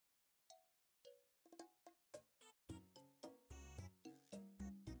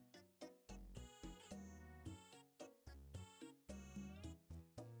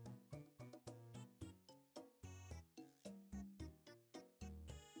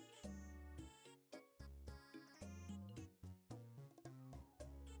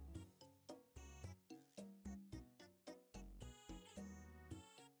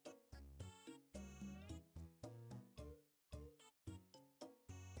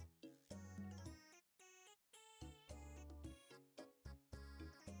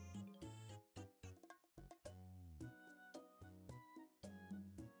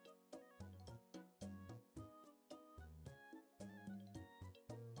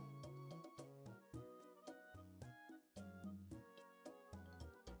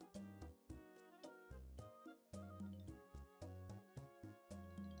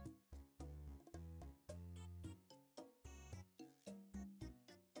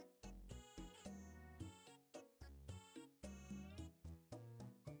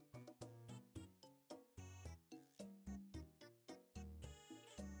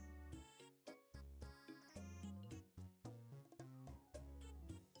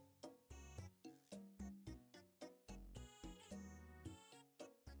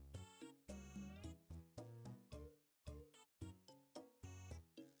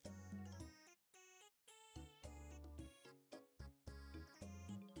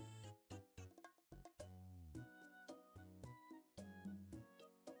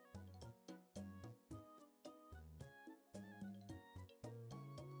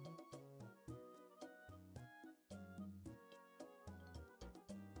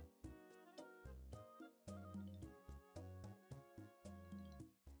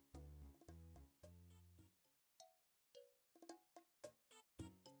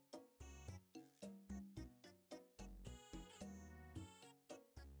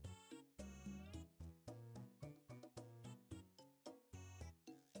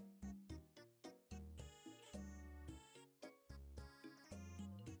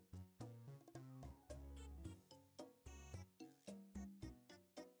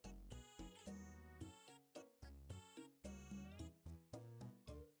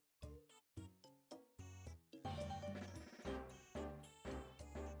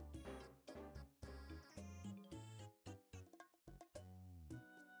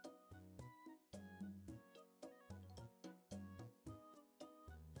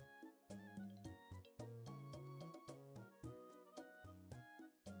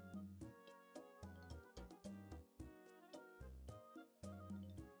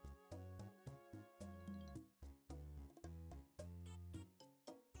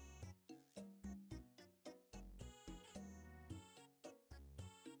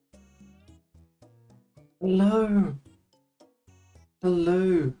Hello.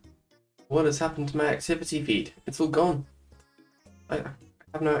 Hello. What has happened to my activity feed? It's all gone. I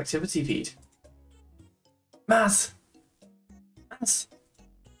have no activity feed. Maz! Maz!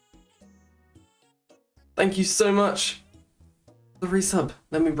 Thank you so much for the resub.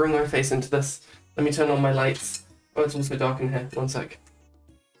 Let me bring my face into this. Let me turn on my lights. Oh, it's also dark in here. One sec.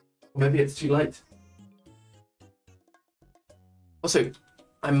 Maybe it's too light. Also,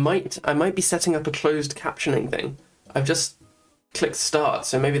 I might be setting up a closed captioning thing. I've just clicked start,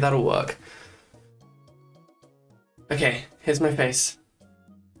 so maybe that'll work. Okay, here's my face.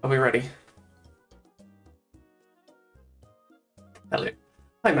 Are we ready? Hello.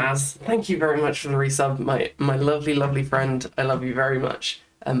 Hi Maz, thank you very much for the resub, my lovely friend. I love you very much.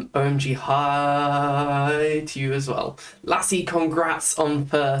 OMG hi to you as well. Lassie, congrats on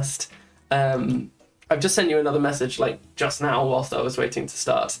first. I've just sent you another message like just now whilst I was waiting to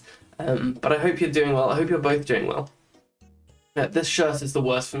start. But I hope you're doing well. I hope you're both doing well. This shirt is the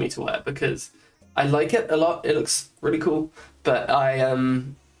worst for me to wear because I like it a lot. It looks really cool, but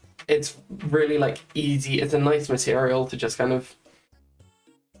it's really like easy. It's a nice material to just kind of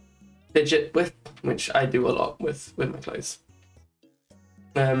fidget with, which I do a lot with my clothes.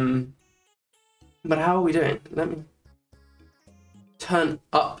 But how are we doing? Let me turn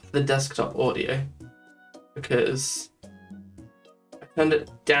up the desktop audio because I turned it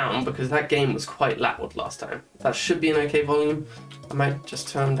down because that game was quite loud last time. That should be an okay volume. I might just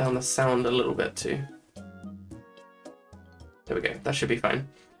turn down the sound a little bit too. There we go, that should be fine.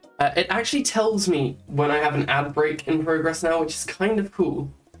 It actually tells me when I have an ad break in progress now, which is kind of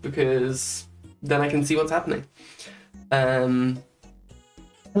cool because then I can see what's happening. Hello,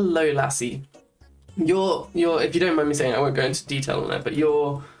 Lassie. Your if you don't mind me saying, I won't go into detail on it, but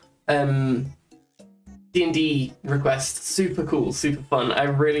your D&D request, super cool, super fun. I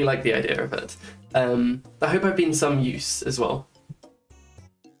really like the idea of it. I hope I've been some use as well.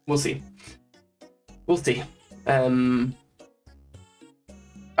 We'll see. We'll see. I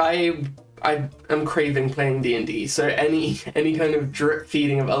am craving playing D&D, so any kind of drip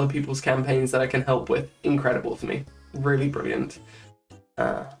feeding of other people's campaigns that I can help with, incredible for me. Really brilliant.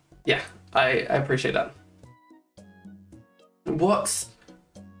 Yeah, I appreciate that. What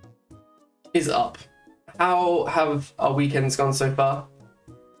is up? How have our weekends gone so far?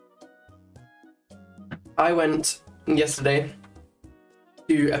 I went yesterday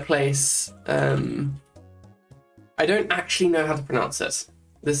to a place, I don't actually know how to pronounce it.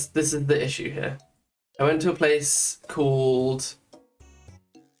 This is the issue here. I went to a place called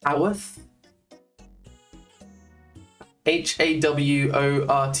Haworth.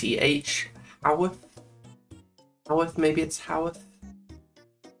 Haworth. Haworth, maybe it's Haworth.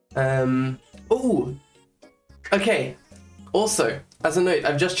 Oh, okay. Also, as a note,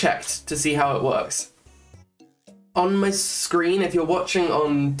 I've just checked to see how it works. On my screen, if you're watching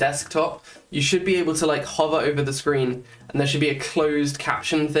on desktop, you should be able to like hover over the screen and there should be a closed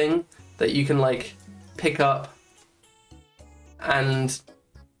caption thing that you can like pick up and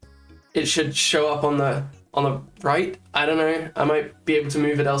it should show up on the right. I don't know, I might be able to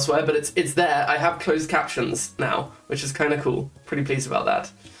move it elsewhere, but it's there. I have closed captions now, which is kind of cool. Pretty pleased about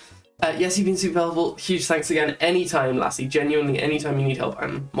that. Yes, you've been super helpful. Huge thanks again. Anytime, Lassie. Genuinely, anytime you need help,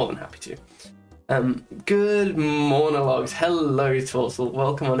 I'm more than happy to. Good monologues. Hello, Tortle.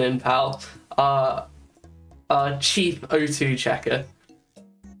 Welcome on in, pal. Our chief O2 checker.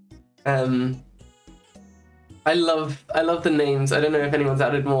 I love the names. I don't know if anyone's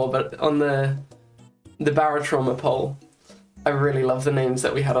added more, but on the Barotrauma poll, I really love the names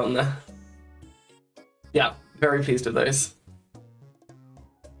that we had on there. Yeah, very pleased with those.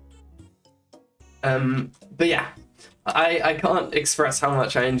 But yeah, I can't express how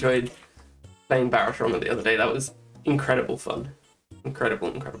much I enjoyed playing Barotrauma the other day. That was incredible fun.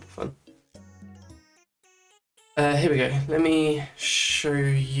 Incredible fun. Here we go. Let me show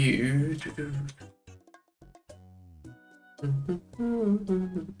you.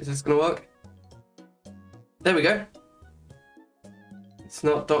 Is this gonna work? There we go. It's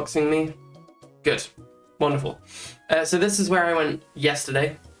not doxing me. Good. Wonderful. So this is where I went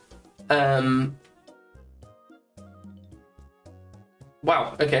yesterday.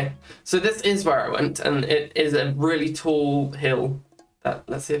 Wow, okay. So this is where I went, and it is a really tall hill.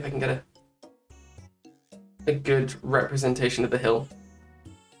 Let's see if I can get a good representation of the hill.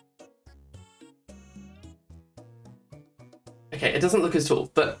 Okay, it doesn't look as tall,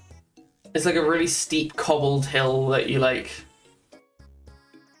 but it's like a really steep cobbled hill that you like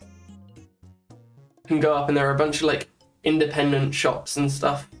can go up, and there are a bunch of like independent shops and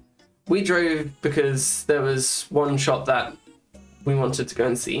stuff. We drove because there was one shop that we wanted to go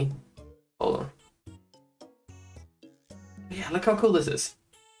and see. Hold on. look how cool this is.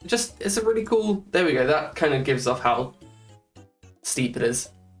 It's a really cool, there we go, that kind of gives off how steep it is.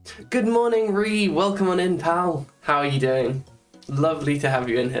 Good morning, Ree, welcome on in, pal. How are you doing? Lovely to have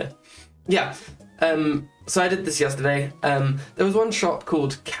you in here. Yeah, so I did this yesterday. There was one shop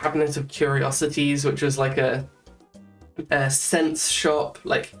called Cabinet of Curiosities, which was like a scents shop,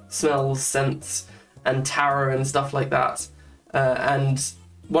 like smells, scents, and tarot and stuff like that. And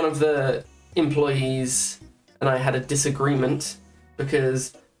one of the employees and I had a disagreement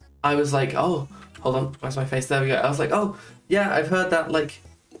because I was like, oh, hold on, where's my face? There we go. I was like, oh, yeah, I've heard that, like,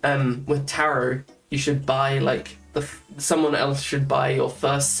 with tarot, you should buy, like, someone else should buy your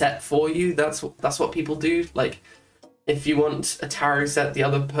first set for you. That's what people do. Like, if you want a tarot set, the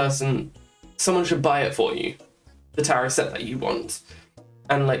other person, someone should buy it for you, the tarot set that you want.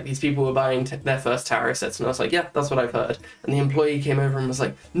 And, like, these people were buying their first tarot sets, and I was like, yeah, that's what I've heard. And the employee came over and was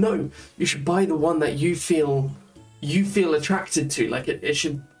like, no, you should buy the one that you feel attracted to. Like, it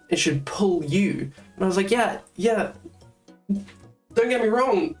should pull you. And I was like, yeah, don't get me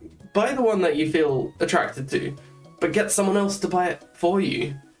wrong, buy the one that you feel attracted to, but get someone else to buy it for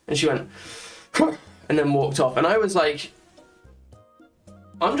you. And she went, and then walked off. And I was like,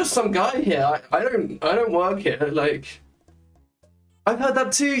 I'm just some guy here. I don't work here. Like, I've heard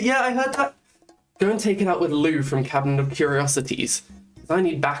that too. Yeah, I heard that. Go and take it out with Lou from Cabinet of Curiosities. I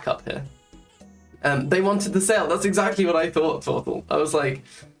need backup here. They wanted the sale. That's exactly what I thought, Tortle. I was like,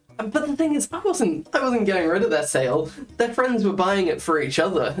 but the thing is, I wasn't getting rid of their sale. Their friends were buying it for each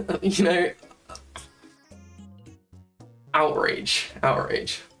other. You know, outrage.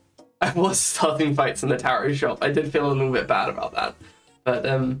 I was starting fights in the tarot shop. I did feel a little bit bad about that, but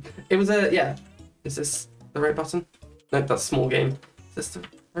it was yeah. Is this the right button? No, that's small game. Is this the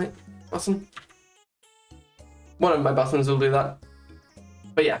right button? One of my buttons will do that.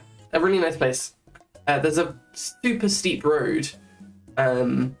 But yeah, a really nice place. There's a super steep road.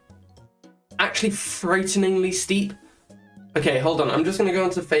 Actually frighteningly steep. Okay, hold on. I'm just gonna go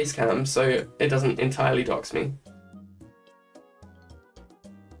onto face cam so it doesn't entirely dox me.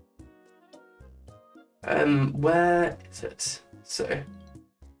 Where is it? So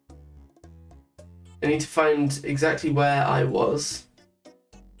I need to find exactly where I was.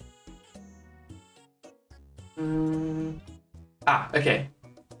 Okay.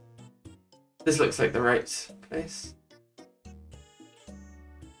 This looks like the right place.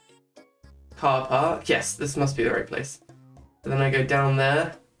 Car park. Yes, this must be the right place. And then I go down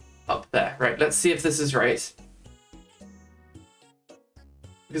there, up there. Right, let's see if this is right.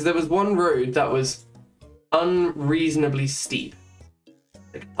 Because there was one road that was unreasonably steep.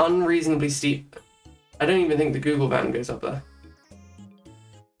 Like, unreasonably steep. I don't even think the Google van goes up there.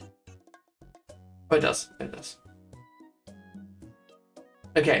 Oh, it does. It does.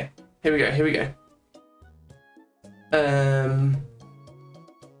 Okay, here we go.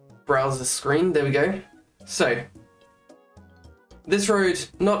 Browser screen, there we go. So, this road,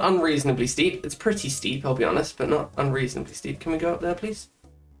 not unreasonably steep. It's pretty steep, I'll be honest, but not unreasonably steep. Can we go up there, please?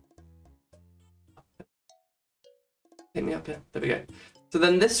 Take me up here. There we go. So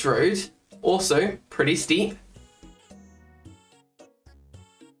then this road, also pretty steep.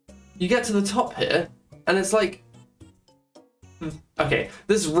 You get to the top here, and it's like, okay,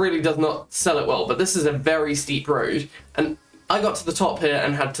 this really does not sell it well, but this is a very steep road, and I got to the top here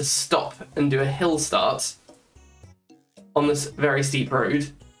and had to stop and do a hill start on this very steep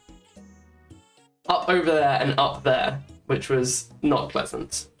road, up over there and up there, which was not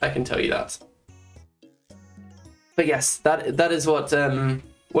pleasant, I can tell you that. But yes, that is what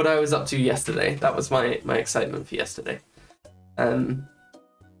I was up to yesterday. That was my excitement for yesterday.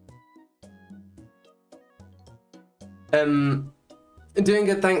 Doing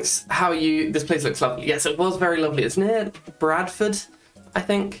good, thanks. How are you? This place looks lovely. Yes, it was very lovely. It's near Bradford, I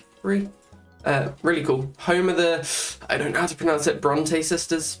think. Really cool. Home of the, I don't know how to pronounce it, Bronte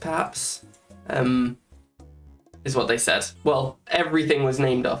sisters, perhaps? Is what they said. Well, everything was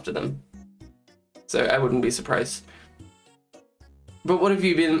named after them, so I wouldn't be surprised. But what have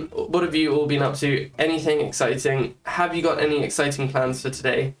you all been up to? Anything exciting? Have you got any exciting plans for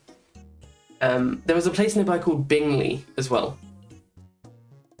today? There was a place nearby called Bingley as well.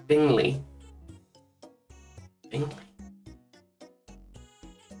 Bingley.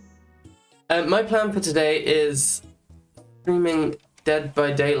 My plan for today is streaming Dead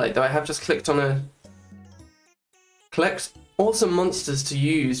by Daylight, though I have just clicked on a collect awesome monsters to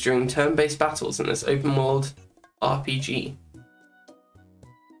use during turn-based battles in this open world RPG.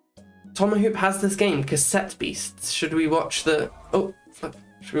 Tomahawk has this game, Cassette Beasts. Should we watch the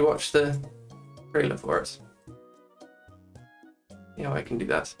should we watch the trailer for it? Yeah, I can do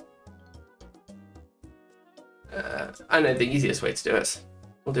that. I know the easiest way to do it.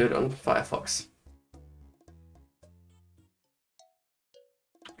 We'll do it on Firefox.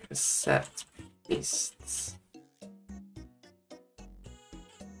 Set beasts.com.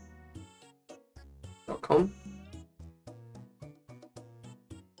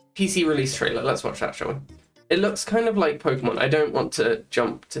 PC release trailer. Let's watch that, shall we? It looks kind of like Pokemon. I don't want to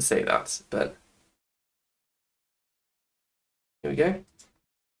jump to say that, but here we go.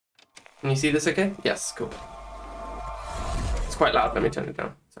 Can you see this okay? Yes, cool. It's quite loud. Let me turn it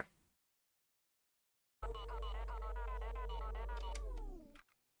down. Sorry.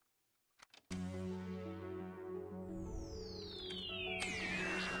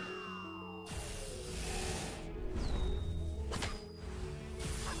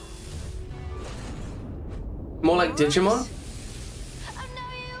 More like Digimon?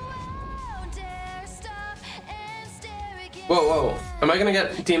 Whoa, whoa. Am I gonna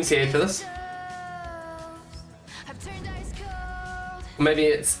get DMCA for this? Or maybe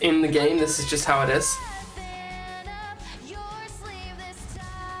it's in the game, this is just how it is.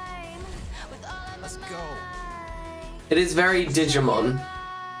 Let's go. It is very Digimon.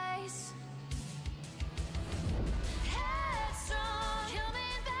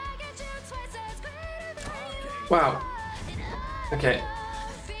 Wow. Okay.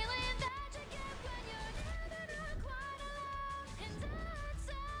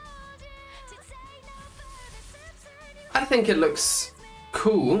 I think it looks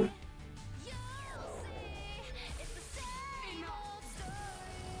cool.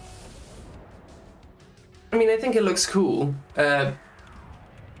 I mean, I think it looks cool. I'd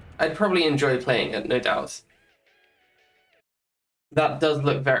probably enjoy playing it, no doubt. That does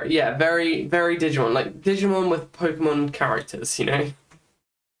look very, yeah, very, very Digimon. Like Digimon with Pokemon characters, you know?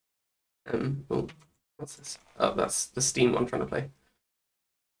 Oh, what's this? Oh, that's the Steam one I'm trying to play.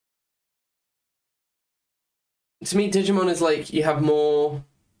 To me, Digimon is like, you have more...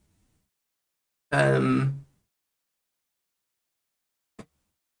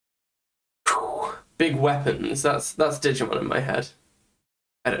 big weapons. That's Digimon in my head.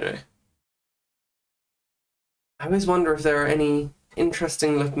 I don't know. I always wonder if there are any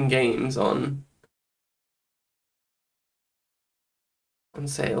interesting looking games on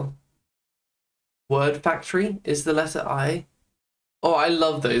sale. Word Factory is the letter I. Oh, I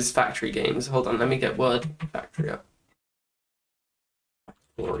love those factory games. Hold on, let me get Word Factory up.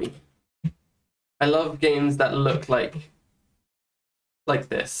 Factory. I love games that look like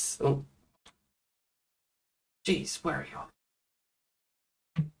this. Oh. Jeez, where are you?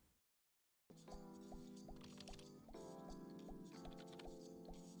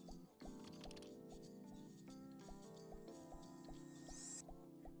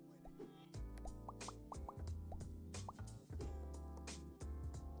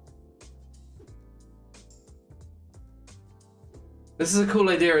 This is a cool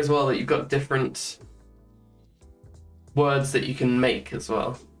idea as well, that you've got different words that you can make as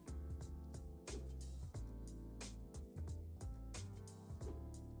well.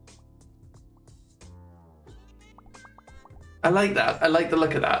 I like that. I like the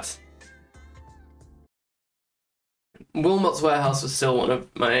look of that. Wilmot's Warehouse was still one of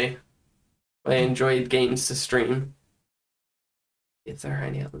my enjoyed games to stream. Is there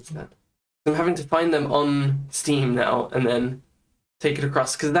any others then? I'm having to find them on Steam now and then take it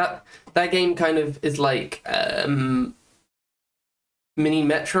across, because that game kind of is like Mini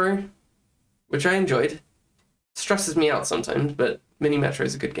Metro, which I enjoyed. Stresses me out sometimes, but Mini Metro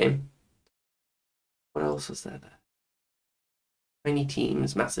is a good game. What else was there? Tiny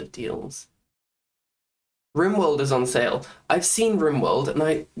teams, massive deals. RimWorld is on sale. I've seen RimWorld and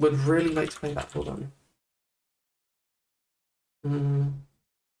I would really like to play that. Hold on.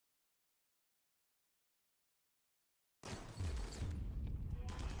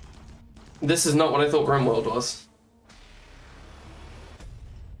 This is not what I thought RimWorld was.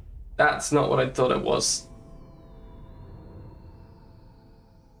 That's not what I thought it was.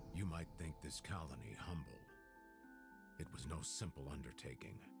 You might think this colony humble. It was no simple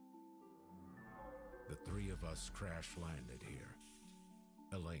undertaking. The three of us crash-landed here.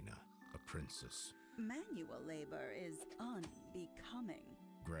 Elena, a princess. Manual labor is unbecoming.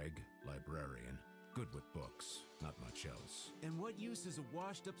 Greg, librarian. Good with books, not much else. And what use is a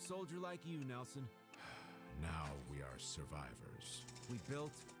washed-up soldier like you, Nelson? Now we are survivors. We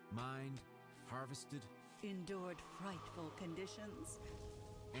built, mined, harvested, Endured frightful conditions.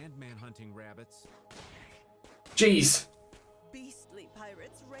 and manhunting rabbits. Jeez. Beastly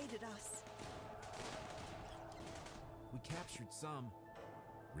pirates raided us. We captured some.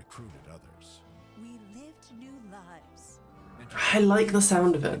 Recruited others. We lived new lives. I like the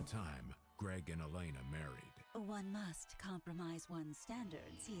sound of it. In time, Greg and Elena married. One must compromise one's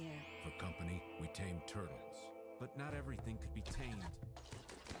standards here. For company, we tame turtles. But not everything could be tamed.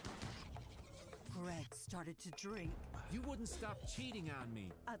 Greg started to drink. You wouldn't stop cheating on me.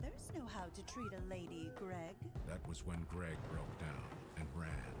 Others know how to treat a lady, Greg. That was when Greg broke down and ran,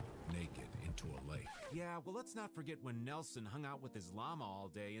 naked, into a lake. Yeah, well, let's not forget when Nelson hung out with his llama all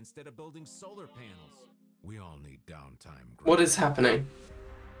day instead of building solar panels. We all need downtime, Greg. What is happening?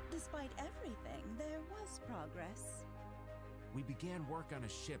 Despite everything, there was progress. We began work on a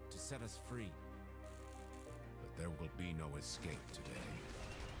ship to set us free. But there will be no escape today.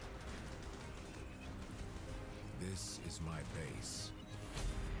 This is my base.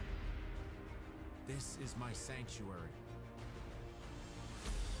 This is my sanctuary.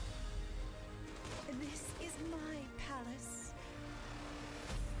 This is my palace.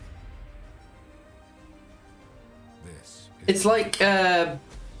 This is It's like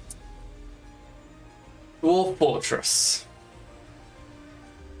Dwarf Fortress,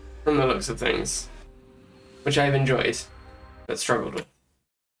 from the looks of things, which I've enjoyed, but struggled with.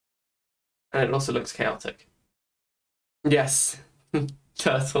 And it also looks chaotic. Yes,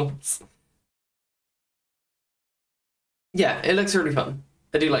 turtles. Yeah, it looks really fun.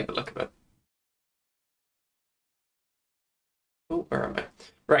 I do like the look of it. Oh, where am I?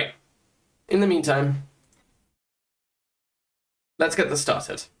 Right. In the meantime, let's get this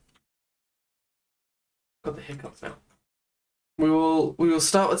started. Got the hiccups now. We will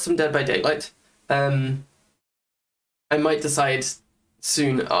start with some Dead by Daylight. I might decide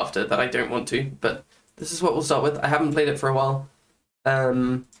soon after that I don't want to, but this is what we'll start with. I haven't played it for a while.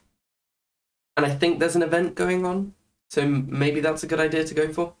 And I think there's an event going on, so maybe that's a good idea to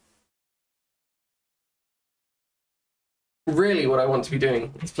go for. Really what I want to be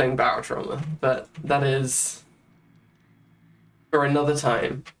doing is playing Barotrauma, but that is for another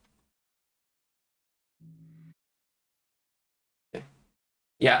time.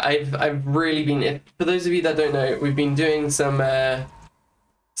 Yeah, I've really been, for those of you that don't know, we've been doing some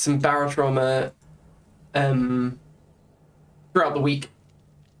Barotrauma throughout the week,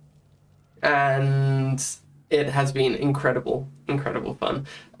 and it has been incredible fun.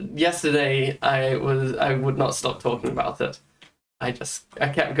 Yesterday I would not stop talking about it. I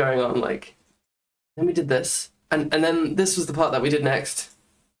kept going on like, then we did this, and then this was the part that we did next.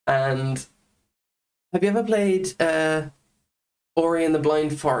 And have you ever played Ori and the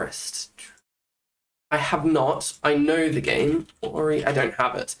Blind Forest? I have not. I know the game. Ori, I don't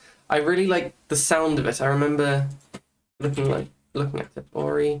have it. I really like the sound of it. I remember looking at it.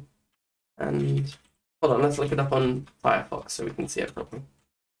 Ori, and hold on, let's look it up on Firefox so we can see it properly.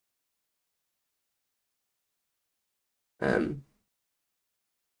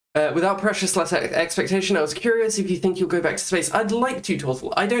 Without precious less expectation, I was curious if you think you'll go back to space. I'd like to,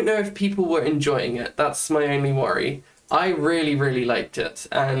 Tortle. I don't know if people were enjoying it. That's my only worry. I really, really liked it,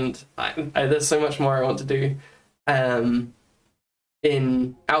 and there's so much more I want to do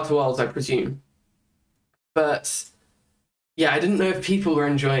in Outer Worlds, I presume. But yeah, I didn't know if people were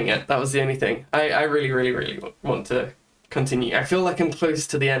enjoying it. That was the only thing. I really, really, really want to continue. I feel like I'm close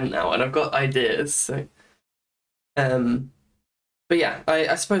to the end now, and I've got ideas. So, but yeah,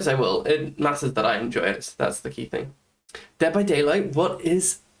 I suppose I will. It matters that I enjoy it. That's the key thing. Dead by Daylight. What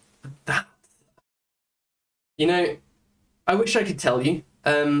is that? You know, I wish I could tell you.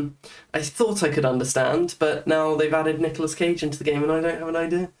 I thought I could understand, but now they've added Nicolas Cage into the game and I don't have an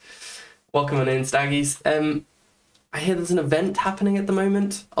idea. Welcome on in, Staggies. I hear there's an event happening at the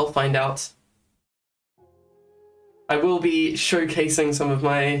moment. I'll find out. I will be showcasing some of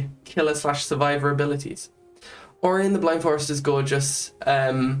my killer/survivor abilities. Ori and the Blind Forest is gorgeous.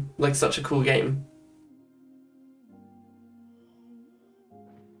 Like, such a cool game.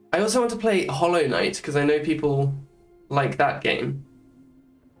 I also want to play Hollow Knight, because I know people like that game.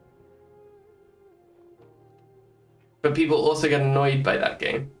 But people also get annoyed by that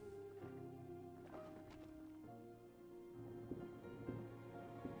game.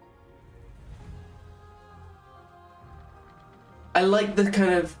 I like the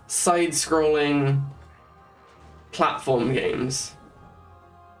kind of side-scrolling platform games.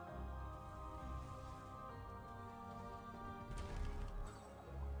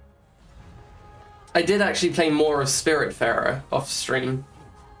 I did actually play more of Spiritfarer off stream,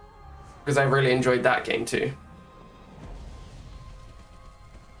 because I really enjoyed that game too.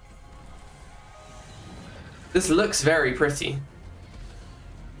 This looks very pretty.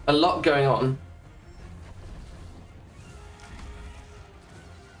 A lot going on.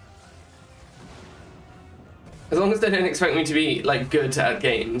 As long as they don't expect me to be, like, good at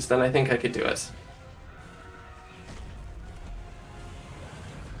games, then I think I could do it.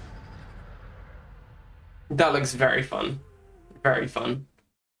 That looks very fun. Very fun.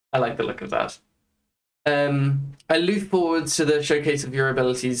 I like the look of that. I look forward to the showcase of your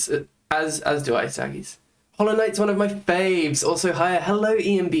abilities, as do I, Saggies. Hollow Knight's one of my faves. Also, hi, hello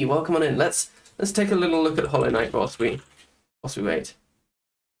EMB, welcome on in. Let's take a little look at Hollow Knight whilst we wait.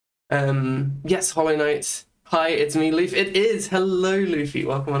 Yes, Hollow Knight. Hi, it's me, Luffy. It is. Hello, Luffy.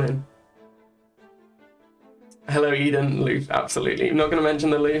 Welcome on in. Hello, Eden. Luffy, absolutely. I'm not going to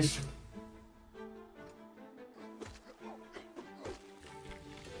mention the Luffy.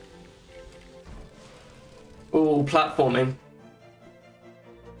 Ooh, platforming.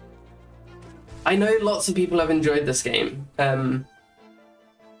 I know lots of people have enjoyed this game. I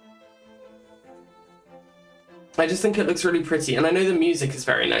just think it looks really pretty, and I know the music is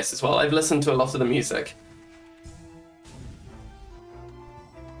very nice as well. I've listened to a lot of the music.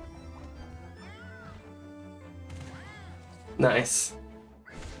 Nice.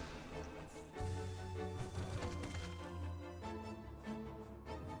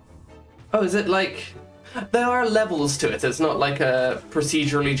 Oh, is it like... There are levels to it. It's not like a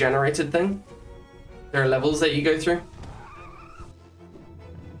procedurally generated thing. There are levels that you go through.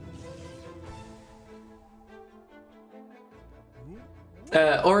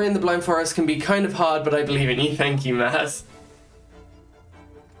 Ori and the Blind Forest can be kind of hard, but I believe in you. Thank you, Maz.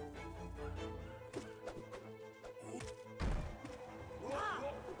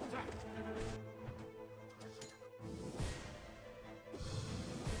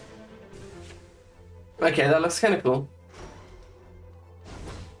 Okay, that looks kind of cool.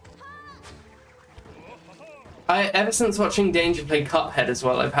 Ever since watching Danger play Cuphead as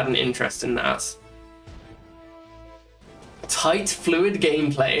well, I've had an interest in that. Tight, fluid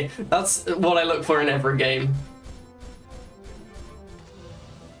gameplay. That's what I look for in every game.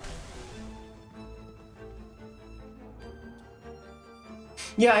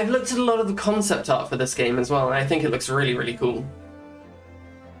 Yeah, I've looked at a lot of the concept art for this game as well, and I think it looks really, really cool.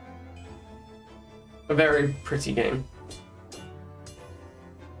 A very pretty game.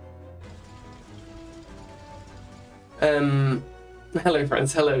 Hello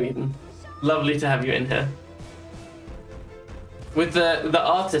friends, hello Eden. Lovely to have you in here. With the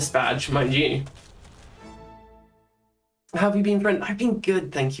artist badge, mind you. How have you been, friend? I've been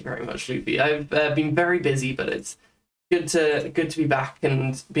good, thank you very much, Luffy. I've been very busy, but it's good to be back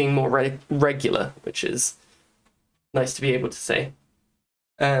and being more regular, which is nice to be able to say.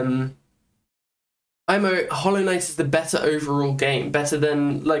 Hollow Knight is the better overall game, better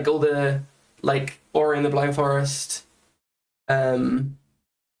than like all the like Ori and the Blind Forest, Cuphead,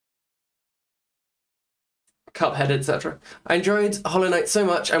 etc. I enjoyed Hollow Knight so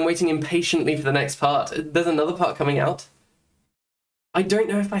much, I'm waiting impatiently for the next part. There's another part coming out. I don't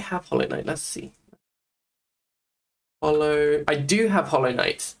know if I have Hollow Knight, let's see. I do have Hollow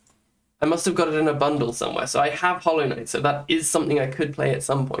Knight. I must have got it in a bundle somewhere, so I have Hollow Knight, so that is something I could play at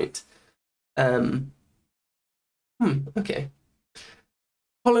some point. Okay.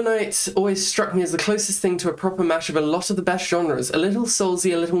 Hollow Knight always struck me as the closest thing to a proper mash of a lot of the best genres. A little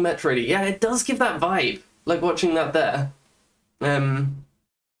Soulsy, a little Metroidy. Yeah, it does give that vibe, like watching that there.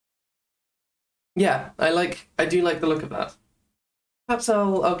 Yeah, I do like the look of that. Perhaps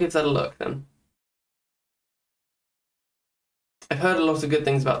I'll give that a look then. I've heard a lot of good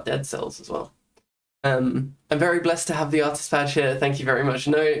things about Dead Cells as well. I'm very blessed to have the artist badge here. Thank you very much.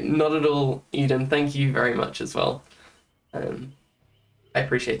 No, not at all, Eden. Thank you very much as well. I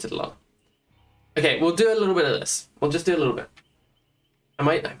appreciate it a lot. Okay, we'll do a little bit of this. We'll just do a little bit. I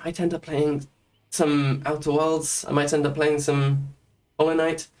might end up playing some Outer Worlds. I might end up playing some Hollow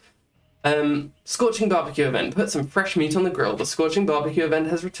Knight. Scorching Barbecue event. Put some fresh meat on the grill. The Scorching Barbecue event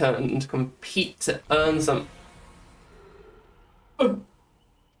has returned. Compete to earn some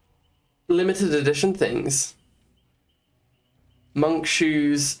limited edition things. Monk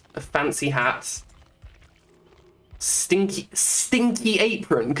shoes, a fancy hat. Stinky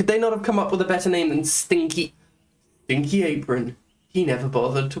apron. Could they not have come up with a better name than Stinky apron? He never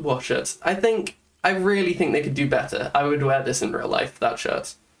bothered to wash it. I really think they could do better. I would wear this in real life, that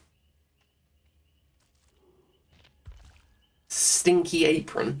shirt. Stinky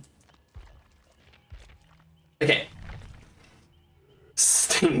apron. Okay.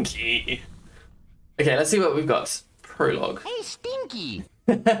 Stinky. Okay, let's see what we've got. Prologue. Hey, Stinky!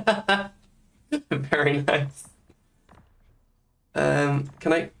 Very nice.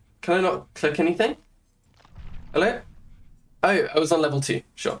 Can I not click anything? Hello? Oh, I was on level 2.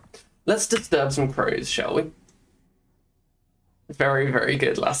 Sure. Let's disturb some crows, shall we? Very, very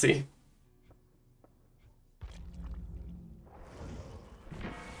good, lassie.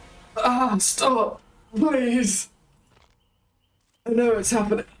 Ah, stop! Please! I know it's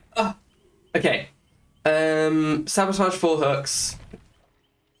happening. Ah. Okay. Sabotage 4 hooks.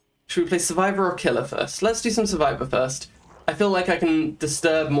 Should we play Survivor or Killer first? Let's do some Survivor first. I feel like I can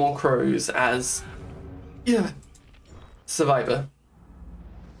disturb more crows as... yeah. Survivor.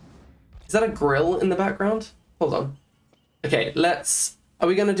 Is that a grill in the background? Hold on. Okay, let's... Are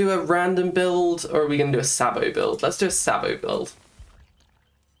we going to do a random build or are we going to do a Sabo build? Let's do a Sabo build.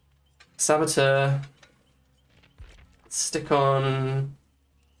 Saboteur. Stick on...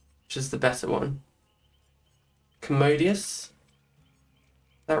 which is the better one? Commodious?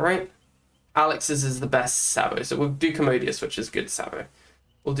 Is that right? Alex's is the best Sabo, so we'll do Commodious, which is good Sabo.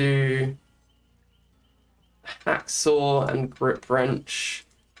 We'll do Hacksaw and Grip Wrench.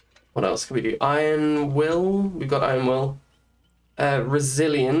 What else can we do? Iron Will. We've got Iron Will.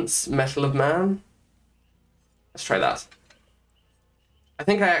 Resilience, Metal of Man. Let's try that. I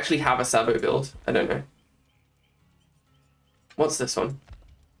think I actually have a Sabo build. I don't know. What's this one?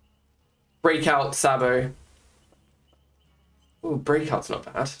 Breakout Sabo. Ooh, Breakout's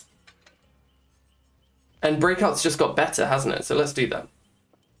not bad. And Breakout's just got better, hasn't it? So let's do that.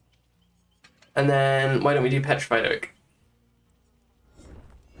 And then, why don't we do Petrified Oak?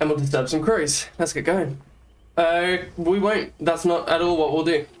 And we'll disturb some crows. Let's get going. We won't. That's not at all what we'll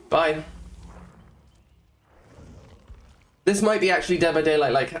do. Bye. This might be actually Dead by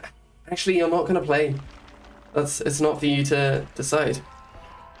Daylight. Like, actually, you're not gonna play. It's not for you to decide.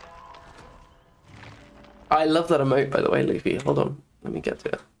 I love that emote, by the way, Luffy. Hold on. Let me get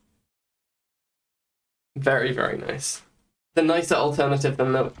to it. Very, very nice. The nicer alternative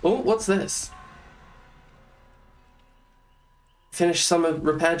than the... Oh, what's this? Finish summer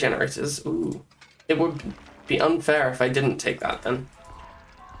repair generators. Ooh. It would be unfair if I didn't take that then.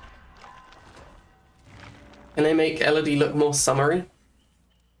 Can I make Elodie look more summery?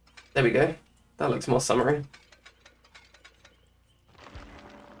 There we go. That looks more summery.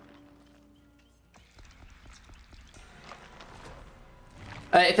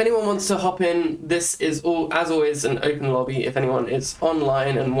 If anyone wants to hop in, this is all, as always, an open lobby. If anyone is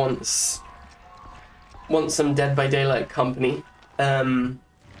online and wants some Dead by Daylight company, for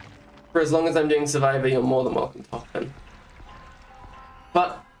as long as I'm doing Survivor, you're more than welcome to hop in.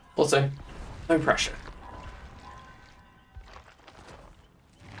 But also, no pressure.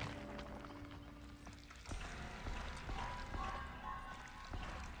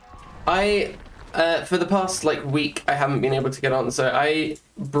 For the past week, I haven't been able to get on, so I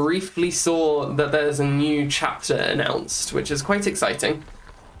briefly saw that there's a new chapter announced, which is quite exciting.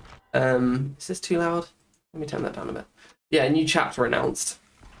 Is this too loud? Let me turn that down a bit. Yeah, a new chapter announced.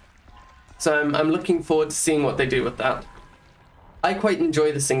 So I'm looking forward to seeing what they do with that. I quite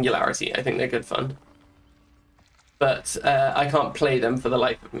enjoy the Singularity. I think they're good fun. But I can't play them for the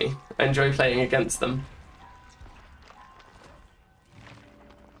life of me. I enjoy playing against them.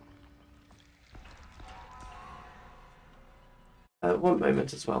 One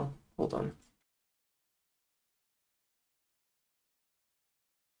moment as well. Hold on.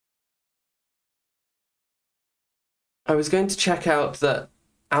 I was going to check out the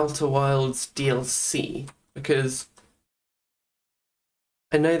Outer Wilds DLC because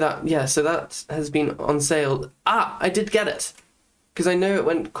I know that, yeah, so that has been on sale. Ah, I did get it because I know it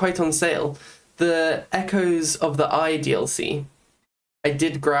went quite on sale. The Echoes of the Eye DLC, I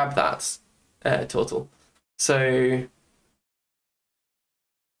did grab that total. So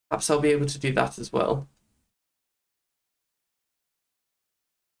perhaps I'll be able to do that as well.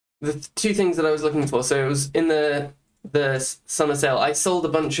 The two things that I was looking for, so it was in the summer sale. I sold a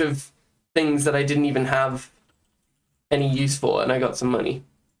bunch of things that I didn't even have any use for, and I got some money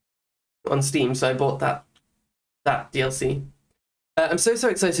on Steam, so I bought that DLC. I'm so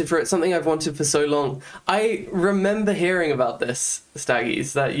excited for it. Something I've wanted for so long. I remember hearing about this,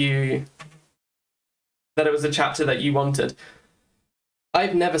 Staggies, that it was a chapter that you wanted.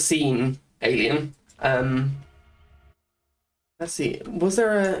 I've never seen Alien. Let's see. Was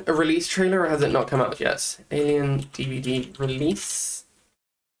there a release trailer or has it not come out yet? Alien DVD release.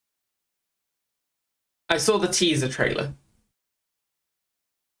 I saw the teaser trailer.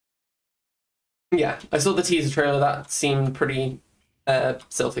 Yeah, I saw the teaser trailer. That seemed pretty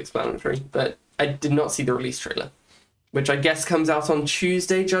self-explanatory, but I did not see the release trailer, which I guess comes out on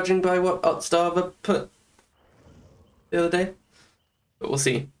Tuesday, judging by what Otstava put the other day. But we'll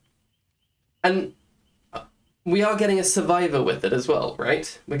see. And we are getting a Survivor with it as well,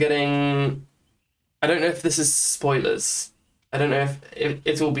 right? We're getting... I don't know if this is spoilers. I don't know if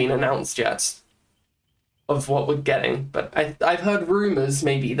it's all been announced yet of what we're getting, but I've heard rumors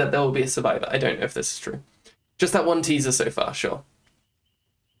maybe that there will be a Survivor. I don't know if this is true. Just that one teaser so far, sure.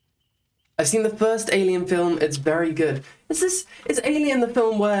 I've seen the first Alien film. It's very good. Is Alien the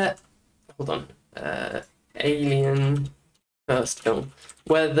film where... Hold on. Alien first film,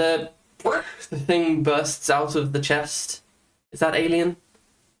 where the thing bursts out of the chest. Is that Alien?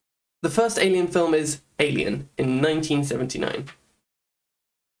 The first Alien film is Alien in 1979.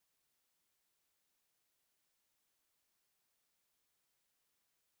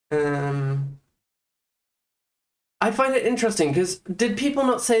 I find it interesting because did people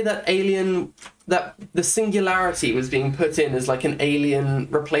not say that Alien, that the singularity was being put in as like an Alien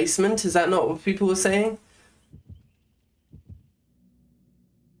replacement? Is that not what people were saying?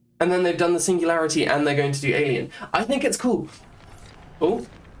 And then they've done the singularity and they're going to do Alien. I think it's cool. Oh,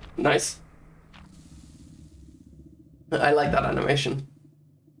 nice. I like that animation.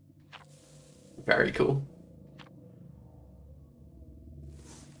 Very cool.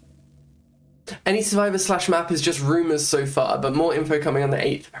 Any survivor slash map is just rumors so far, but more info coming on the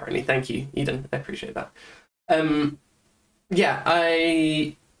 8th, apparently. Thank you, Eden. I appreciate that. Yeah,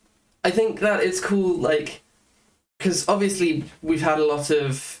 I think that it's cool, like, because obviously we've had a lot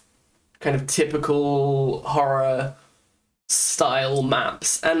of kind of typical horror style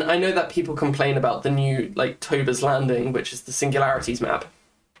maps, and I know that people complain about the new, like, Tober's Landing, which is the Singularities map,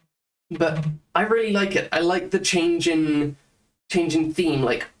 but I really like it. I like the change in theme.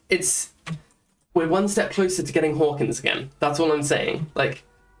 Like, we're one step closer to getting Hawkins again. That's all I'm saying. Like,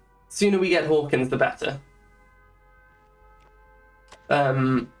 sooner we get Hawkins, the better.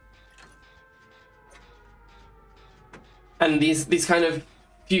 And these kind of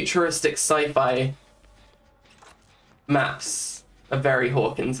futuristic sci-fi maps are very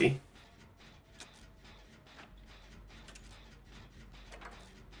Hawkinsy.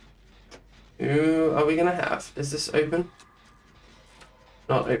 Who are we gonna have? Is this open?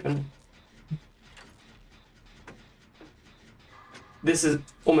 Not open. This is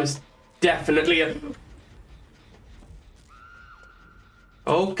almost definitely a...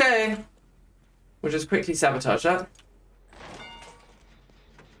 Okay. We'll just quickly sabotage that.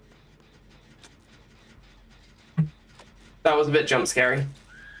 That was a bit jump scary.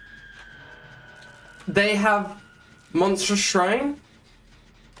 They have Monstrous Shrine.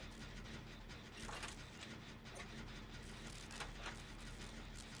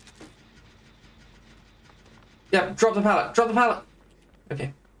 Yeah, drop the pallet. Drop the pallet.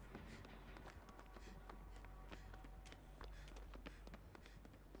 Okay.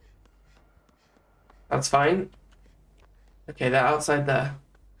 That's fine. Okay, they're outside there.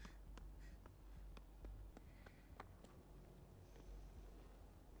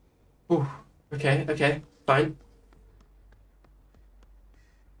 Ooh, okay, fine.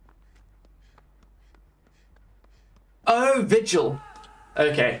 Oh, Vigil.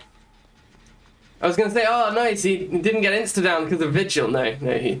 Okay. I was gonna say, oh, nice, he didn't get insta-down because of Vigil. No,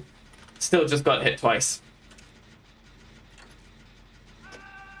 he still just got hit twice.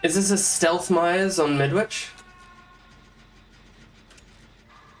 Is this a Stealth Myers on Midwich?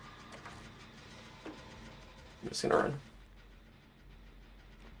 I'm just gonna run.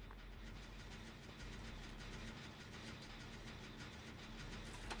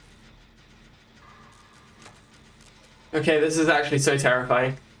 Okay, this is actually so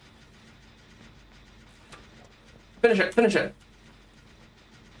terrifying. Finish it, finish it.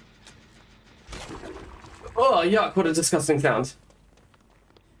 Oh, yuck, what a disgusting sound.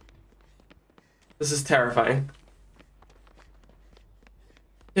 This is terrifying.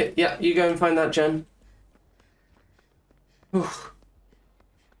 Yeah, you go and find that, Jen. Oof.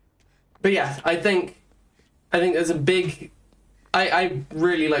 But yeah, I think there's a big... I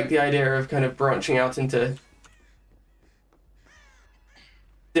really like the idea of kind of branching out into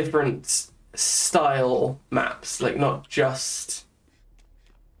different style maps, like not just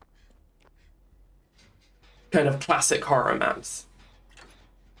kind of classic horror maps.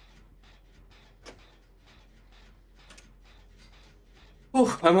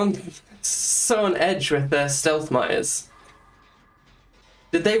 Oh, I'm so on edge with their Stealth Myers.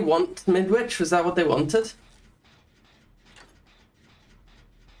 Did they want Midwich? Was that what they wanted?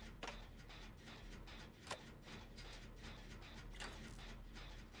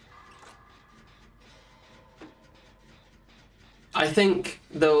 I think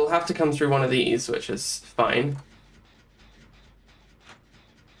they'll have to come through one of these, which is fine.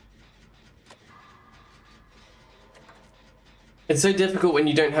 It's so difficult when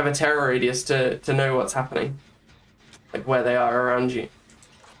you don't have a terror radius to know what's happening. Like where they are around you.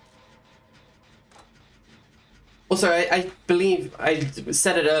 Also, I believe, I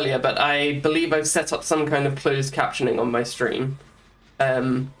said it earlier, but I believe I've set up some kind of closed captioning on my stream.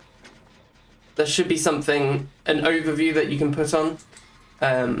 There should be something, an overview that you can put on.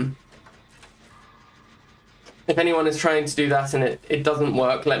 If anyone is trying to do that and it doesn't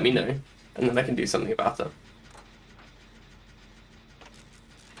work, let me know. and then I can do something about it.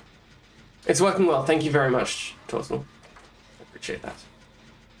 It's working well. Thank you very much, Torsel. I appreciate that.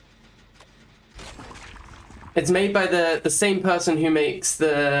 It's made by the same person who makes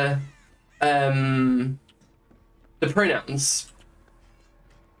the pronouns.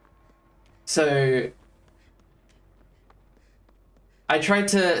 So I tried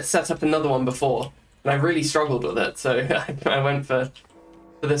to set up another one before, and I really struggled with it. So I went for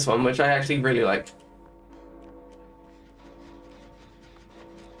this one, which I actually really like.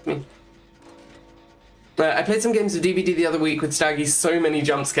 I played some games of DVD the other week with Staggy. So many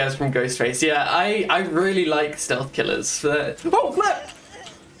jump scares from Ghostface. Yeah, I really like stealth killers. Oh, flip!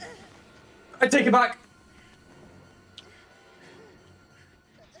 I take it back.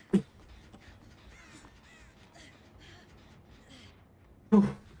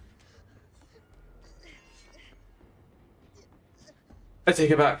 I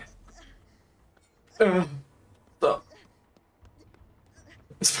take it back. Stop.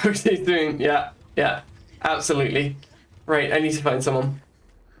 I suppose he's doing. Yeah, absolutely. Right, I need to find someone.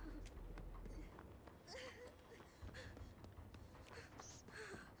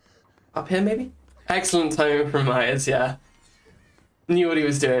 Up here, maybe? Excellent timing from Myers, yeah. Knew what he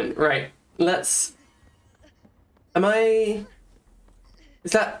was doing. Right, let's...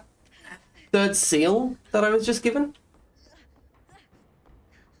 Is that third seal that I was just given?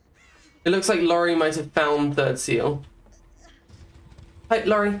 It looks like Laurie might have found third seal. Hi,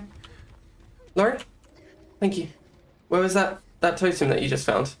 Laurie. Laurie? Thank you. Where was that totem that you just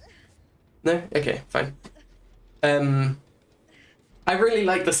found? No? Okay, fine. I really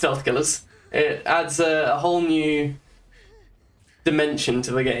like the stealth killers. It adds a whole new dimension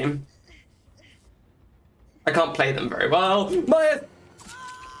to the game. I can't play them very well. Maya!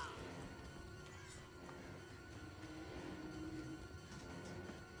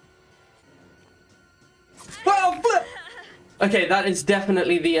 Well, flip! Okay, that is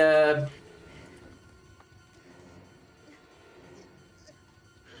definitely the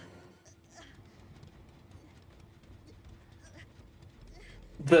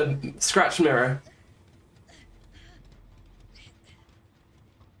scratch mirror.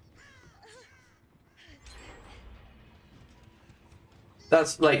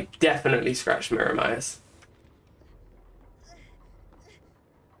 That's like definitely scratch mirror, Myers.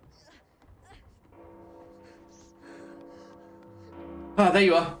 Ah, there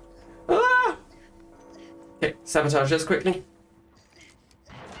you are. Ah! Okay, sabotage this quickly.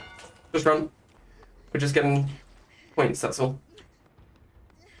 Just run. We're just getting points, that's all.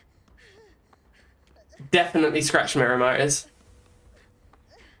 Definitely scratch mirror, Myers.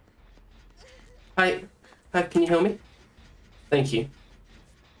 Hi. Hi, can you hear me? Thank you.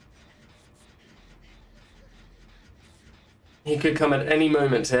 He could come at any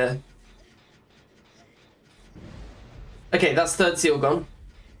moment here. Okay, that's third seal gone.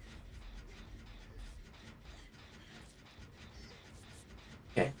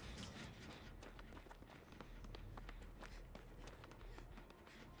 Okay.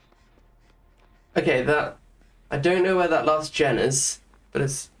 Okay, that... I don't know where that last gen is, but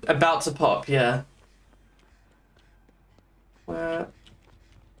it's about to pop, yeah. Where...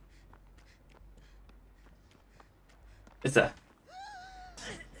 is there?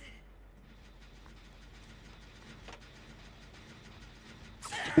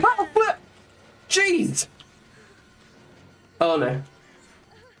 Oh, flip! Jeez! Oh no.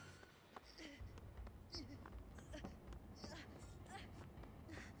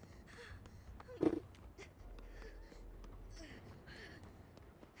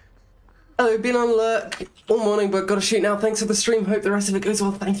 Hello, been on alert all morning, but gotta shoot now. Thanks for the stream. Hope the rest of it goes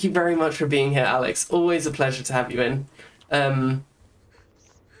well. Thank you very much for being here, Alex. Always a pleasure to have you in.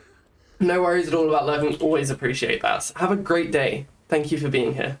 No worries at all about lurking. Always appreciate that. Have a great day. Thank you for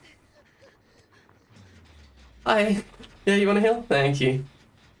being here. Hi. Yeah, you want to heal? Thank you.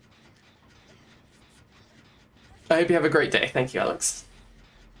 I hope you have a great day. Thank you, Alex.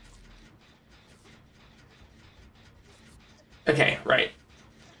 Okay, right.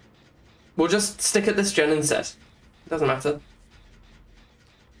 We'll just stick at this gen instead. It doesn't matter.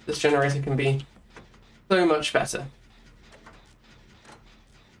 This generator can be so much better.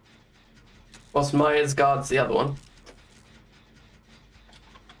 Whilst Myers guards the other one.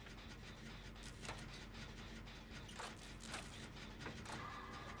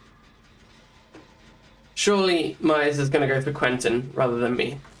 Surely Myers is going to go for Quentin rather than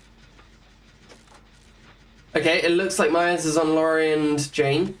me. Okay, it looks like Myers is on Laurie and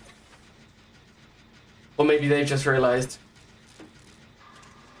Jane. Or maybe they've just realised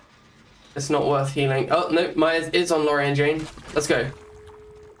it's not worth healing. Oh, no, Myers is on Laurie and Jane. Let's go.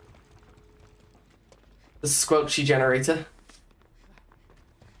 the squelchy generator.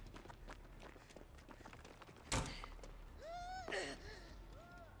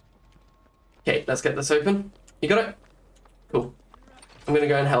 Okay, let's get this open. You got it? Cool. I'm gonna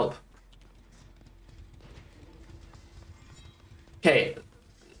go and help. Okay,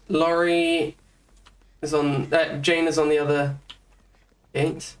 Laurie is on. Jane is on the other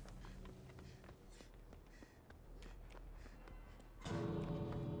gate.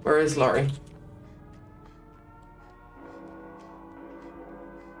 Where is Laurie?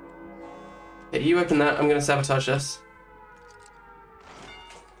 Okay, you open that. I'm gonna sabotage this.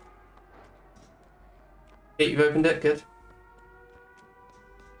 Okay, you've opened it. Good.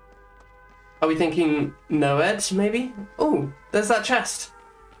 Are we thinking Noed, maybe? Oh, there's that chest.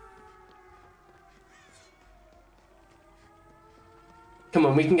 Come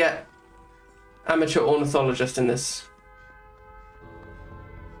on, we can get amateur ornithologist in this.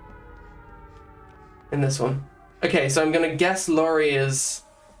 In this one. Okay, so I'm gonna guess Laurie is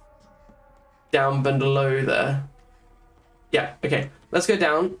down below there. Yeah, okay. Let's go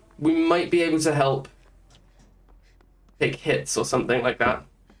down. We might be able to help take hits or something like that.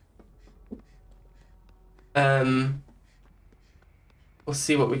 We'll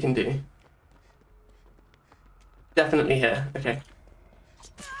see what we can do. Definitely here. Okay.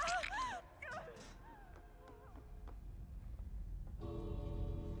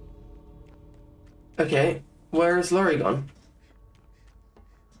 Okay, where is Laurie gone?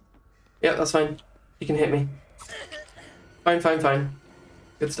 Yeah, that's fine. You can hit me. Fine, fine, fine.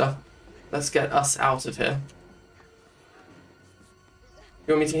 Good stuff. Let's get us out of here.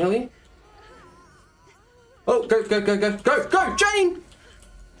 You want me to heal you? Oh, go, go, go, go, go, go, Jane!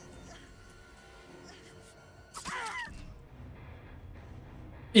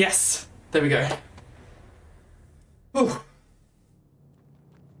 Yes, there we go. Whew.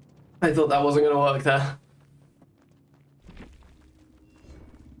 I thought that wasn't going to work there.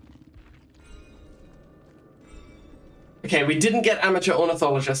 Okay, we didn't get amateur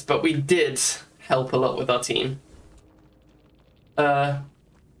ornithologist, but we did help a lot with our team. Did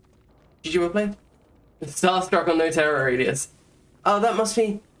you play? Starstruck on no terror radius. Oh, that must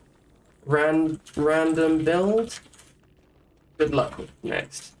be random build. Good luck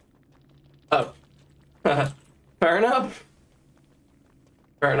next. Oh. Fair enough.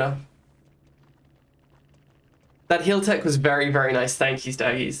 Fair enough. That heal tech was very, very nice. Thank you,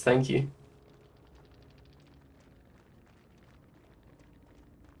 Staggies. Thank you.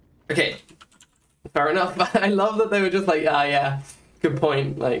 Okay. Fair enough. I love that they were just like, ah, yeah, good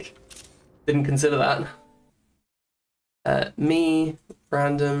point. Like, didn't consider that. Me,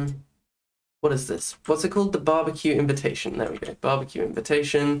 random. What is this? What's it called? The barbecue invitation. There we go. Barbecue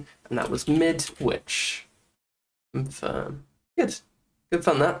invitation. And that was mid-witch. Confirm. Good. Good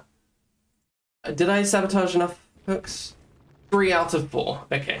fun, that. Did I sabotage enough hooks? 3 out of 4.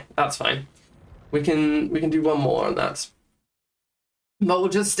 Okay, that's fine. We can do one more on that. But we'll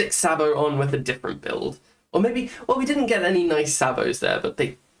just stick Sabo on with a different build. Or maybe, well, we didn't get any nice Sabos there, but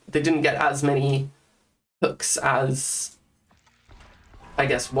they didn't get as many hooks as, I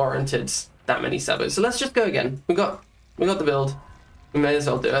guess, warranted that many Sabos. So let's just go again. We got the build. We may as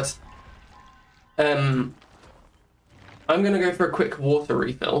well do it. I'm gonna go for a quick water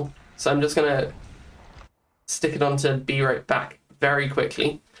refill. So I'm just gonna stick it on to be right back very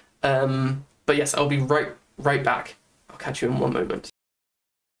quickly. But yes, I'll be right back. I'll catch you in one moment.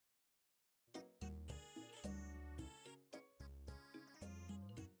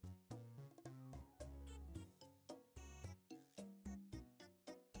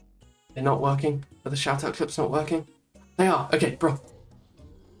 They're not working? Are the shout out clips not working? They are. Okay, bro.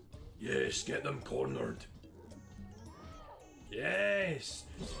 Yes, get them cornered. Yes!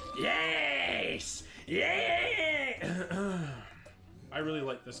 Yes! Yeah! I really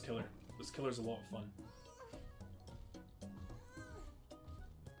like this killer. This killer's a lot of fun.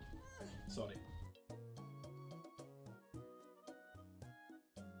 Sorry.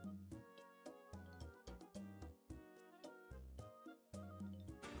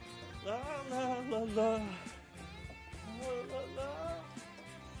 La la la la. La la la.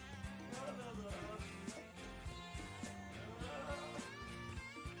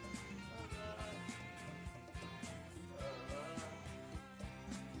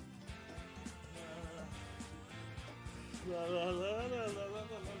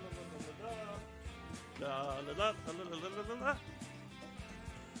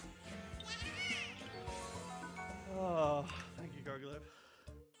 Oh, thank you, Gargler.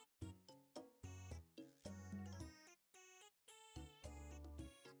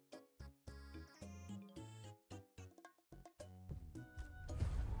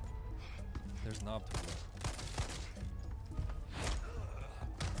 There's knob to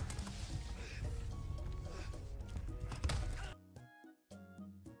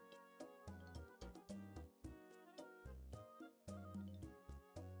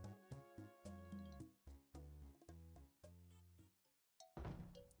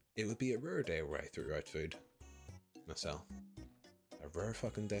It would be a rare day where I threw out food myself. A rare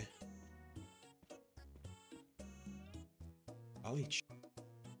fucking day. I'll eat sh.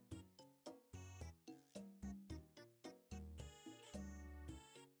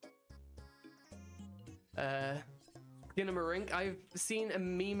 Skinamarink. I've seen a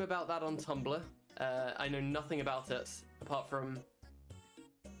meme about that on Tumblr. I know nothing about it apart from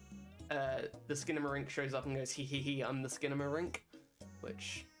the Skinamarink shows up and goes, hee hee hee, I'm the Skinamarink,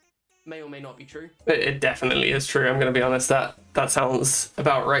 which may or may not be true. It definitely is true, I'm gonna be honest. That sounds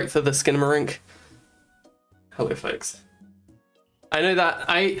about right for the Skinamarink. Hello, folks. I know that,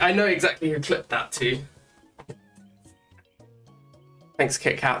 I know exactly who clipped that too. Thanks,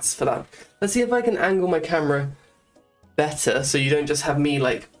 Kit Kats, for that. Let's see if I can angle my camera better so you don't just have me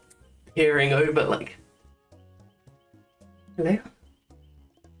like peering over like. Hello?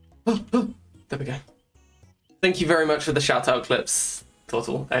 Oh, there we go. Thank you very much for the shout out clips,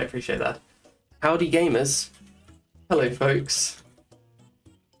 Tortle. I appreciate that. Howdy gamers. Hello folks.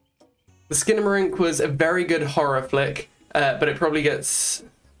 The Skinamarink was a very good horror flick, but it probably gets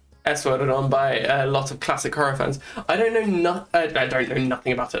S-worded on by a lot of classic horror fans. I don't know I don't know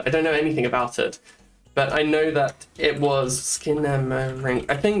nothing about it. I don't know anything about it, but I know that it was Skinamarink.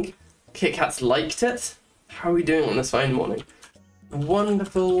 I think Kit Kats liked it. How are we doing on this fine morning?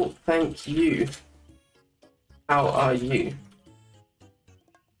 Wonderful, thank you. How are you?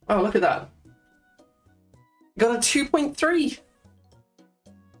 Oh, look at that. Got a 2.3.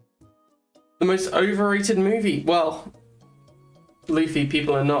 The most overrated movie. Well, Luffy,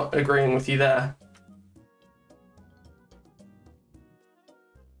 people are not agreeing with you there.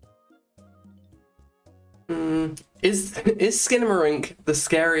 Is Skinamarink the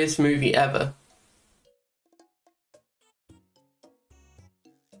scariest movie ever?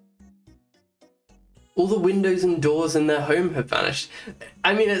 All the windows and doors in their home have vanished.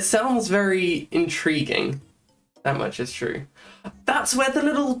 I mean, it sounds very intriguing. That much is true. That's where the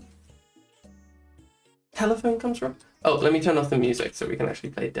little telephone comes from. Oh, let me turn off the music so we can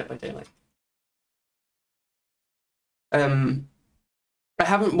actually play Dead by Daylight. I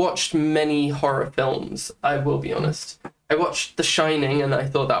haven't watched many horror films, I will be honest. I watched The Shining and I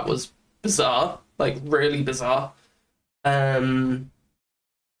thought that was bizarre, like really bizarre. I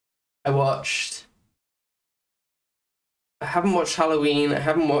haven't watched Halloween, I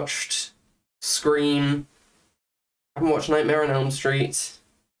haven't watched Scream, I haven't watched Nightmare on Elm Street.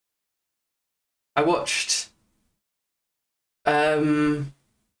 I watched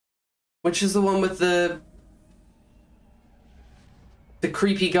which is the one with the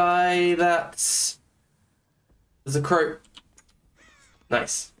creepy guy that's... There's a crow.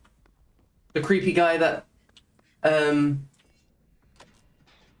 Nice. The creepy guy that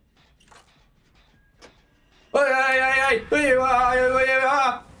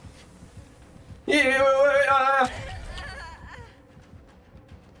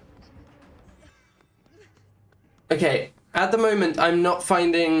Okay, at the moment I'm not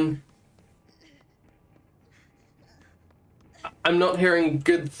hearing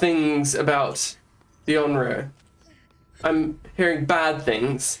good things about the Onryo. I'm hearing bad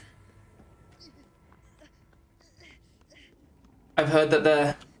things. I've heard that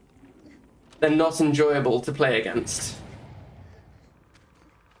they're not enjoyable to play against.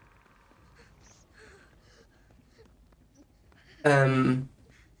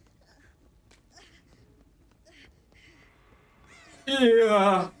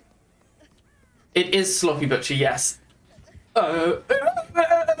 Yeah. It is Sloppy Butcher, yes. Friday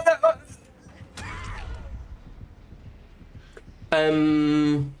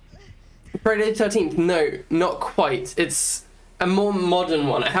the 13th, no, not quite. It's a more modern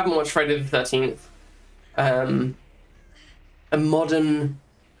one. I haven't watched Friday the 13th. A modern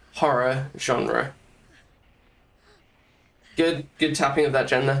horror genre. Good tapping of that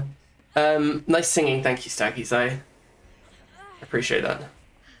gen there. Nice singing, thank you, Staggies. I appreciate that.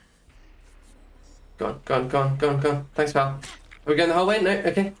 Go on. Thanks, pal. Are we going the whole way? No?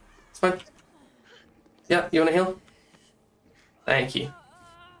 Okay. It's fine. Yeah, you wanna heal? Thank you.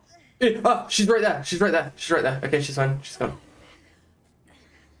 Oh, she's right there. She's right there. Okay, she's fine. She's gone.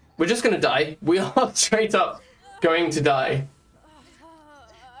 We're just gonna die. We are straight up going to die.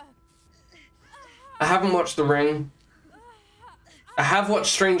 I haven't watched The Ring. I have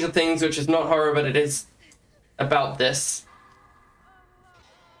watched Stranger Things, which is not horror, but it is about this.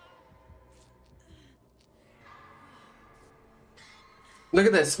 Look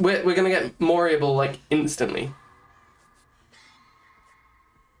at this. We're gonna get Moriable like instantly.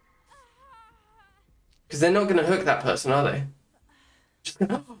 Because they're not gonna hook that person, are they?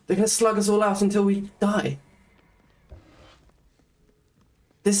 They're gonna slug us all out until we die.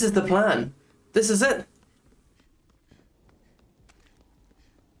 This is the plan. This is it.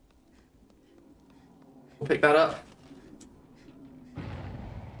 We'll pick that up.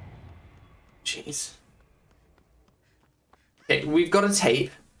 Jeez. Okay, we've got a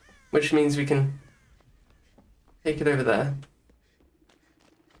tape, which means we can take it over there.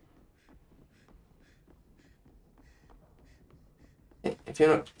 Okay, if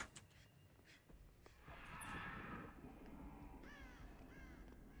you're not...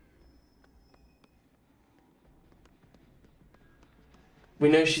 We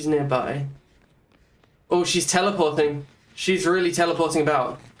know she's nearby. Oh, she's teleporting. She's really teleporting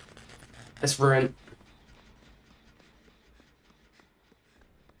about. Let's ruin.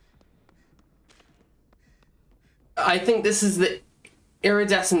 I think this is the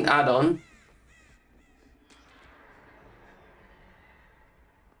iridescent add-on.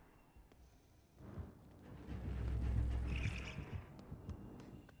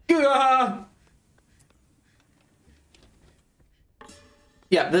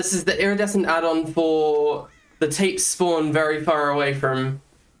 Yeah, this is the iridescent add-on for the tapes spawn very far away from...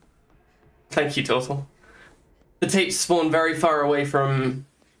 Thank you, Total. The tapes spawn very far away from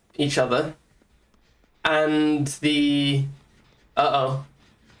each other. And the... Uh-oh.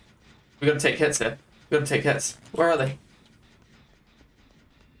 We gotta take hits here. We gotta take hits. Where are they?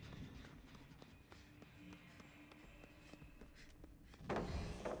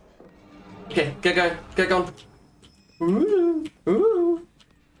 Okay, get going. Get going. Ooh, ooh.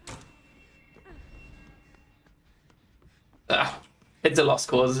 Ah, it's a lost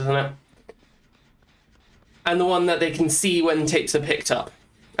cause, isn't it? And the one that they can see when tapes are picked up.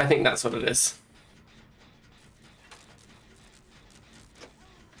 I think that's what it is.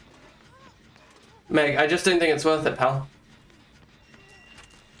 Meg, I just don't think it's worth it, pal.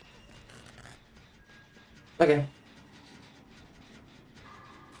 Okay.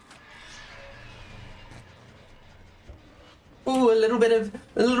 Ooh, a little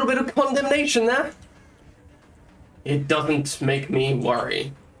bit of condemnation there. It doesn't make me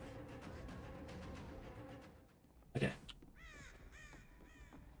worry. Okay.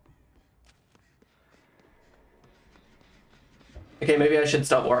 Okay, maybe I should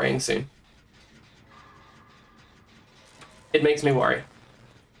stop worrying soon. It makes me worry.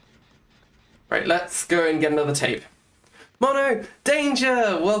 Right, let's go and get another tape. Mono!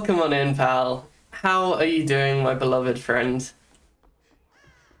 Danger! Welcome on in, pal. How are you doing, my beloved friend?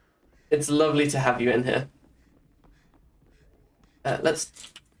 It's lovely to have you in here. Let's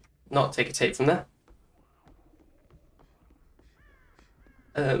not take a tape from there.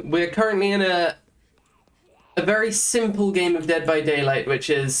 We're currently in a very simple game of Dead by Daylight, which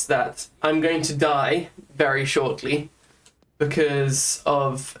is that I'm going to die very shortly because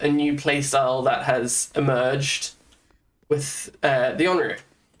of a new playstyle that has emerged with the Onryu.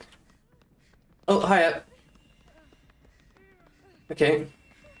 Oh, hi up. Okay.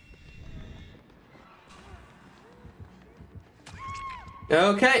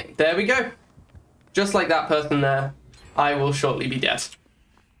 Okay, there we go. Just like that person there, I will shortly be dead.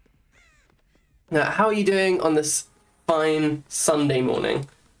 Now, how are you doing on this fine Sunday morning?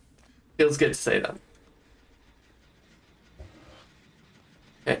 Feels good to say that.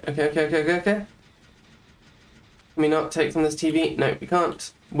 Okay. Can we not take from this TV? No, we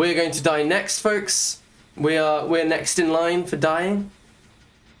can't. We're going to die next, folks. We're next in line for dying.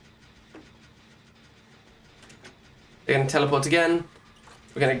 We're going to teleport again.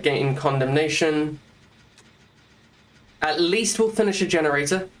 We're going to gain condemnation. At least we'll finish a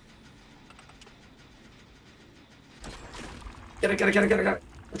generator. Get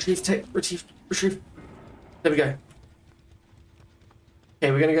it. Retrieve. There we go.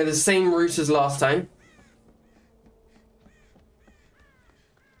 Okay, we're going to go the same route as last time.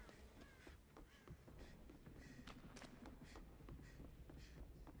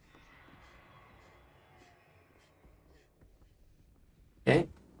 Okay.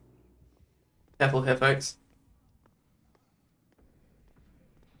 Careful here, folks.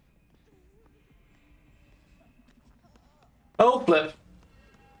 Oh, flip.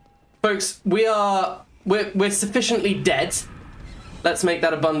 Folks, we're sufficiently dead. Let's make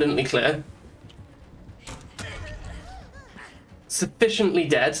that abundantly clear. Sufficiently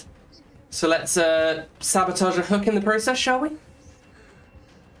dead. So let's sabotage a hook in the process, shall we?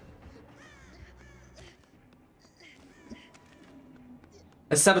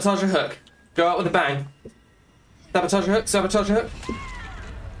 Let's sabotage a hook. Go out with a bang. Sabotage a hook.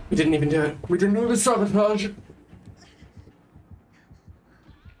 We didn't even do it. We didn't even sabotage.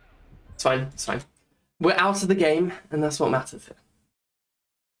 It's fine. We're out of the game, and that's what matters here.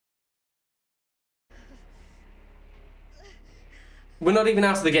 We're not even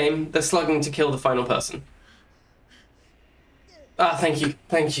out of the game. They're slugging to kill the final person. Ah, thank you.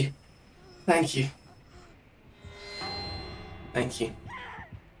 Thank you. Thank you. Thank you.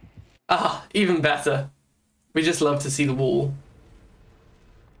 Ah, even better. We just love to see the wall.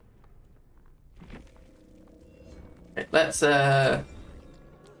 Okay, let's,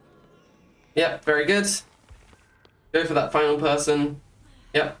 Yep, very good. Go for that final person.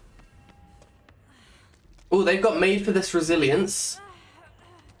 Yep. Oh, they've got made for this resilience.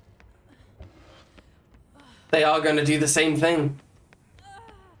 They are going to do the same thing.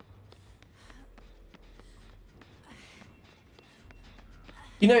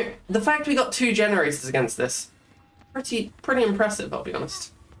 You know, the fact we got 2 generators against this, pretty impressive, I'll be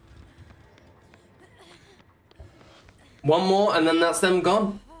honest. One more and then that's them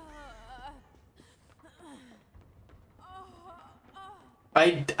gone.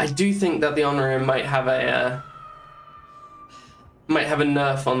 I do think that the Honorer might have a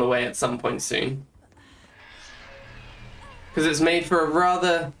nerf on the way at some point soon. Because it's made for a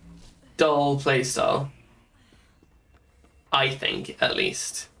rather dull playstyle. I think, at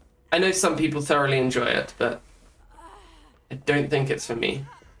least. I know some people thoroughly enjoy it, but I don't think it's for me.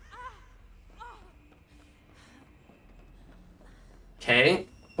 Okay,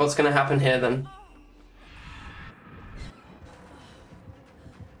 what's gonna happen here then?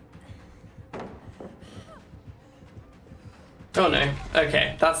 Oh no,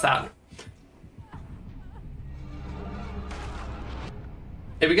 okay, that's that.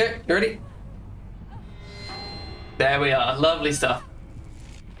 Here we go, you ready? There we are, lovely stuff.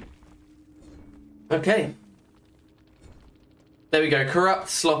 Okay. There we go, corrupt,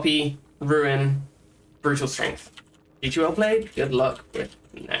 sloppy, ruin, brutal strength. Did you well played? Good luck with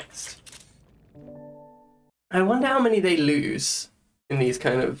next. I wonder how many they lose in these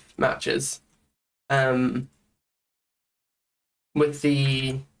kind of matches. With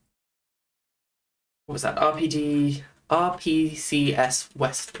the, what was that? RPCS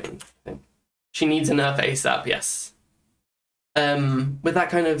West Wing. She needs a nerf ASAP, yes. With that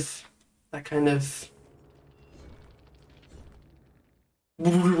kind of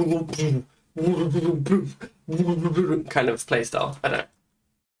playstyle. I don't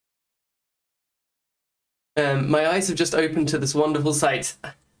know. My eyes have just opened to this wonderful sight.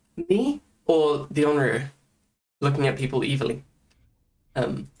 Me or the Honorer looking at people evilly?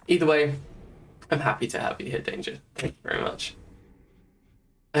 Either way, I'm happy to have you here, Danger. Thank you very much.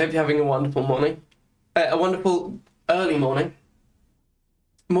 I hope you're having a wonderful morning. A wonderful early morning.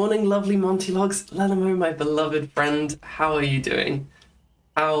 Morning, lovely Montylogs. Lelamo, my beloved friend, how are you doing?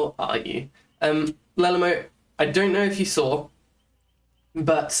 How are you? Lelamo, I don't know if you saw,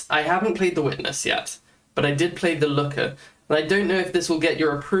 but I haven't played the Witness yet, but I did play the Looker, and I don't know if this will get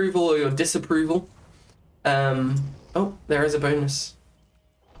your approval or your disapproval. Oh, there is a bonus.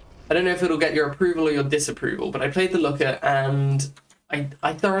 I don't know if it'll get your approval or your disapproval, but I played the Looker and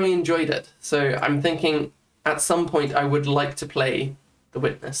I thoroughly enjoyed it. So I'm thinking at some point I would like to play the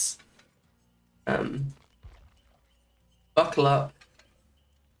Witness. Buckle up,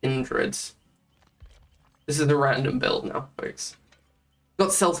 Kindreds. This is a random build now, folks.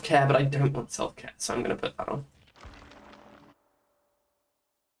 Got self-care, but I don't want self-care, so I'm going to put that on.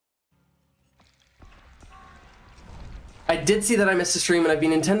 I did see that I missed a stream and I've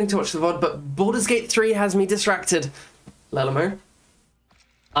been intending to watch the VOD, but Baldur's Gate 3 has me distracted. Lelamo.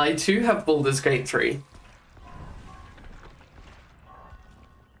 I too have Baldur's Gate 3.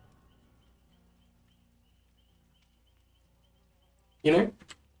 You know?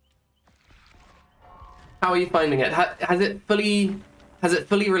 How are you finding it? Has it fully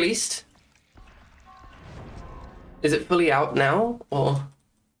released? Is it fully out now, or?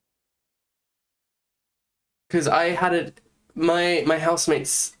 Because I had it, my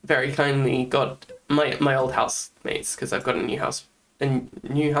housemates very kindly got my old housemates, because I've got a new house,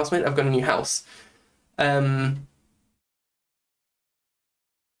 housemate. I've got a new house.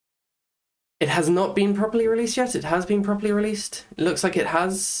 It has not been properly released yet. It has been properly released. It looks like it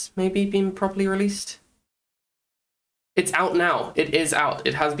has maybe been properly released. It's out now. It is out.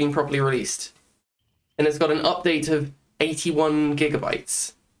 It has been properly released, and it's got an update of 81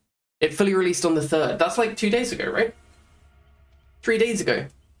 gigabytes. It fully released on the 3rd. That's like 2 days ago, right? 3 days ago.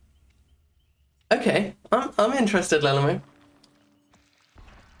 Okay, I'm interested, Lelamo.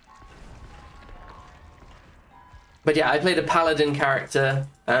 But yeah, I played a paladin character.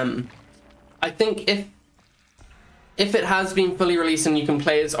 I think if it has been fully released and you can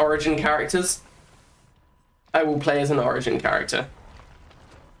play as origin characters, I will play as an origin character.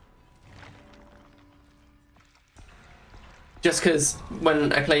 Just because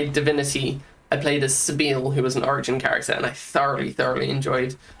when I played Divinity, I played as Sabine, who was an Origin character, and I thoroughly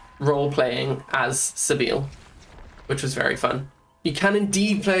enjoyed role-playing as Sabine, which was very fun. You can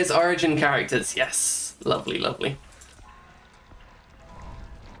indeed play as Origin characters. Yes, lovely, lovely.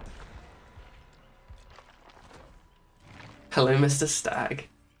 Hello, Mr. Stag.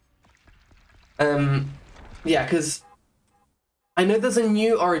 Yeah, because I know there's a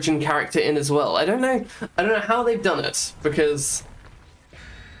new Origin character in as well. I don't know how they've done it, because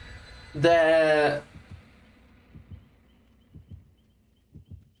there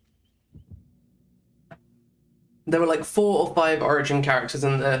were like 4 or 5 Origin characters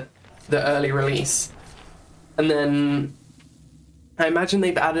in the early release, and then I imagine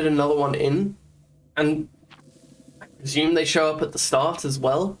they've added another one in, and I presume they show up at the start as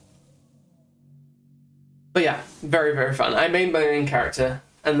well. But yeah, very fun. I made my own character,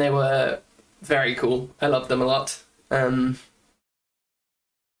 and they were very cool. I loved them a lot.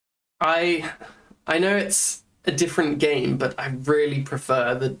 I know it's a different game, but I really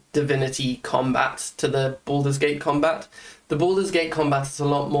prefer the Divinity combat to the Baldur's Gate combat. The Baldur's Gate combat is a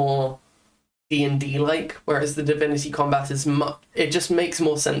lot more D&D-like, whereas the Divinity combat is it just makes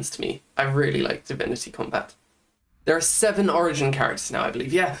more sense to me. I really like Divinity combat. There are 7 Origin characters now, I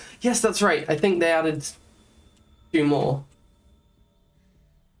believe. Yeah, yes, that's right. I think they added 2 more.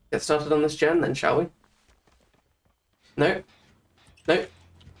 Get started on this gen then, shall we? No. No.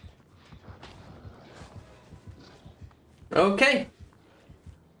 Okay.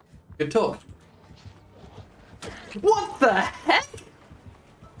 Good talk. What the heck?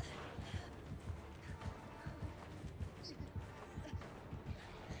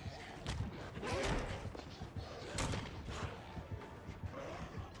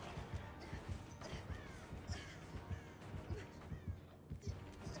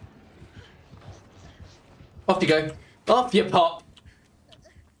 Off you go. Off you pop.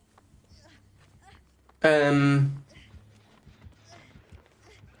 How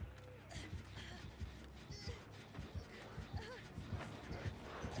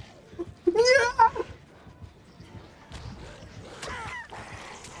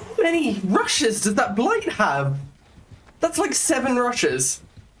many rushes does that blight have? That's like 7 rushes.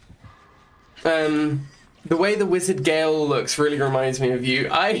 The way the wizard Gale looks really reminds me of you.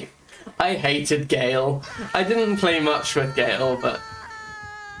 I hated Gale. I didn't play much with Gale, but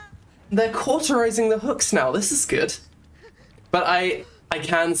they're cauterizing the hooks now. This is good. But I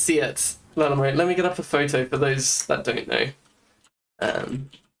can see it. Let me get up a photo for those that don't know.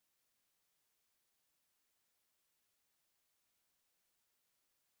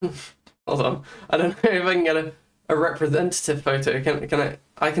 Hold on. I don't know if I can get a representative photo.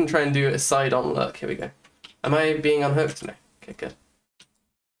 I can try and do a side-on look. Here we go. Am I being unhooked? No. Okay, good.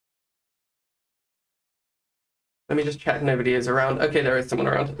 Let me just check nobody is around. Okay, there is someone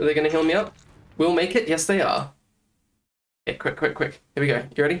around. Are they going to heal me up? We'll make it. Yes, they are. Okay, quick. Here we go.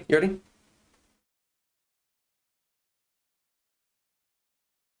 You ready? You ready?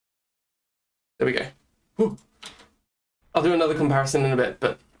 There we go. Whew. I'll do another comparison in a bit,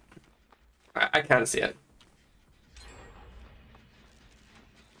 but I can't see it.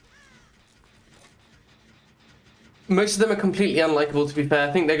 Most of them are completely unlikable, to be fair.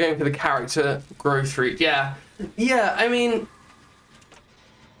 I think they're going for the character growth route. Yeah, I mean...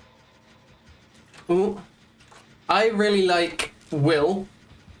 Ooh. I really like Will.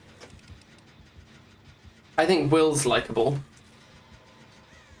 I think Will's likable.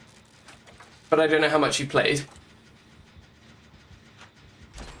 But I don't know how much you played.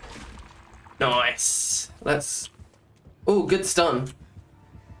 Nice. Let's... Oh, good stun.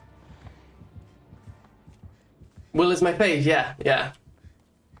 Will is my fave, yeah.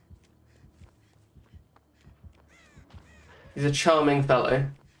 He's a charming fellow.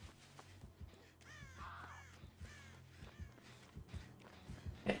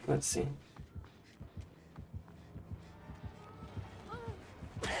 Okay, let's see.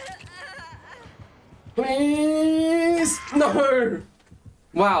 Please! No!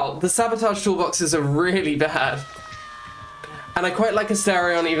 Wow, the sabotage toolboxes are really bad. And I quite like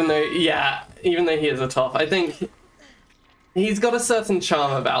Asterion, even though he is a top. I think he's got a certain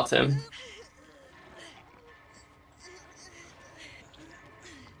charm about him.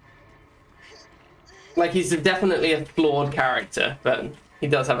 Like, he's definitely a flawed character, but he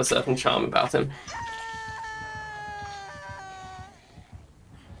does have a certain charm about him.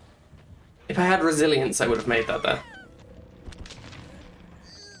 If I had resilience, I would have made that there.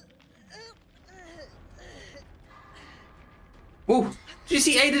 Ooh, did you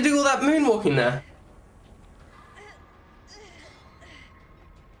see Ada do all that moonwalking there?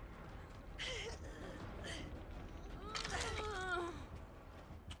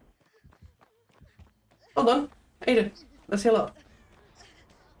 How you doing? Let's heal up.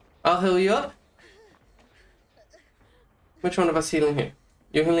 I'll heal you up. Which one of us healing who?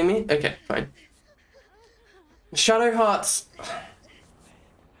 You're healing me? Okay, fine. Shadow Hearts.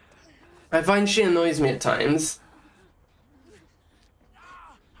 I find she annoys me at times.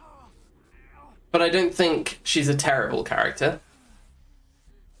 But I don't think she's a terrible character.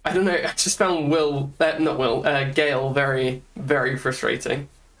 I don't know, I just found Gale very, very frustrating.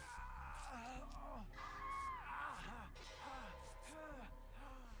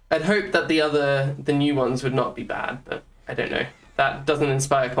 I'd hope that the new ones would not be bad, but I don't know. That doesn't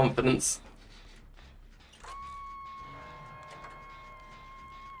inspire confidence.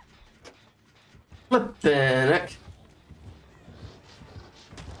 Flippin' heck.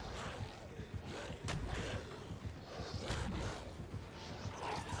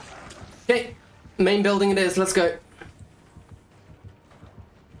 Okay, main building it is, let's go.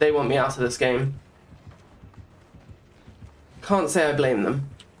 They want me out of this game. Can't say I blame them.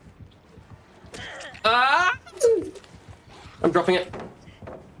 Ah! I'm dropping it.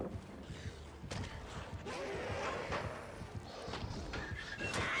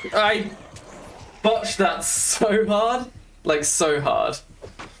 I botched that so hard. Like, so hard.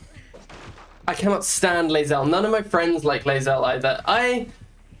 I cannot stand Lae'zel. None of my friends like Lae'zel either. I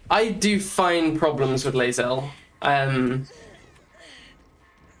do find problems with Lae'zel. I'm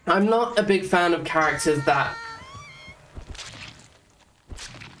not a big fan of characters that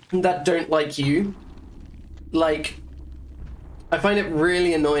don't like you. Like, I find it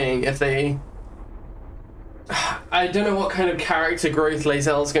really annoying if they... I don't know what kind of character growth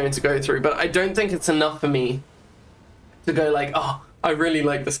Lae'zel's going to go through, but I don't think it's enough for me to go like, oh, I really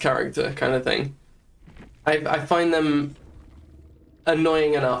like this character kind of thing. I find them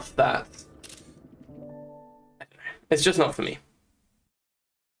annoying enough that it's just not for me.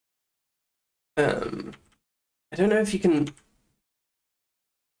 I don't know if you can...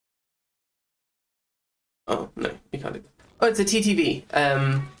 Oh, no, you can't do that. Oh, it's a TTV.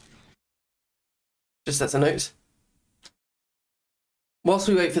 Just as a note. Whilst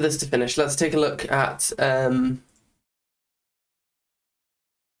we wait for this to finish, let's take a look at... How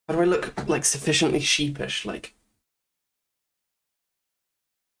do I look, like, sufficiently sheepish? Like...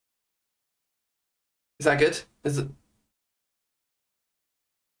 Is that good? Is it...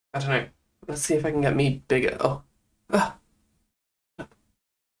 I don't know. Let's see if I can get me bigger. Oh. Ah. Can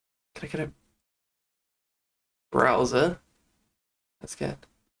I get a browser? Let's get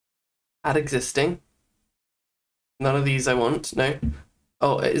add existing. None of these I want. No.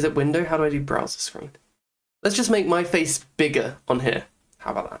 Oh, is it window? How do I do browser screen? Let's just make my face bigger on here.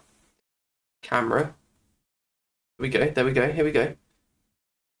 How about that? Camera. Here we go. There we go. Here we go.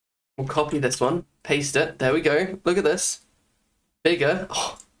 We'll copy this one. Paste it. There we go. Look at this. Bigger.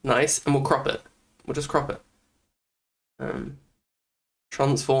 Oh, nice. And we'll crop it. We'll just crop it.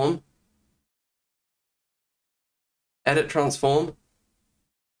 Transform. Edit transform.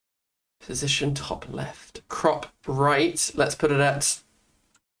 Position top left. Crop right. Let's put it at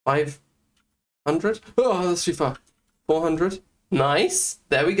 500. Oh, that's too far. 400. Nice.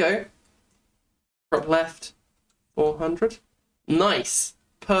 There we go. Crop left. 400. Nice.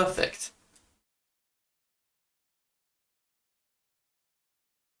 Perfect.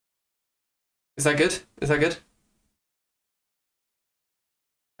 Is that good? Is that good?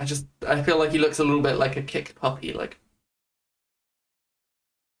 I feel like he looks a little bit like a kicked puppy, like.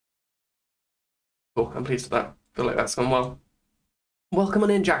 Cool, I'm pleased with that. Feel like that's gone well. Welcome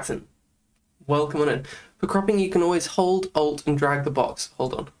on in, Jackson. Welcome on in. For cropping, you can always hold Alt and drag the box.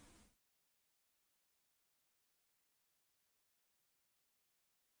 Hold on.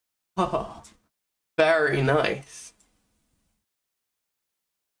 Oh, very nice.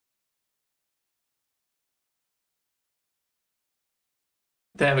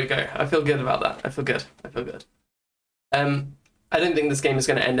 There we go. I feel good about that. I feel good. I feel good. I don't think this game is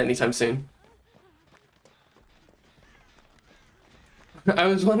going to end anytime soon. I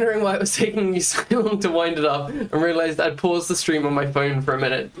was wondering why it was taking you so long to wind it up and realized I'd paused the stream on my phone for a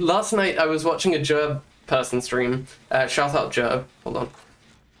minute. Last night I was watching a Gerb person stream. Shout out Gerb. Hold on.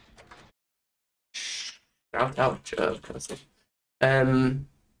 Shout out Gerb person.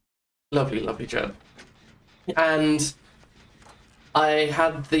 Lovely, lovely Gerb. And I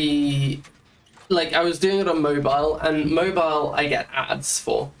had I was doing it on mobile, and mobile I get ads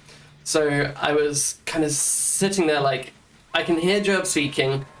for. So I was kind of sitting there like, I can hear Gerb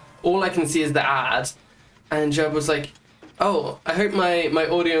speaking, all I can see is the ad, and Gerb was like, oh, I hope my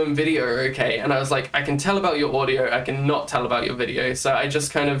audio and video are okay. And I was like, I can tell about your audio, I can not tell about your video. So I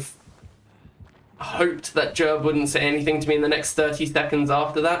just kind of hoped that Gerb wouldn't say anything to me in the next 30 seconds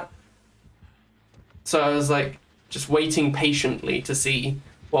after that. So I was like, just waiting patiently to see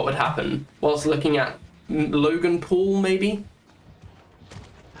what would happen, whilst looking at Logan Paul, maybe?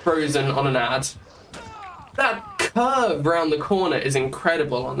 Frozen on an ad. That curve round the corner is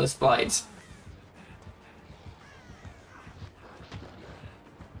incredible on this Blight.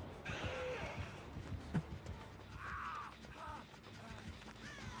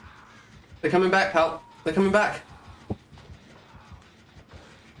 They're coming back, pal. They're coming back.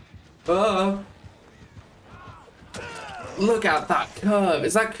 Oh. Look at that curve.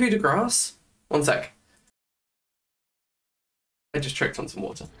 Is that coup de grace? One sec. I just tricked on some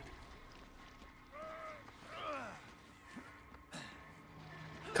water.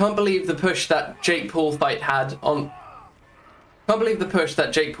 Can't believe the push that Jake Paul fight had on... Can't believe the push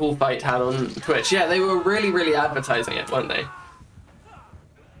that Jake Paul fight had on Twitch. Yeah, they were really, really advertising it, weren't they?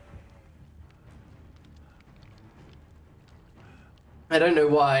 I don't know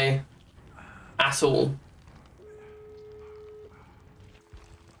why at all.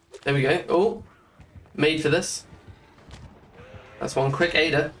 There we go. Oh, made for this. That's one quick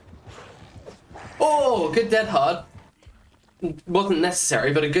aider. Oh, good dead hard. Wasn't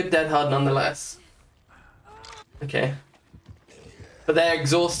necessary, but a good dead hard nonetheless. Okay. But they're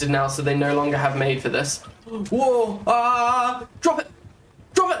exhausted now, so they no longer have made for this. Whoa! Ah! Drop it!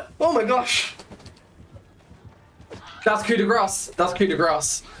 Drop it! Oh my gosh! That's coup de grace. That's coup de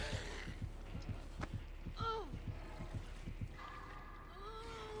grace.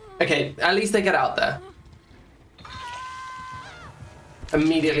 Okay, at least they get out there.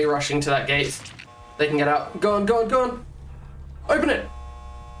 Immediately rushing to that gate. They can get out. Go on, go on, go on. Open it.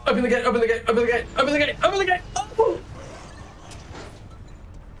 Open the gate, open the gate, open the gate, open the gate, open the gate. Oh.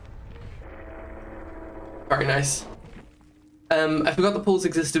 Very nice. I forgot the pools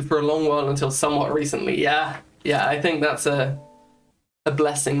existed for a long while until somewhat recently. Yeah. Yeah, I think that's a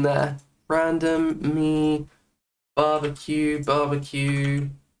blessing there. Random, me, barbecue, barbecue,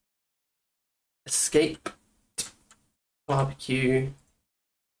 escape, barbecue,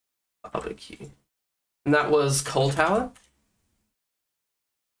 barbecue. And that was Coal Tower.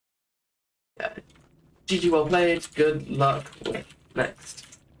 Yeah. GG, well played. Good luck with next.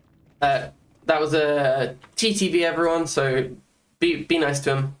 That was a TTV, everyone, so be nice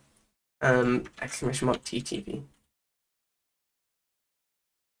to him. Exclamation mark TTV.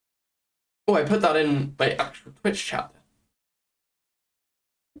 Oh, I put that in my actual Twitch chat.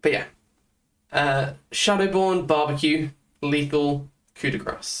 But yeah. Shadowborn, barbecue, lethal, coup de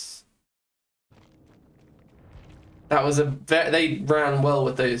grace. That was they ran well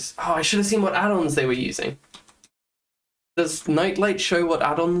with those. Oh, I should have seen what add-ons they were using. Does Nightlight show what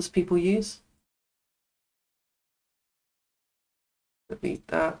add-ons people use? Delete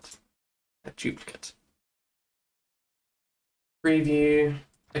that. A duplicate. Preview.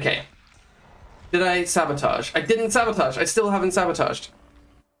 Okay. Did I sabotage? I didn't sabotage. I still haven't sabotaged.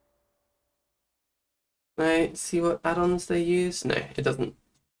 Can I see what add-ons they use? No, it doesn't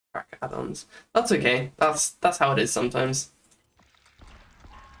track add-ons. That's okay. That's how it is sometimes.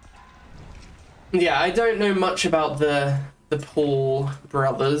 Yeah, I don't know much about the Paul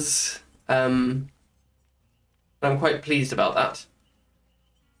brothers. I'm quite pleased about that.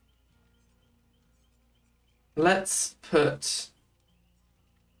 Let's put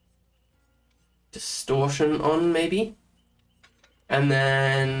distortion on, maybe. And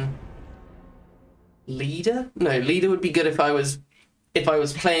then leader? No, leader would be good if I was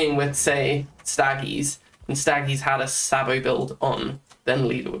playing with, say, Staggies, and Staggies had a Sabo build on, then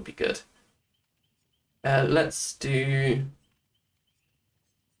leader would be good. Let's pick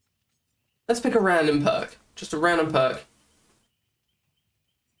a random perk. Just a random perk.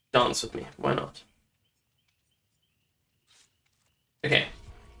 Dance with me, why not? Okay,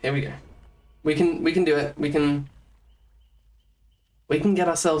 here we go. We can do it. We can get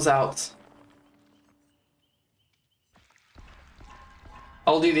ourselves out.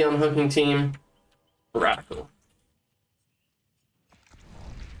 I'll do the unhooking team. Radical.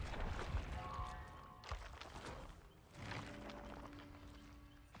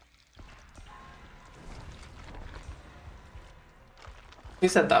 Who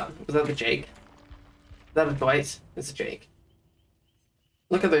said that? Was that the Jake? Is that a Dwight? It's a Jake.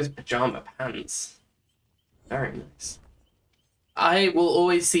 Look at those pajama pants. Very nice. I will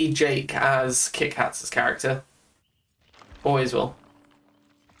always see Jake as Kit Kat's character. Always will.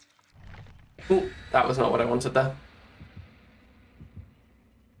 Ooh, that was not what I wanted there.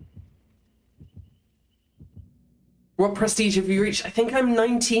 What prestige have you reached? I think I'm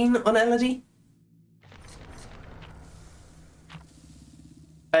 19 on Elodie.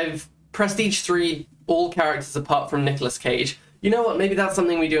 I've prestige 3 all characters apart from Nicolas Cage. You know what? Maybe that's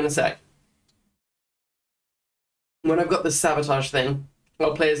something we do in a sec. when I've got this sabotage thing,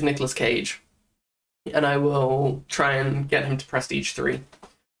 I'll play as Nicolas Cage, and I will try and get him to prestige 3.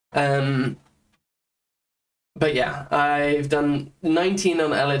 But yeah, I've done 19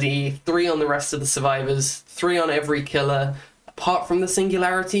 on Elodie, 3 on the rest of the survivors, 3 on every killer, apart from the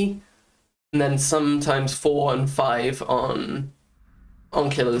singularity, and then sometimes 4 and 5 on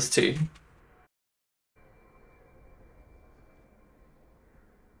killers too.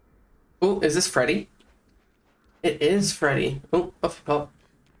 Oh, is this Freddy? It is Freddy. Oh, off you pop.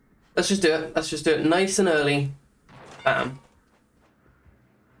 Let's just do it. Let's just do it nice and early. Bam.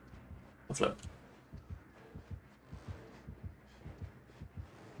 I'll flip.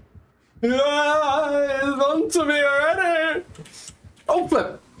 Yeah, it's onto me already. Oh,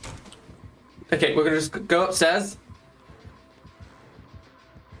 flip. Okay, we're gonna just go upstairs.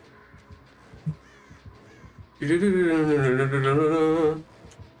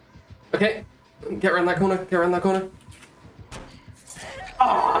 Okay, get around that corner. Get around that corner.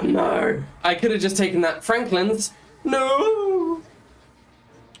 Oh no! I could have just taken that. Franklin's. No.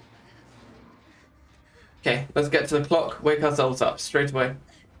 Okay, let's get to the clock. Wake ourselves up straight away.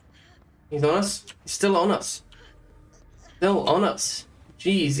 He's on us? He's still on us. Still on us.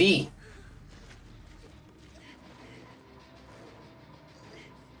 GZ.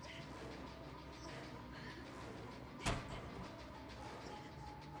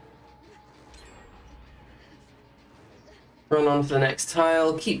 Run on to the next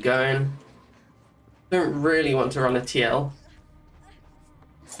tile. Keep going. Don't really want to run a TL.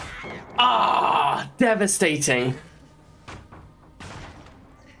 Ah, devastating.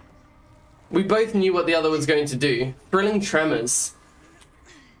 We both knew what the other was going to do. Thrilling tremors.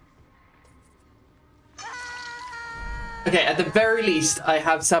 Okay, at the very least, I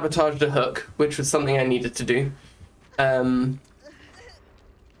have sabotaged a hook, which was something I needed to do.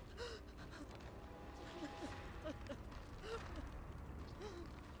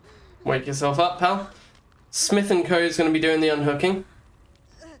 Wake yourself up, pal. Smith & Co. is going to be doing the unhooking.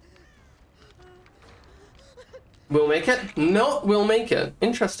 We'll make it? No, we'll make it.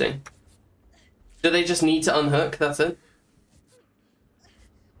 Interesting. Do they just need to unhook? That's it?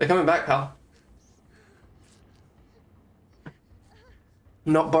 They're coming back, pal.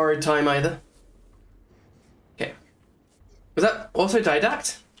 Not borrowed time either. Okay. Was that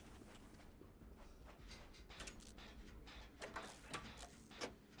autodidact?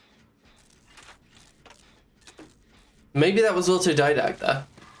 Maybe that was autodidact there.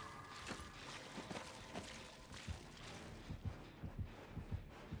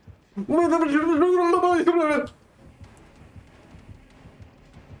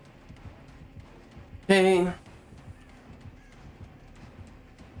 Hey.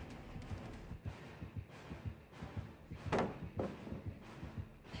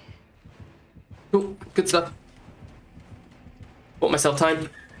 Cool, good stuff. Bought myself time.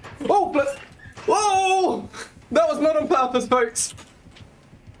 Oh, flip! Whoa! That was not on purpose, folks.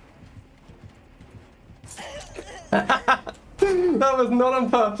 That was not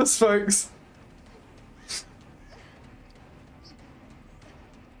on purpose, folks.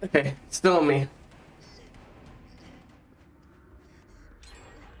 Okay, still on me.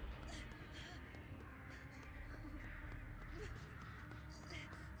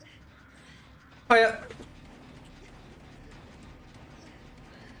 Hiya.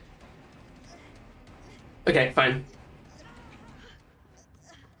 Okay, fine.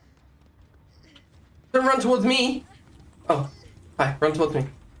 Don't run towards me. Oh, hi, run towards me.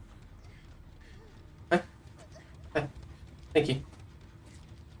 Hi. Hi. Thank you.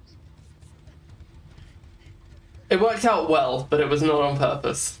 It worked out well, but it was not on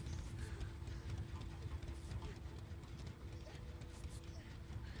purpose.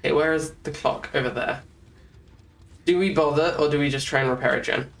 Okay, where is the clock? Over there. Do we bother, or do we just try and repair a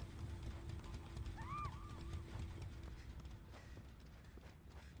gen?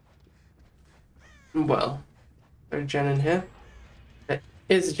 Well, there's a gen in here. There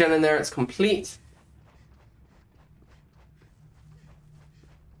is a gen in there, it's complete.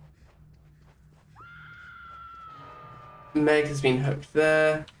 Meg has been hooked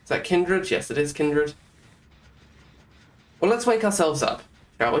there. Is that Kindred? Yes, it is Kindred. Well, let's wake ourselves up,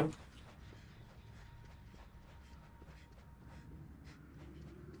 shall we?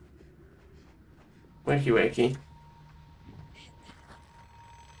 Wakey wakey.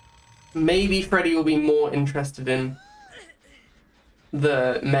 Maybe Freddy will be more interested in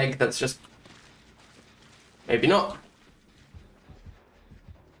the Meg that's just... Maybe not.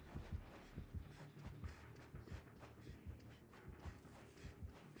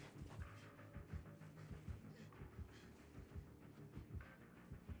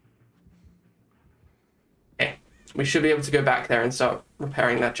 Okay. We should be able to go back there and start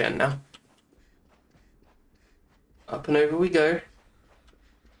repairing that gen now. Up and over we go.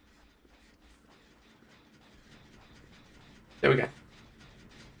 There we go.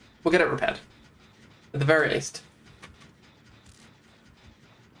 We'll get it repaired. At the very least.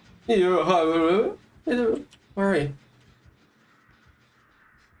 Where are you?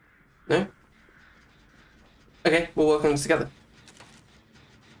 No? Okay, we'll work on this together.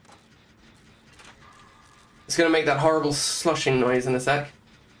 It's gonna make that horrible sloshing noise in a sec.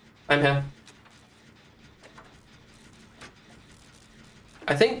 I'm here.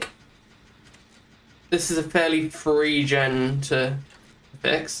 I think this is a fairly free gen to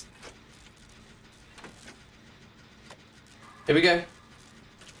fix. Here we go.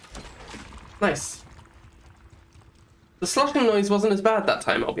 Nice. The sloshing noise wasn't as bad that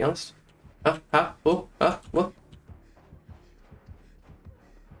time, I'll be honest. What?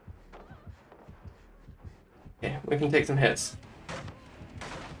 Okay, we can take some hits.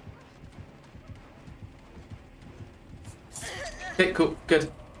 Okay, cool,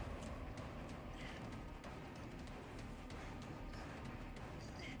 good.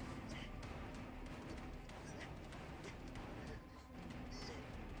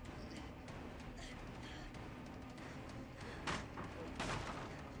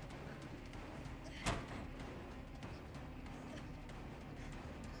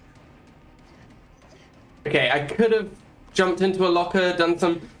 Okay, I could have jumped into a locker, done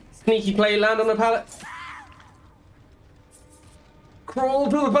some sneaky play, land on a pallet. Crawl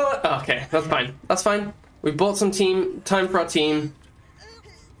to the pallet. Oh, okay, that's fine. That's fine. We bought some time for our team.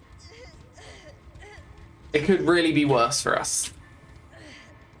 It could really be worse for us.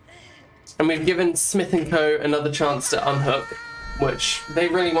 And we've given Smith & Co. another chance to unhook, which they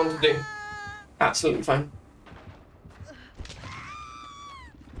really want to do. Absolutely fine.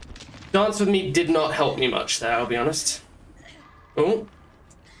 Dance with me did not help me much there, I'll be honest. Oh.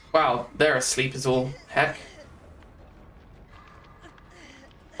 Wow, they're asleep as all heck.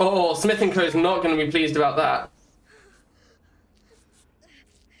 Oh, Smith & Co. is not going to be pleased about that.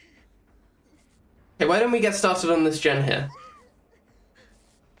 Okay, why don't we get started on this gen here?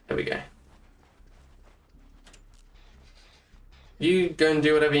 There we go. You go and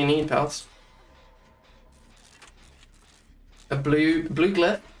do whatever you need, pals. A blue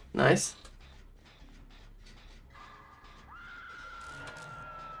glyph. Nice.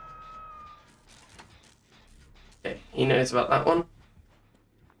 Okay, he knows about that one.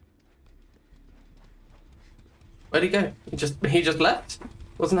 Where'd he go? He just left?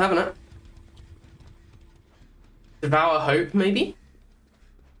 Wasn't having it. Devour Hope, maybe?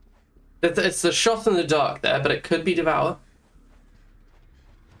 It's a shot in the dark there, but it could be Devour.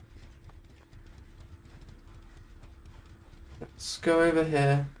 Let's go over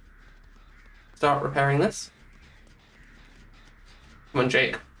here. Start repairing this. Come on,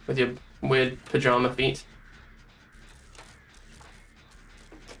 Jake, with your weird pajama feet.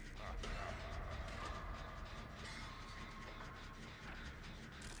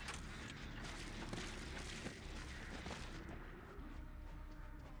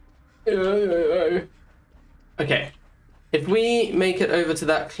 Okay, if we make it over to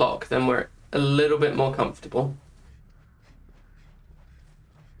that clock, then we're a little bit more comfortable.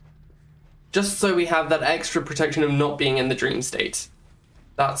 Just so we have that extra protection of not being in the dream state.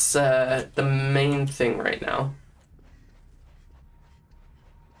 That's the main thing right now.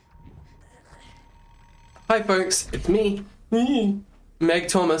 Hi folks, it's me, Meg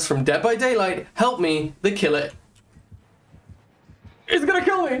Thomas from Dead by Daylight. Help me, they kill it. It's gonna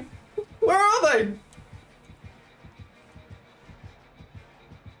kill me. Where are they?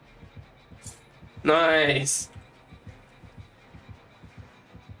 Nice.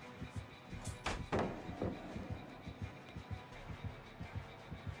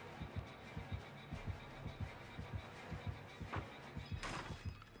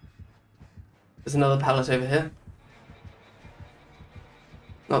 There's another pallet over here.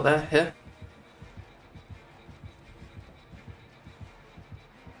 Not there, here.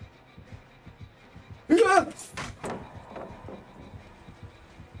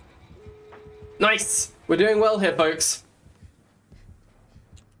 Nice! We're doing well here, folks.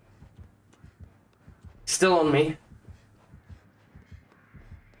 Still on me.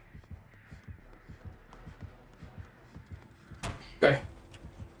 Go.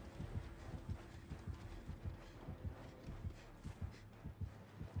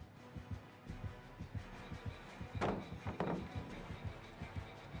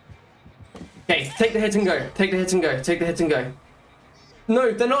 Okay, take the hit and go. Take the hit and go. Take the hit and go.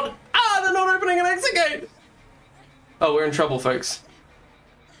 No, they're not. Ah, they're not opening an exit gate. Oh, we're in trouble, folks.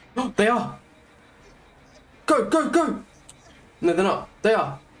 Oh, they are. Go, go, go! No, they're not. They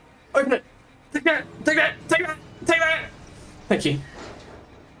are. Open it! Take that! Take that! Take that! Take that! Thank you.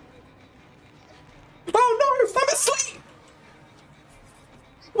 Oh no! I'm asleep!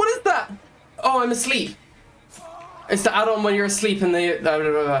 What is that? Oh, I'm asleep. It's the add-on when you're asleep and they...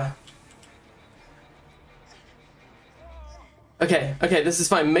 Okay, okay, this is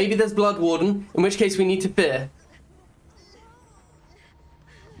fine. Maybe there's Blood Warden, in which case we need to fear.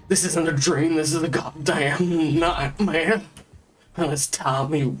 This isn't a dream, this is a goddamn nightmare. And it's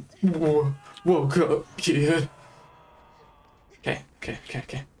time you woke up, kid. Okay, okay, okay,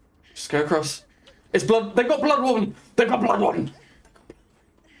 okay. Just go across. It's blood. They've got Blood Warden. They've got Blood Warden.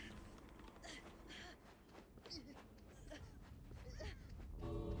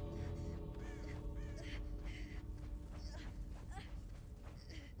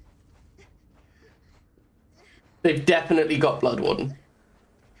 They've definitely got Blood Warden.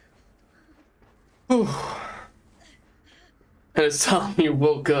 Whew. And it's time you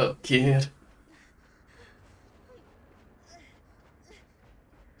woke up, kid.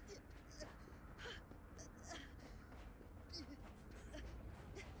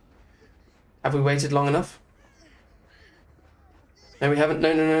 Have we waited long enough? No, we haven't.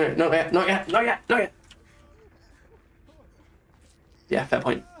 No, no, no, no, not yet, not yet, not yet, not yet. Yeah, fair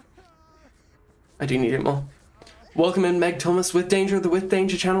point. I do need it more. Welcome in, Meg Thomas with Danger of the With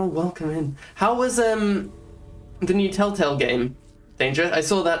Danger channel. Welcome in. How was the new Telltale game, Danger? I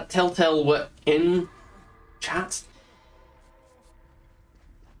saw that Telltale were in chat,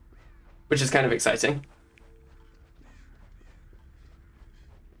 which is kind of exciting.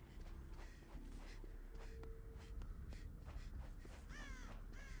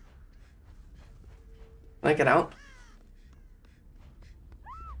 Can I get out?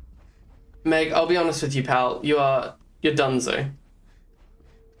 Meg, I'll be honest with you, pal. You're donezo.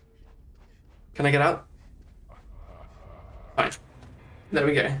 Can I get out? Fine. There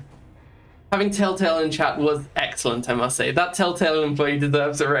we go. Having Telltale in chat was excellent, I must say. That Telltale employee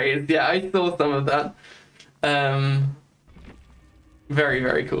deserves a raise. Yeah, I saw some of that. Very,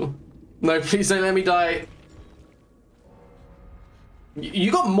 very cool. No, please don't let me die.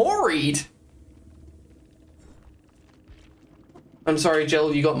 You got Moried! I'm sorry,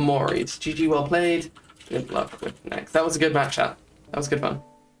 Jill, you got Moried. GG, well played. Good luck with next. That was a good match, chat. That was good fun.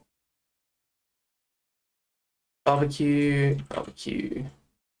 Barbecue, barbecue.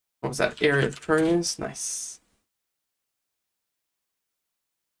 What was that? Area of pros. Nice.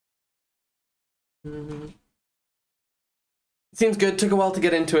 Seems good. Took a while to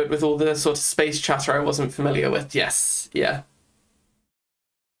get into it with all the sort of space chatter I wasn't familiar with. Yes. Yeah.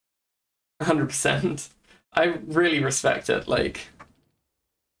 100%. I really respect it. Like,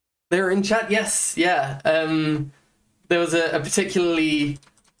 they were in chat. Yes. Yeah. There was a particularly,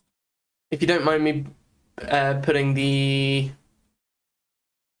 if you don't mind me putting the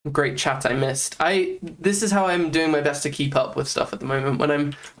great chat I missed. This is how I'm doing my best to keep up with stuff at the moment. When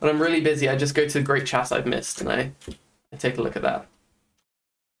I'm really busy, I just go to the great chat I've missed and I take a look at that.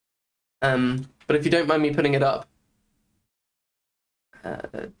 But if you don't mind me putting it up.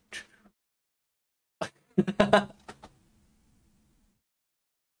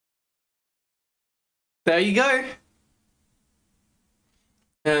 There you go.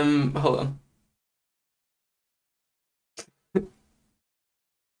 Hold on.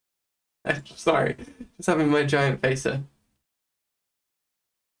 Sorry, just having my giant facer.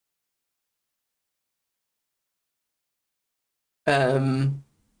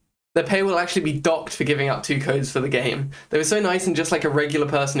 The pay will actually be docked for giving out 2 codes for the game. They were so nice and just like a regular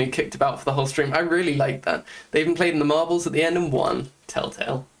person who kicked about for the whole stream. I really liked that. They even played in the marbles at the end and won.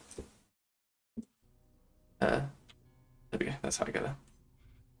 Telltale. There we go. That's how I go there.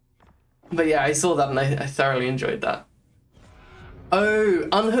 But yeah, I saw that and I thoroughly enjoyed that. Oh,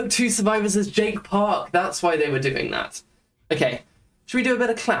 Unhooked 2 survivors as Jake Park. That's why they were doing that. Okay. Should we do a bit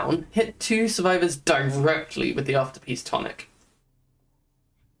of clown? Hit 2 survivors directly with the Afterpiece tonic.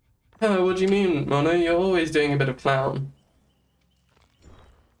 Oh, what do you mean, Mono? You're always doing a bit of clown.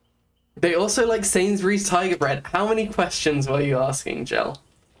 They also like Sainsbury's Tiger Bread. How many questions were you asking, Jell?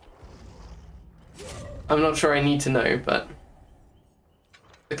 I'm not sure I need to know, but...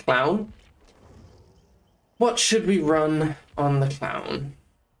 The clown? What should we run on the clown?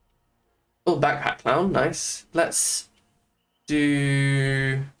 Oh, backpack clown, nice. Let's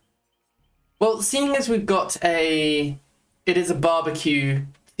do... Well, seeing as we've got it is a barbecue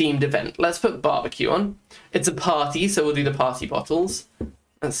themed event, let's put barbecue on. It's a party, so we'll do the party bottles.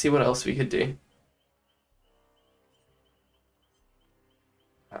 Let's see what else we could do.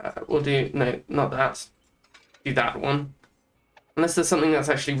 We'll do, no, not that. Do that one. Unless there's something that's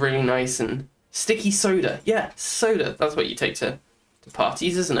actually really nice and Sticky soda. Yeah, soda. That's what you take to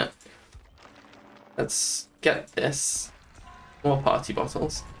parties, isn't it? Let's get this. More party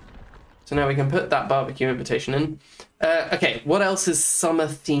bottles. So now we can put that barbecue invitation in. Okay, what else is summer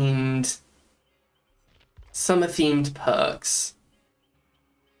themed? Summer themed perks.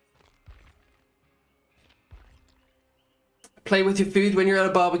 Play with your food when you're at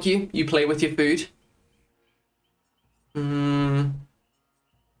a barbecue. You play with your food.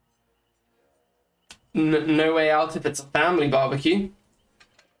 No way out if it's a family barbecue.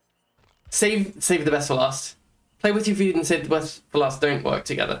 Save the best for last. Play with your food and save the best for last don't work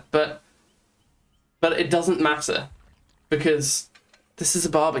together. But it doesn't matter because this is a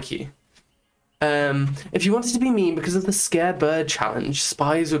barbecue. If you wanted to be mean because of the scare bird challenge,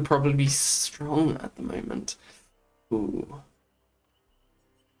 spies would probably be strong at the moment. Ooh.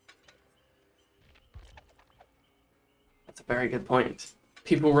 That's a very good point.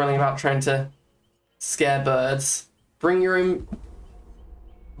 People running about trying to scare birds. Bring your own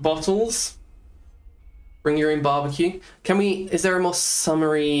bottles. Bring your own barbecue. Can we... Is there a more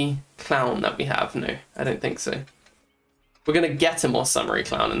summery clown that we have? No, I don't think so. We're going to get a more summery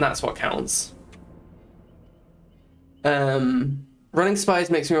clown, and that's what counts. Running spies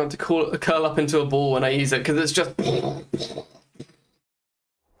makes me want to curl up into a ball when I use it, because it's just...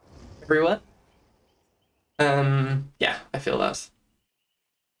 everywhere. Yeah, I feel that.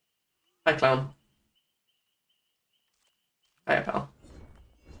 Hi, clown. Hiya, pal.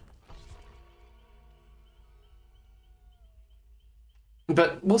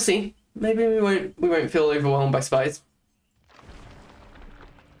 But we'll see. Maybe we won't feel overwhelmed by spies.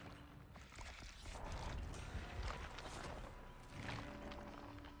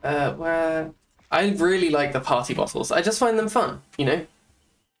 Where I really like the party bottles. I just find them fun, you know?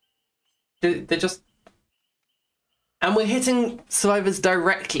 They're just... And we're hitting survivors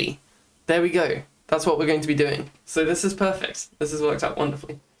directly. There we go. That's what we're going to be doing. So this is perfect. This has worked out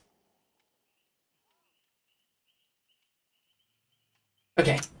wonderfully.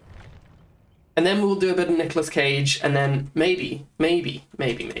 Okay. And then we'll do a bit of Nicolas Cage, and then maybe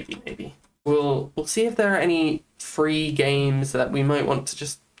we'll see if there are any free games that we might want to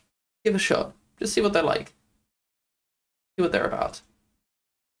just give a shot. Just see what they're like. See what they're about.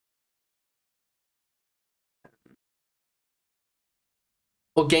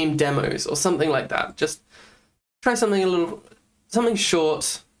 Or game demos or something like that. Just try something something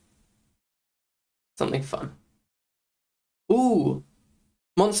short, something fun. Ooh,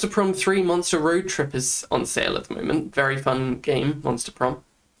 Monster Prom 3 Monster Road Trip is on sale at the moment. Very fun game, Monster Prom.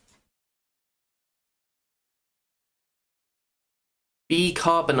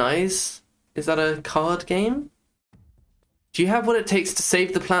 Beecarbonize, is that a card game? Do you have what it takes to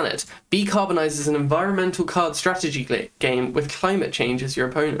save the planet? Beecarbonize is an environmental card strategy game with climate change as your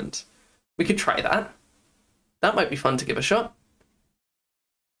opponent. We could try that. That might be fun to give a shot.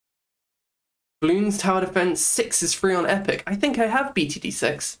 Bloons Tower Defense 6 is free on Epic. I think I have BTD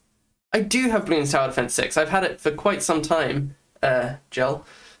 6. I do have Bloons Tower Defense 6. I've had it for quite some time, Gel.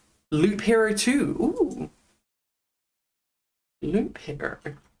 Loop Hero 2. Ooh. Loop Hero.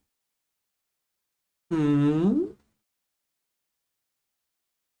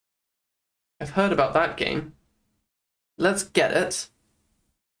 I've heard about that game. Let's get it.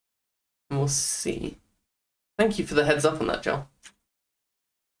 And we'll see. Thank you for the heads up on that, Joel.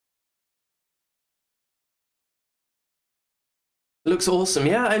 It looks awesome.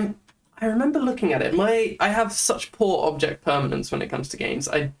 Yeah, I remember looking at it. I have such poor object permanence when it comes to games.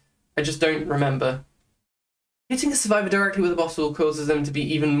 I just don't remember. Hitting a survivor directly with a bottle causes them to be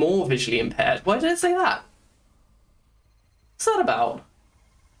even more visually impaired. Why did it say that? What's that about?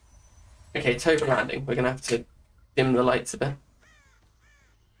 Okay, total landing. We're going to have to dim the lights a bit.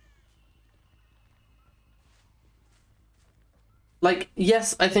 Like,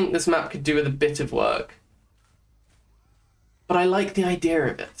 yes, I think this map could do with a bit of work. But I like the idea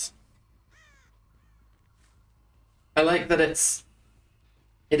of it. I like that it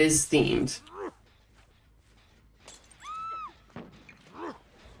is themed.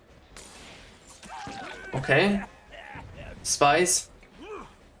 Okay. Spies.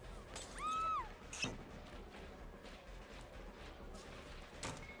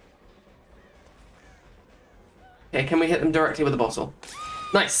 Okay, can we hit them directly with a bottle?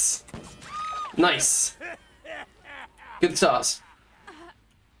 Nice. Nice. Good start.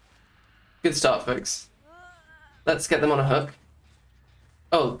 Good start, folks. Let's get them on a hook.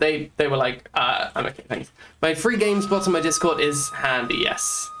 Oh, they were like, I'm okay, thanks. My free games bot on my Discord is handy,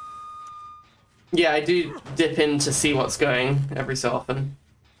 yes. Yeah, I do dip in to see what's going every so often.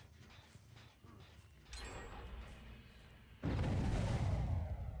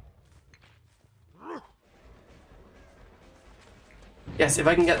 Yes, if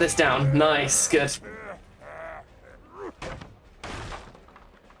I can get this down. Nice, good.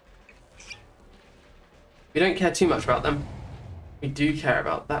 We don't care too much about them. We do care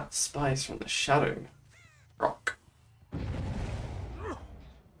about that spice from the Shadow Rock.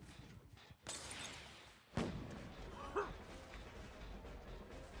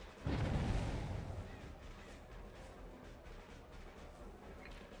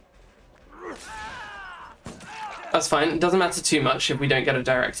 That's fine. It doesn't matter too much if we don't get a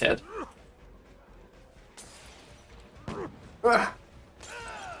direct hit. Ugh.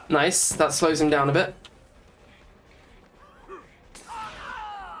 Nice. That slows him down a bit.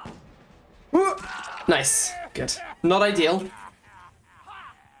 Nice. Good. Not ideal.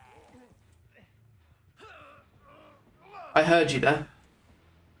 I heard you there.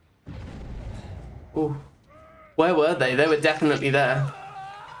 Ooh. Where were they? They were definitely there.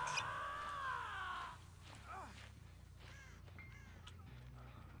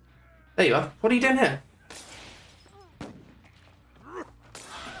 There you are. What are you doing here?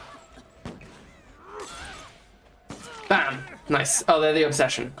 Bam! Nice. Oh, they're the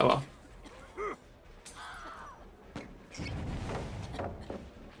obsession. Oh well.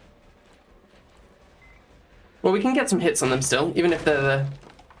 Well, we can get some hits on them still, even if they're the...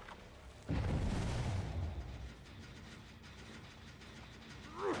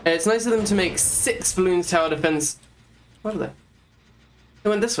 It's nice of them to make 6 balloons tower defense. What are they?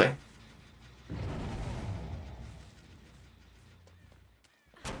 They went this way.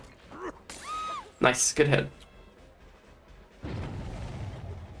 Nice, good hit.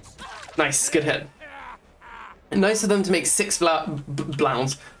 Nice, good hit. Nice of them to make 6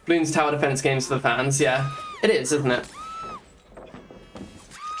 balloons tower defense games for the fans. Yeah, it is, isn't it?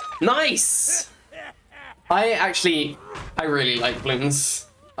 Nice! I really like balloons.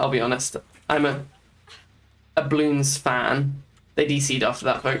 I'll be honest. I'm a balloons fan. They DC'd after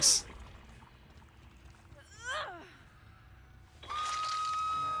that, folks.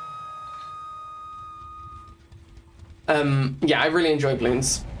 Yeah, I really enjoy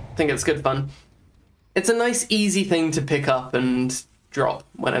balloons. I think it's good fun. It's a nice, easy thing to pick up and drop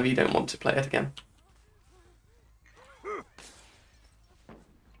whenever you don't want to play it again.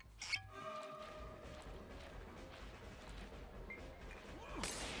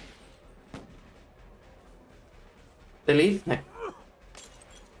 They leave? No.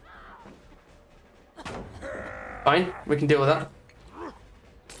 Fine, we can deal with that.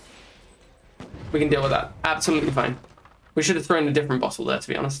 We can deal with that. Absolutely fine. We should have thrown a different bottle there, to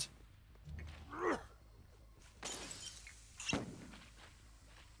be honest. Let's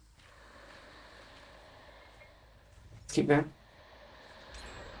keep going.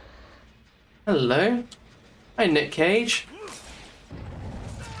 Hello. Hi, Nick Cage.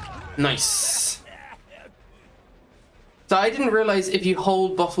 Nice. So I didn't realize if you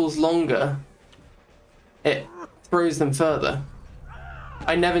hold bottles longer, it throws them further.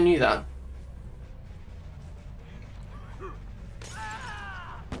 I never knew that.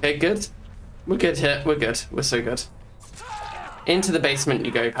 Okay, good. We're good here. We're good. We're so good. Into the basement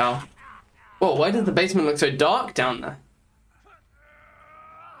you go, pal. Whoa, why does the basement look so dark down there?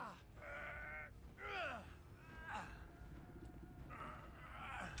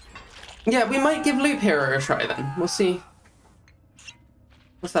 Yeah, we might give Loop Hero a try then. We'll see.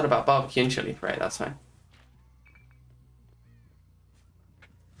 What's that about? Barbecue and chili. Right, that's fine.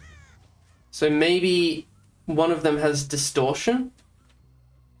 So maybe one of them has distortion?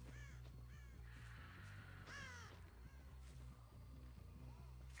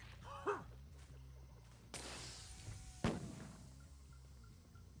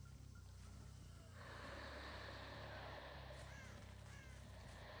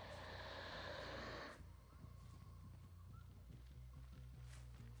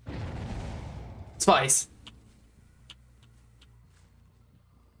 Spice.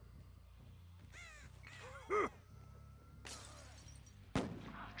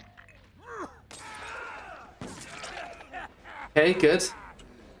 Okay, good.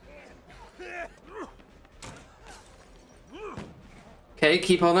 Okay,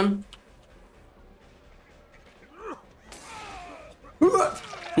 keep on him.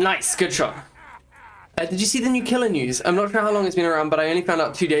 Nice, good shot. Did you see the new killer news? I'm not sure how long it's been around, but I only found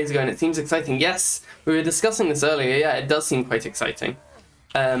out 2 days ago and it seems exciting. Yes, we were discussing this earlier. Yeah, it does seem quite exciting.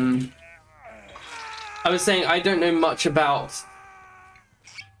 I was saying I don't know much about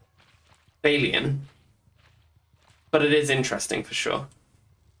Alien, but it is interesting for sure.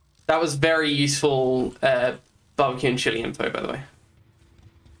 That was very useful barbecue and chili info, by the way.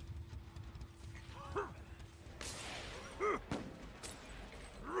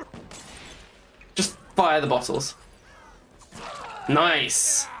 Just fire the bottles.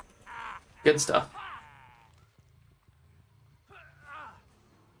 Nice. Good stuff.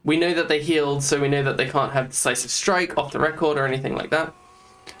 We know that they healed, so we know that they can't have decisive strike off the record or anything like that.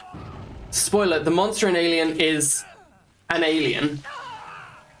 Spoiler, the monster in Alien is an alien.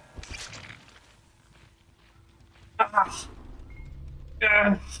 Ah.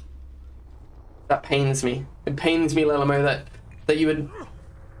 Ah. That pains me. It pains me, Lelamo, that you would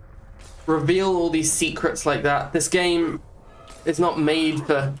reveal all these secrets like that. This game is not made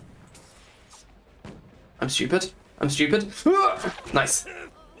for... I'm stupid. I'm stupid. Nice.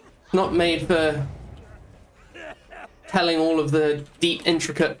 Not made for telling all of the deep,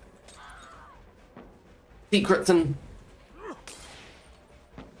 intricate secrets and...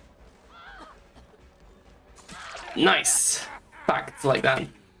 Nice. Facts like that.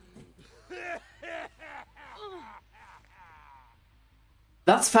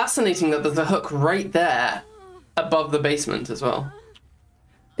 That's fascinating that there's a hook right there above the basement as well.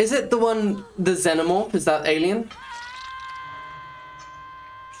 Is it the one, the xenomorph? Is that alien?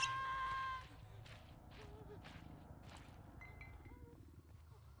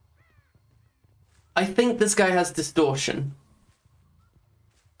 I think this guy has distortion.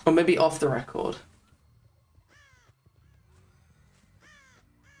 Or maybe off the record.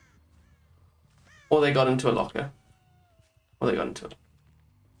 Or they got into a locker. Or they got into it.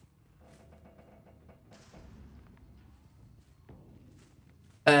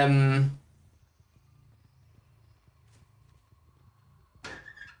 It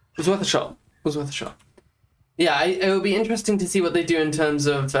was worth a shot. It was worth a shot. Yeah, it will be interesting to see what they do in terms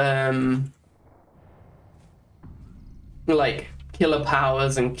of like killer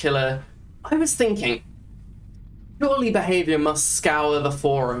powers and killer... I was thinking, surely Behavior must scour the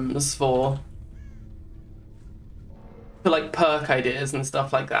forums for like perk ideas and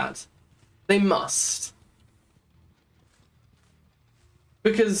stuff like that. They must.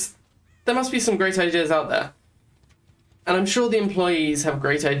 Because there must be some great ideas out there. And I'm sure the employees have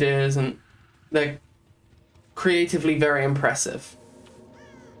great ideas and they're creatively very impressive.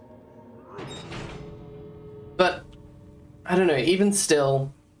 But I don't know, even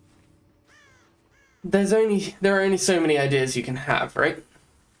still, there are only so many ideas you can have, right?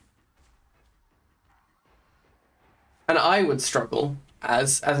 And I would struggle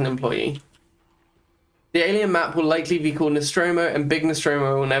as an employee. The alien map will likely be called Nostromo, and Big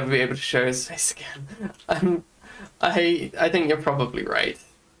Nostromo will never be able to show his face again. I think you're probably right.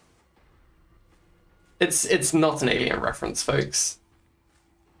 It's not an alien reference, folks.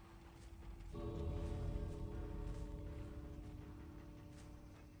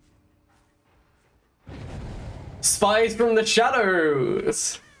 Spies from the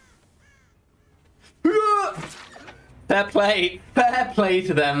shadows. Fair play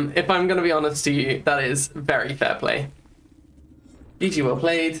to them. If I'm gonna be honest to you, that is very fair play. GG, well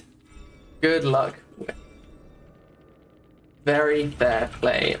played. Good luck. Very fair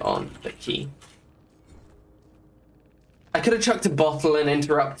play on the key. I could have chucked a bottle and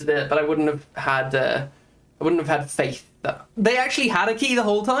interrupted it, but I wouldn't have had faith that they actually had a key the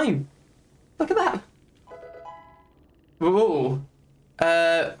whole time. Look at that. Ooh.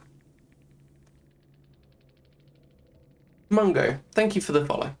 Mungo, thank you for the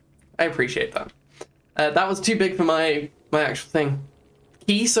follow. I appreciate that. That was too big for my actual thing.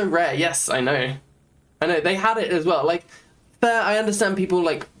 Key so rare. Yes, I know. I know they had it as well. Like, I understand people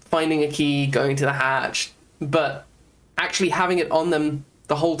like finding a key, going to the hatch, but actually having it on them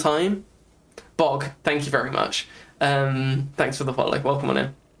the whole time. Bog, thank you very much. Thanks for the follow. Welcome on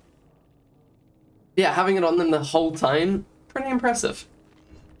in. Yeah, having it on them the whole time, pretty impressive.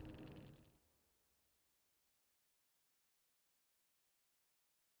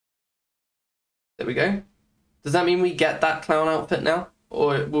 There we go. Does that mean we get that clown outfit now?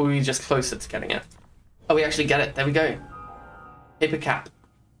 Or were we just closer to getting it? Oh, we actually get it. There we go. Paper cap.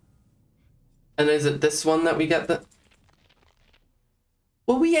 And is it this one that we get that...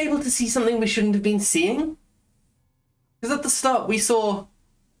 Were we able to see something we shouldn't have been seeing? Because at the start we saw...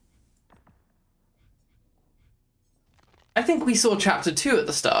 I think we saw chapter 2 at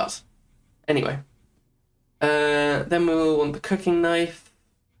the start. Anyway. Then we'll want the cooking knife.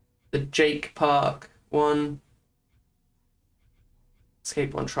 The Jake Park one.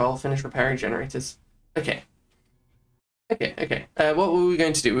 Escape one trial. Finish repairing generators. Okay. Okay. What were we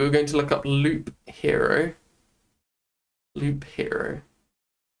going to do? We were going to look up Loop Hero. Loop Hero.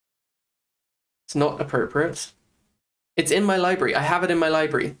 It's not appropriate. It's in my library. I have it in my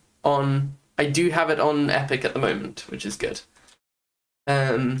library. I do have it on Epic at the moment, which is good.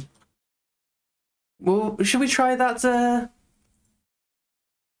 Well, should we try that? Should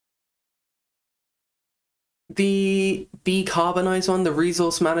the Beecarbonize one, the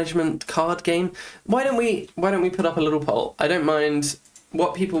resource management card game. Why don't we put up a little poll? I don't mind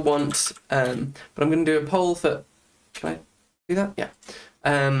what people want, but I'm going to do a poll for. Can I do that? Yeah.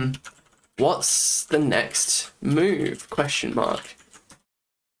 What's the next move? Question mark.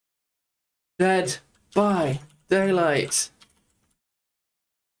 Dead by Daylight.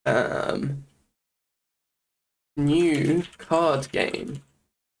 New card game.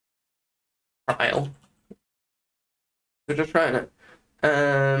 Trial. We're just trying it.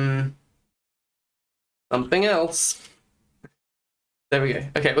 Something else. There we go.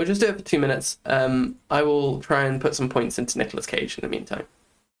 Okay, we'll just do it for 2 minutes. I will try and put some points into Nicolas Cage in the meantime.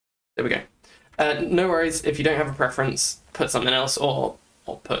 There we go. No worries if you don't have a preference. Put something else, or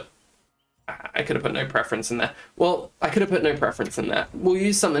put. I could have put no preference in there. Well, I could have put no preference in there. We'll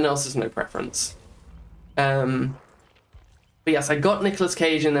use something else as no preference. But yes, I got Nicolas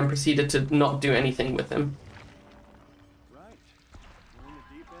Cage and then proceeded to not do anything with him. Right. We're in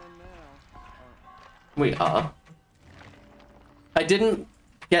the deep end now. We are. I didn't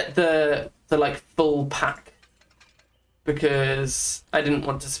get the like full pack because I didn't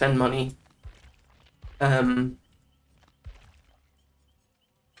want to spend money.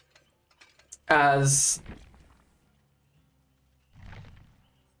 As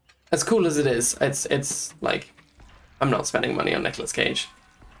cool as it is, it's like I'm not spending money on Nicolas Cage.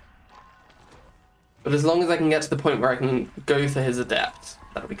 But as long as I can get to the point where I can go for his adept,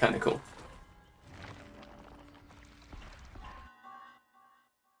 that'll be kind of cool.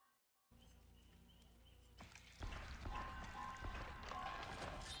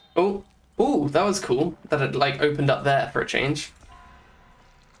 Oh, that was cool. That it like opened up there for a change.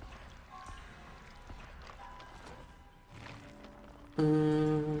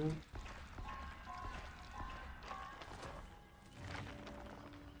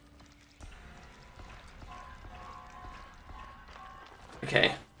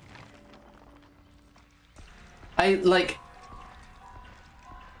 Okay.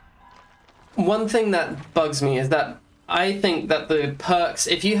 One thing that bugs me is that I think that the perks,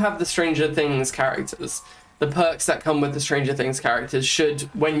 if you have the Stranger Things characters, the perks that come with the Stranger Things characters should,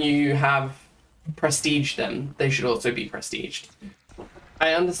 when you have prestiged them, they should also be prestiged.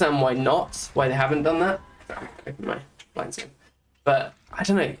 I understand why not, why they haven't done that. Sorry, open my blinds again. But I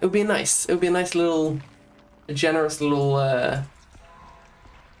don't know, it would be nice. It would be a nice little, a generous little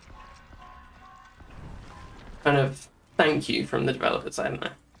kind of thank you from the developers, I don't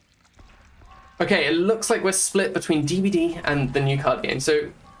know. Okay, it looks like we're split between DBD and the new card game.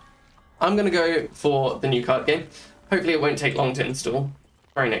 So I'm going to go for the new card game. Hopefully it won't take long to install.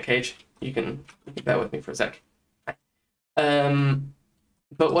 Sorry, Nick Cage. You can bear with me for a sec.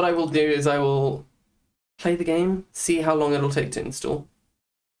 But what I will do is I will play the game, see how long it'll take to install.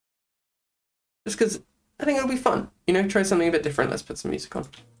 Just because I think it'll be fun. You know, try something a bit different. Let's put some music on.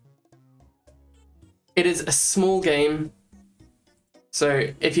 It is a small game. So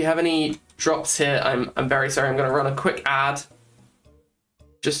if you have any drops here, I'm very sorry. I'm going to run a quick ad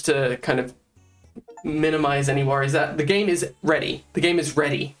just to kind of minimize any worries. That the game is ready. The game is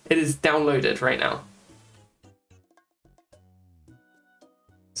ready. It is downloaded right now.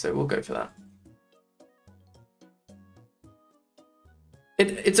 So we'll go for that.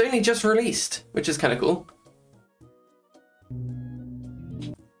 It's only just released, which is kind of cool.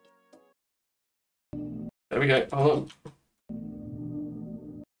 There we go. Hold on.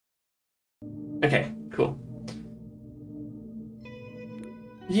 Okay, cool.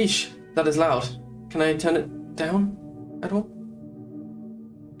 Yeesh, that is loud. Can I turn it down at all?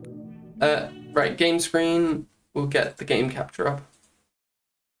 Right, game screen. We'll get the game capture up.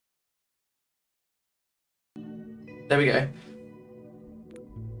 There we go.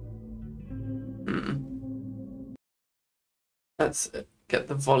 Let's get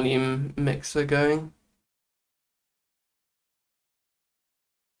the volume mixer going.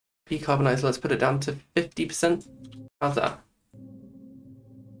 Beecarbonize, let's put it down to 50%. How's that?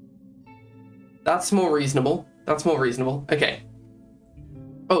 That's more reasonable. That's more reasonable. Okay.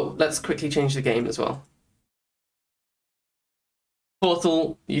 Oh, let's quickly change the game as well.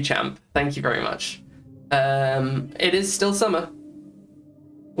 Portal, you champ. Thank you very much. It is still summer.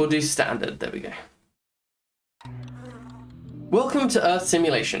 We'll do standard. There we go. Welcome to Earth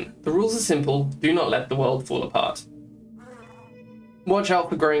Simulation. The rules are simple. Do not let the world fall apart. Watch out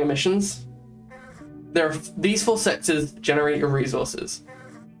for growing emissions. These 4 sectors generate your resources.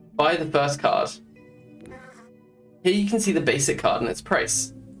 Buy the first card. Here you can see the basic card and its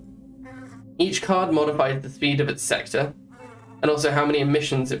price. Each card modifies the speed of its sector, and also how many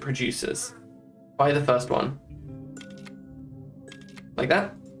emissions it produces. Buy the first one. Like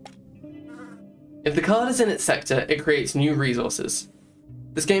that. If the card is in its sector, it creates new resources.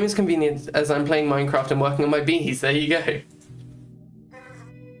 This game is convenient as I'm playing Minecraft and working on my bees. There you go.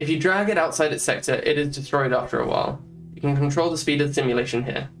 If you drag it outside its sector, it is destroyed after a while. You can control the speed of the simulation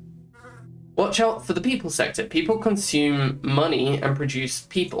here. Watch out for the people sector. People consume money and produce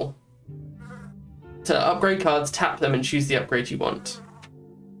people. To upgrade cards, tap them and choose the upgrade you want.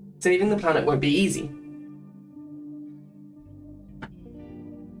 Saving the planet won't be easy.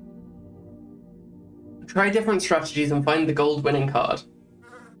 Try different strategies and find the gold winning card.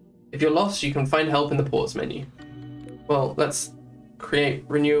 If you're lost, you can find help in the pause menu. Well, let's create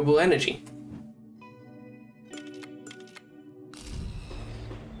renewable energy.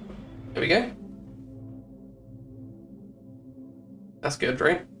 There we go. That's good,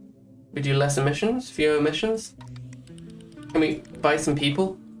 right? We do less emissions, fewer emissions. Can we buy some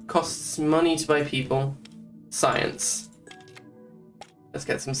people? Costs money to buy people. Science. Let's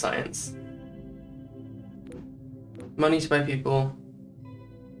get some science. Money to buy people.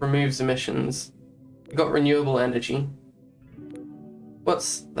 Removes emissions. We got renewable energy.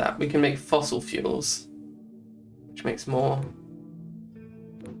 What's that? We can make fossil fuels, which makes more.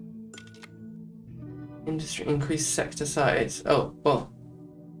 Industry increase sector size. Oh, well.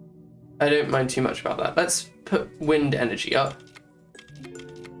 I don't mind too much about that. Let's put wind energy up.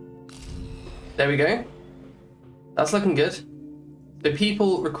 There we go. That's looking good. So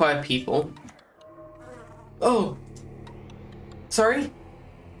people require people. Oh! Sorry?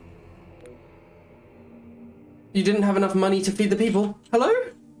 You didn't have enough money to feed the people. Hello?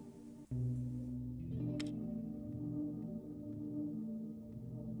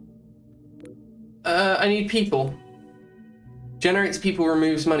 I need people. Generates people,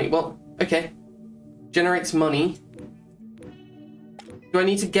 removes money. Well, okay. Generates money. Do I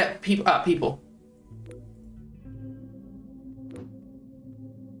need to get people? Ah, people.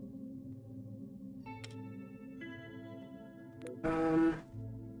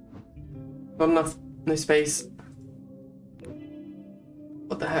 Not enough. No space.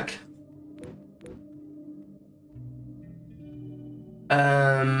 What the heck?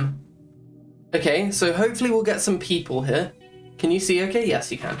 Okay, so hopefully we'll get some people here. Can you see okay?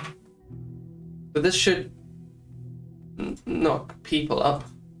 Yes, you can. But this should knock people up.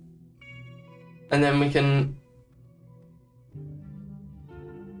 And then we can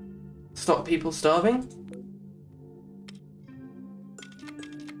stop people starving.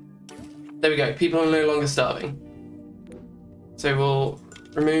 There we go, people are no longer starving. So we'll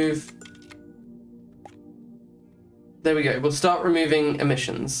remove... There we go, we'll start removing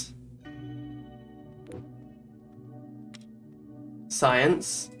emissions.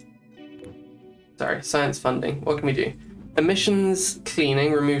 Science. Sorry, science funding. What can we do? Emissions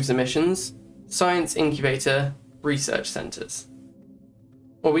cleaning removes emissions. Science incubator, research centers.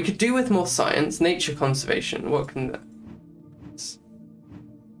 Well, we could do with more science. Nature conservation. What can that?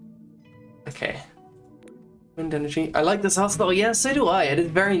 Okay. Wind energy. I like this hostile. Yeah, so do I. It is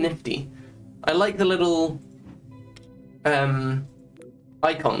very nifty. I like the little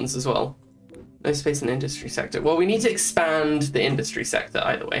icons as well. No space in industry sector. Well, we need to expand the industry sector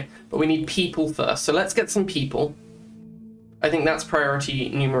either way, but we need people first. So let's get some people. I think that's priority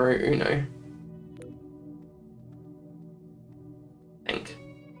numero uno. I think.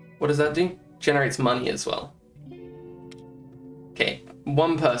 What does that do? Generates money as well. Okay,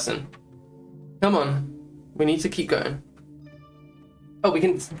 one person. Come on. We need to keep going. Oh, we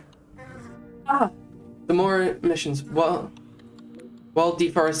can... Ah! The more emissions. Well... Wild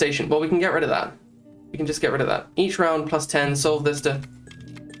deforestation. Well, we can get rid of that. We can just get rid of that. Each round plus 10. Solve this to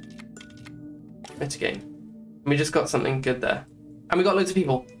mitigate. And we just got something good there. And we got loads of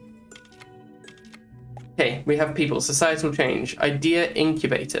people. Okay, we have people. Societal change. Idea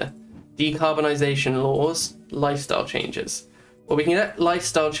incubator. Decarbonization laws. Lifestyle changes. Well, we can get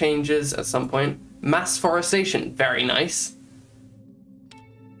lifestyle changes at some point. Mass forestation. Very nice.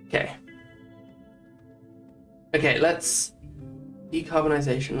 Okay. Okay, let's...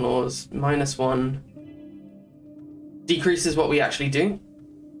 Decarbonization laws, -1. Decreases what we actually do.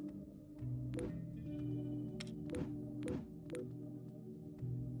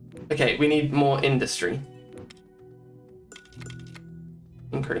 Okay, we need more industry.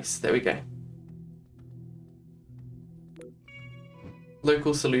 Increase, there we go.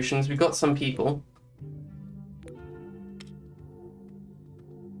 Local solutions, we got some people.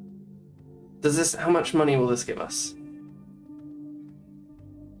 Does this, how much money will this give us?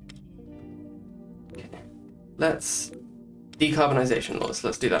 Let's... Decarbonization laws,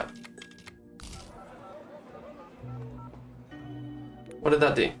 let's do that. What did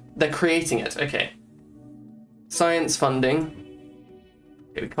that do? They're creating it, okay. Science funding.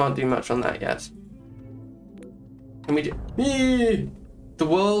 Okay, we can't do much on that yet. Can we do... Eee! The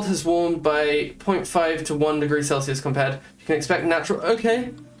world has warmed by 0.5 to 1 degree Celsius compared. You can expect natural...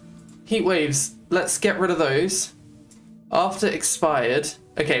 Okay. Heat waves. Let's get rid of those. After expired...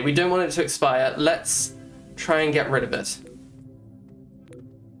 Okay, we don't want it to expire. Let's try and get rid of it.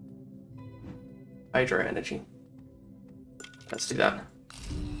 Hydro energy. Let's do that.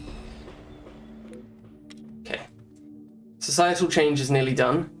 Okay. Societal change is nearly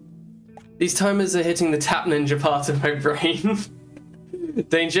done. These timers are hitting the tap ninja part of my brain.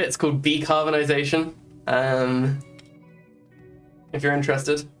 Danger, it's called Beecarbonization. If you're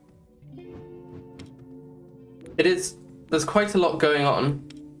interested. It is... There's quite a lot going on.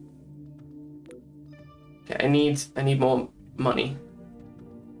 Okay, I need more money.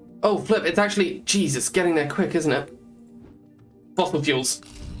 Oh, flip, it's actually... Jeez, it's getting there quick, isn't it? Fossil fuels.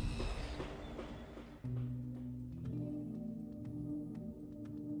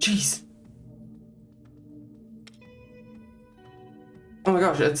 Jeez. Oh my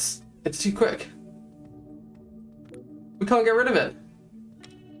gosh, it's too quick. We can't get rid of it.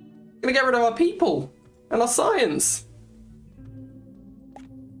 We're gonna get rid of our people and our science.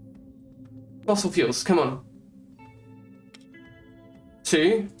 Fossil fuels, come on.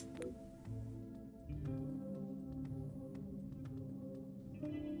 2.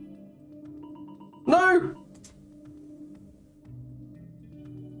 No!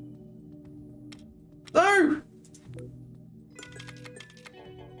 No!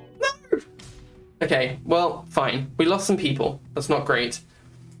 No! Okay, well, fine. We lost some people. That's not great.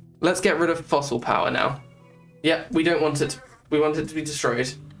 Let's get rid of fossil power now. Yeah, we don't want it. We want it to be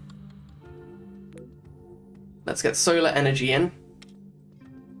destroyed. Let's get solar energy in.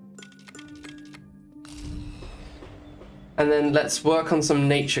 And then let's work on some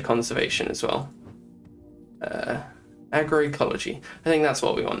nature conservation as well. Agroecology. I think that's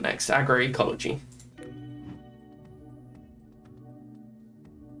what we want next. Agroecology.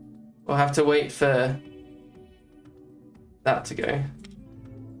 We'll have to wait for that to go.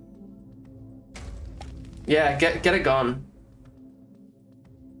 Yeah, get it gone.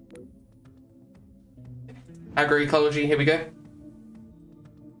 Agroecology, here we go.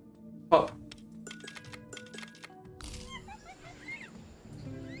 Pop.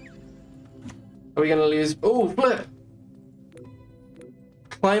 Are we gonna lose? Oh, flip!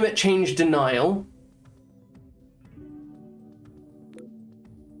 Climate change denial.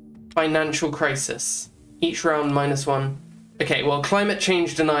 Financial crisis. Each round -1. Okay, well, climate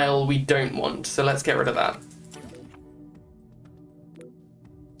change denial we don't want, so let's get rid of that.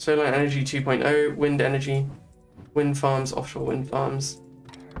 Solar energy 2.0, wind energy, wind farms, offshore wind farms.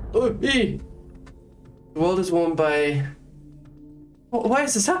 Oh, The world is warmed by... Why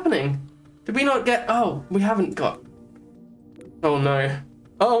is this happening? Did we not get... Oh, we haven't got... Oh, no.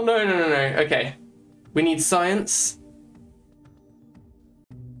 Oh, no. Okay. We need science.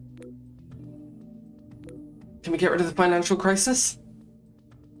 Can we get rid of the financial crisis?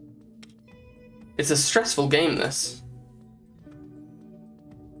 It's a stressful game, this.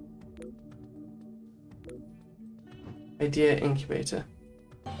 Idea incubator.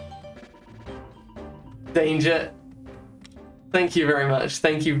 Danger. Thank you very much.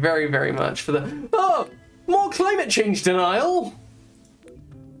 Thank you very, very much for the... Oh! More climate change denial!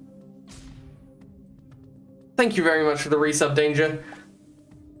 Thank you very much for the resub, Danger.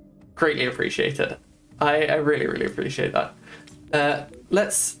 Greatly appreciate it. I really, really appreciate that.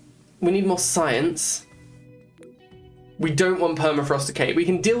 We need more science. We don't want permafrost decay. We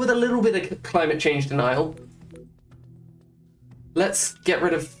can deal with a little bit of climate change denial. Let's get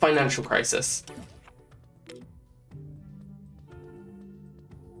rid of financial crisis.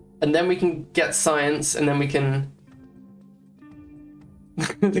 And then we can get science, and then we can...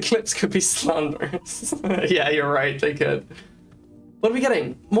 The clips could be slanderous. Yeah, you're right, they could. What are we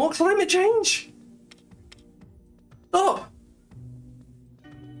getting? More climate change? Stop!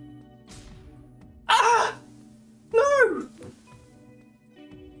 Ah! No!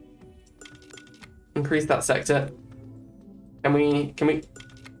 Increase that sector. Can we...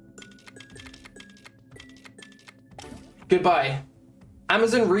 Goodbye.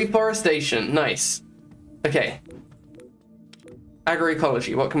 Amazon reforestation. Nice. Okay.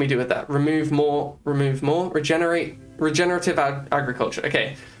 Agroecology. What can we do with that? Remove more. Remove more. Regenerative agriculture.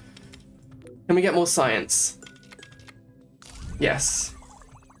 Okay. Can we get more science? Yes.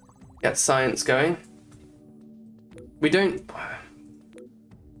 Get science going. We don't...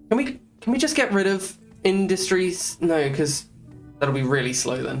 Can we just get rid of industries? No, because that'll be really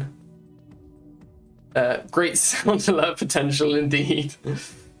slow then. Great sound alert potential indeed.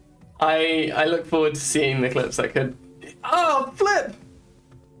 I look forward to seeing the clips that could... Oh, flip!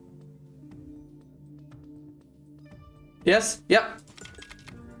 Yes? Yep.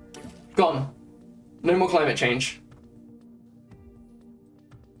 Gone. No more climate change.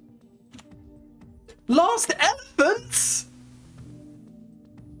 Last elephants?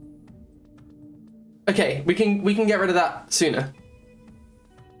 Okay, we can get rid of that sooner.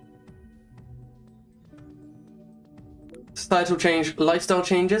 Societal change, lifestyle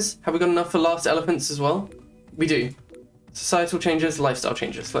changes. Have we got enough for last elephants as well? We do. Societal changes, lifestyle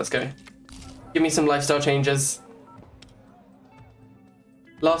changes. Let's go. Give me some lifestyle changes.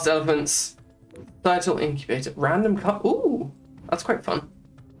 Last elephants. Societal incubator. Random cut. Ooh, that's quite fun.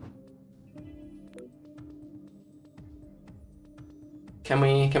 Can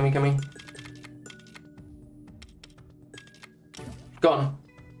we? Gone.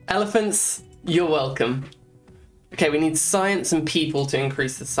 Elephants, you're welcome. Okay, we need science and people to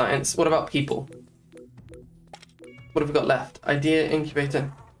increase the science. What about people? What have we got left? Idea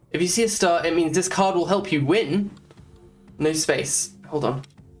incubator. If you see a star, it means this card will help you win. No space. Hold on.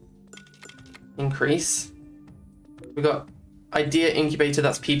 Increase. We got idea incubator,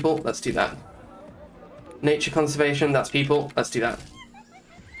 that's people. Let's do that. Nature conservation, that's people. Let's do that.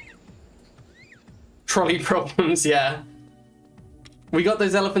 Trolley problems, yeah. We got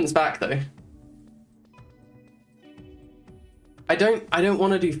those elephants back though. I don't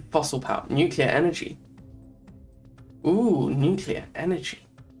want to do fossil power. Nuclear energy. Ooh, nuclear energy.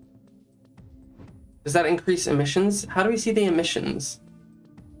 Does that increase emissions? How do we see the emissions?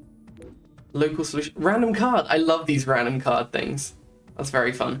 Local solution. Random card. I love these random card things. That's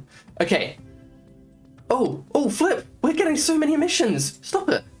very fun. Okay. Oh, flip. We're getting so many emissions. Stop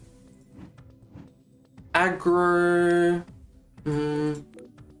it. Agro.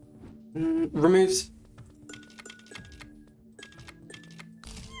 Removes.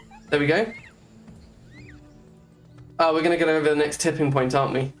 There we go. Oh, we're gonna get over the next tipping point,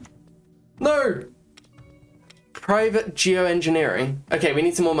 aren't we? No! Private geoengineering. Okay, we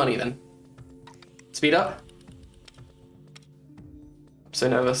need some more money then. Speed up. I'm so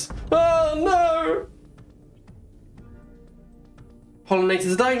nervous. Oh no!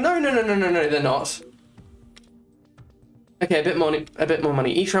 Pollinators are dying. No, they're not. Okay, a bit more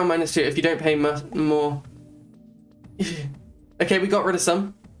money. Each round -2 if you don't pay more. Okay, we got rid of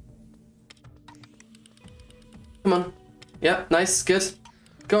some. Come on. Yeah, nice, good.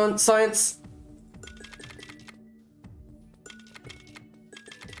 Go on, science.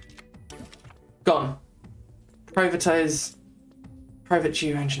 Gone. Privatize. Private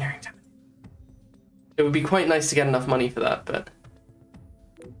geoengineering. It would be quite nice to get enough money for that, but...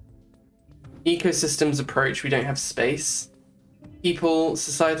 Ecosystems approach, we don't have space. People,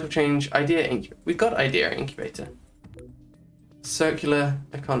 societal change, idea incubator. We've got idea incubator. Circular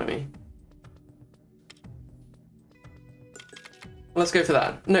economy. Let's go for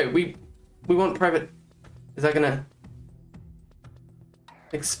that. No, we want private... Is that gonna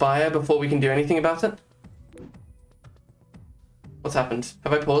expire before we can do anything about it? What's happened?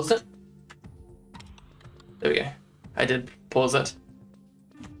 Have I paused it? There we go. I did pause it.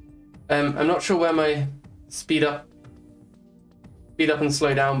 I'm not sure where my speed up and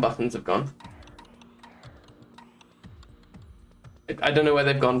slow down buttons have gone. I don't know where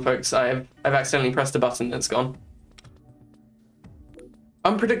they've gone, folks. I've accidentally pressed a button that's gone.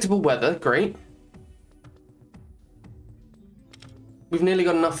 Unpredictable weather, great. We've nearly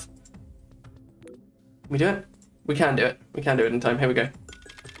got enough. Can we do it? We can do it. We can do it in time. Here we go.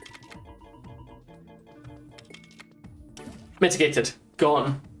 Mitigated.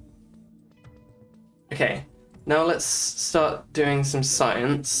 Gone. Okay. Now let's start doing some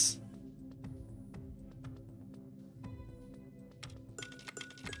science.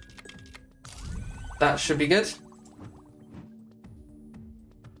 That should be good.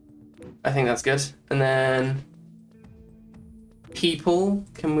 I think that's good. And then people,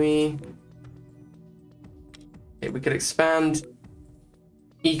 can we... Okay, we could expand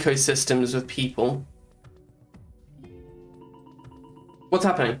ecosystems with people. What's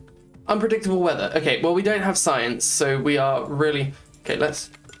happening? Unpredictable weather. Okay, well, we don't have science, so we are really... Okay,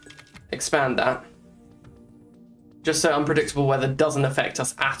 let's expand that. Just so unpredictable weather doesn't affect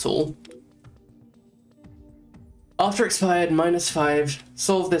us at all. After expired, -5.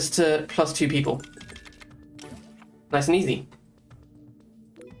 Solve this to +2 people. Nice and easy.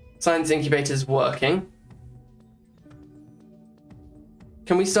 Science incubator's working.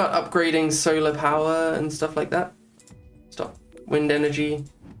 Can we start upgrading solar power and stuff like that? Stop. Wind energy.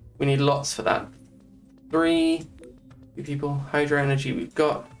 We need lots for that. 3 people. Hydro energy we've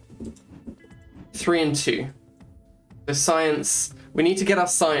got. 3 and 2. So science. We need to get our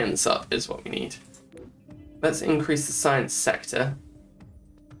science up is what we need. Let's increase the science sector.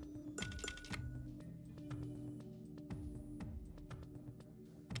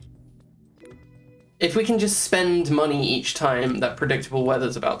 If we can just spend money each time that predictable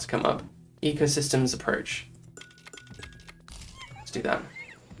weather's about to come up. Ecosystems approach. Let's do that.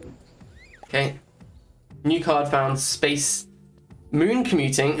 Okay. New card found. Space. Moon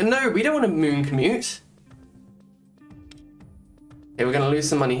commuting. No, we don't want to moon commute. Okay, we're going to lose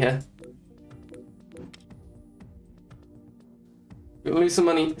some money here. We're going to lose some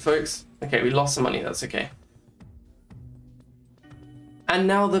money, folks. Okay, we lost some money. That's okay. And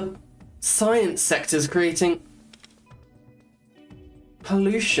now the science sector is creating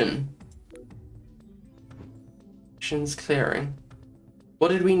pollution. Pollution's clearing. What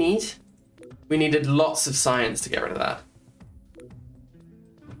did we need? We needed lots of science to get rid of that.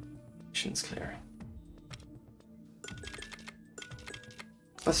 Pollution's clearing.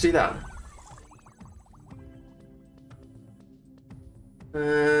 Let's do that.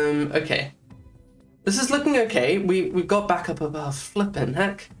 Okay. This is looking okay. We got back up above. Flippin'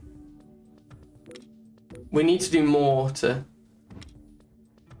 heck. We need to do more to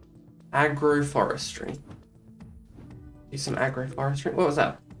agroforestry. Do some agroforestry. What was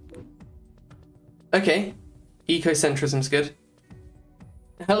that? Okay. Ecocentrism's good.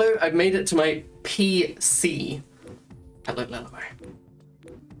 Hello, I've made it to my PC. Hello, Lullaby.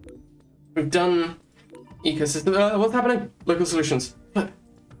 We've done ecosystem. What's happening? Local solutions. Look.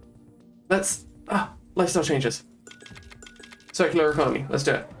 Let's. Lifestyle changes. Circular economy. Let's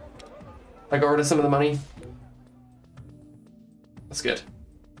do it. I got rid of some of the money. That's good.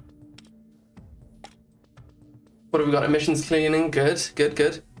 What have we got? Emissions cleaning. Good, good,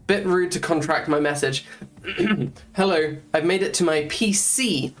 good. Bit rude to contract my message. Hello, I've made it to my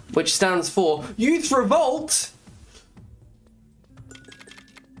PC, which stands for Youth Revolt.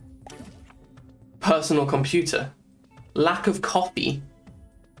 Personal computer. Lack of coffee.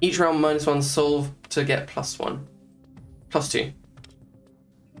 Each round -1, solve to get +1. +2.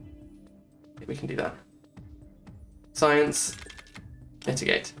 We can do that. Science.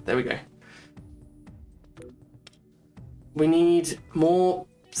 Mitigate. There we go. We need more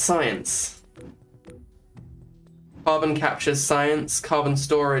science. Carbon capture science. Carbon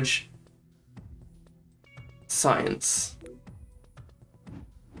storage science.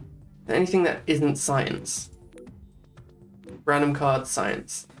 Anything that isn't science. Random card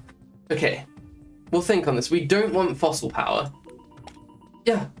science. Okay. We'll think on this. We don't want fossil power.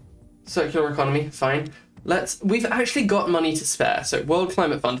 Yeah. Circular economy. Fine. We've actually got money to spare. So World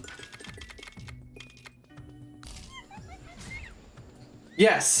Climate Fund.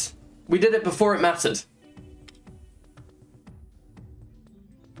 Yes. We did it before it mattered.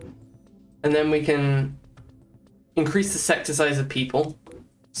 And then we can increase the sector size of people.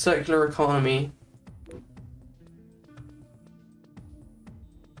 Circular economy.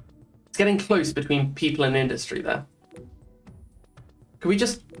 It's getting close between people and industry there. Could we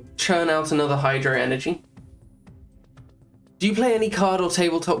just churn out another hydro energy? Do you play any card or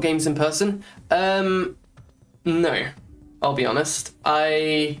tabletop games in person? No, I'll be honest.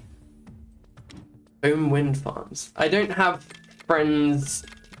 I own wind farms. I don't have friends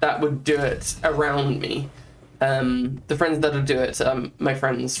that would do it around me. The friends that do it are my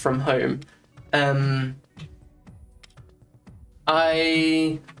friends from home.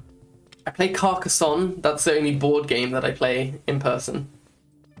 I play Carcassonne. That's the only board game that I play in person.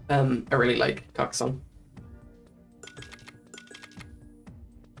 I really like Carcassonne.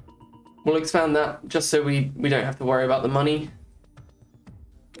 We'll expand that just so we don't have to worry about the money.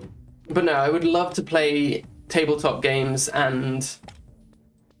 But no, I would love to play tabletop games and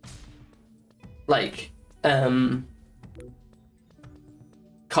like card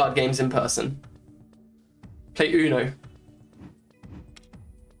games in person. Play Uno.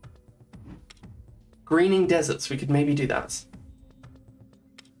 Greening deserts, we could maybe do that.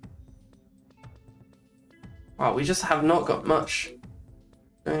 Wow, we just have not got much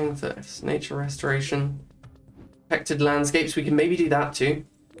going for this. Nature restoration. Protected landscapes, we can maybe do that too.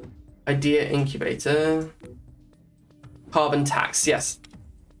 Idea incubator. Carbon tax, yes.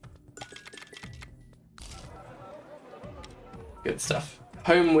 Good stuff.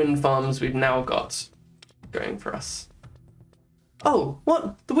 Home wind farms we've now got going for us. Oh,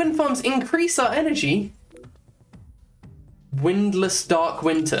 what? The wind farms increase our energy? Windless dark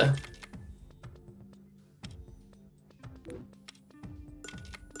winter.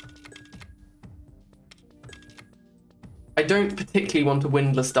 I don't particularly want a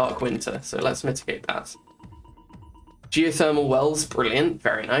windless dark winter, so let's mitigate that. Geothermal wells, brilliant,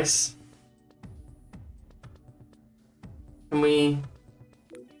 very nice. Can we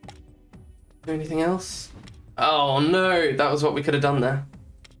do anything else? Oh no, that was what we could have done there.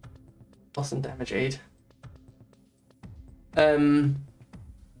 Loss and damage aid.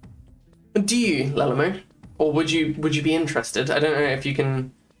 Do you, Lelamo? Or would you be interested? I don't know if you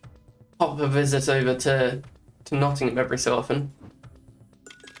can pop a visit over to Nottingham every so often.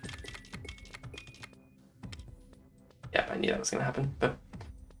 Yeah, I knew that was going to happen, but...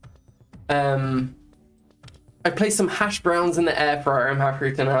 I placed some hash browns in the air fryer, I'm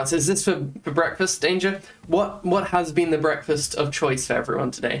happy to announce. Is this for breakfast, Danger? What has been the breakfast of choice for everyone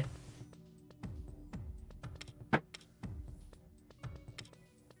today?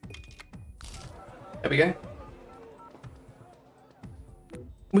 There we go.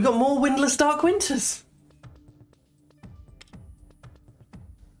 We got more windless dark winters.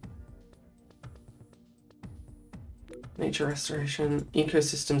 Nature restoration,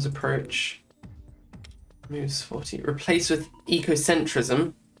 ecosystems approach. Moves 40. Replace with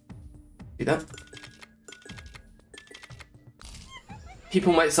ecocentrism. Do that.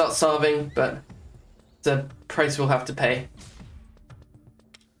 People might start starving, but it's a price we'll have to pay.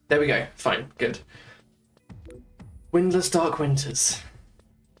 There we go. Fine. Good. Windless dark winters.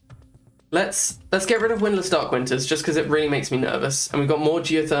 Let's get rid of windless dark winters just because it really makes me nervous. And we've got more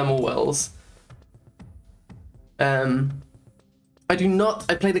geothermal wells.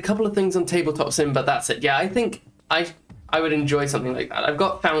 I played a couple of things on Tabletop Sim, but that's it. Yeah, I think I would enjoy something like that. I've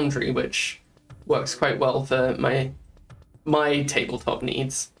got Foundry, which works quite well for my tabletop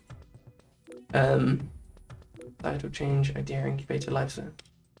needs. Title change, idea incubator lifestyle.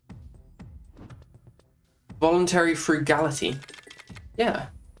 Voluntary frugality. Yeah.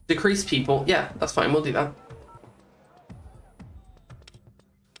 Decrease people. Yeah, that's fine. We'll do that.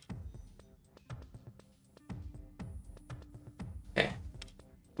 Okay.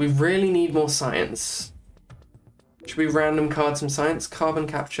 We really need more science. Should we random card some science? Carbon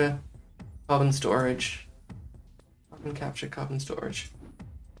capture, carbon storage. Carbon capture, carbon storage.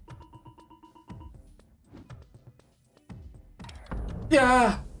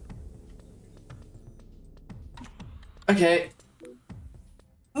 Yeah! Okay.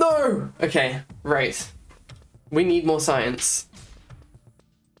 No! Okay, right. We need more science.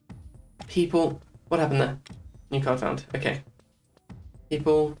 People. What happened there? New card found. Okay.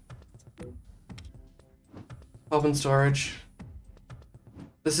 People. Carbon storage.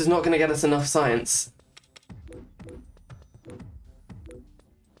 This is not going to get us enough science.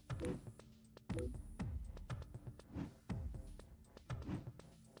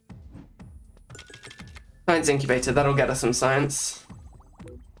 Science incubator, that'll get us some science.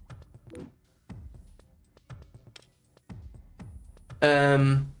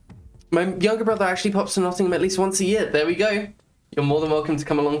 My younger brother actually pops to Nottingham at least once a year. There we go. You're more than welcome to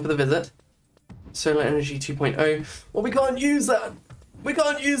come along for the visit. Solar energy 2.0. Well, we can't use that. We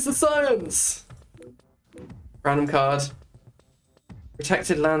can't use the science. Random card.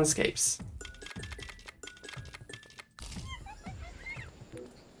 Protected landscapes.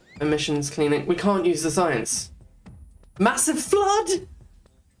 Emissions cleaning. We can't use the science. Massive flood?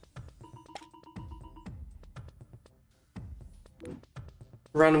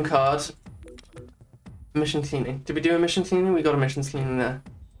 Random card. Emission cleaning. Did we do emission cleaning? We got emissions cleaning there.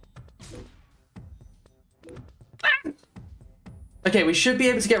 Okay, we should be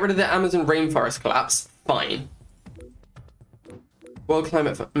able to get rid of the Amazon rainforest collapse. Fine. World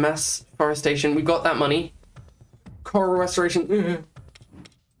climate mass forestation. We got that money. Coral restoration. We've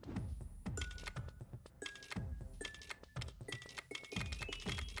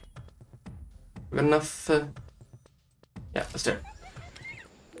got enough for... Yeah, let's do it.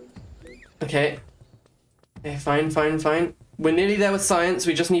 Okay. Okay, fine. We're nearly there with science.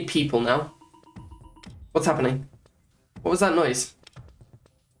 We just need people now. What's happening? What was that noise?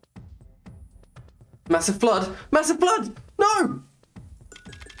 Massive flood! Massive flood! No!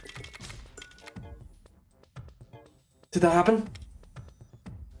 Did that happen?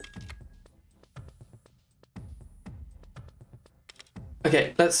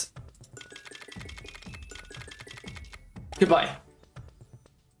 Okay, let's... Goodbye.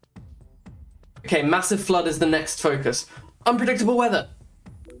 Okay, massive flood is the next focus. Unpredictable weather.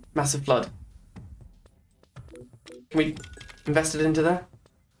 Massive flood. Can we invest it into there?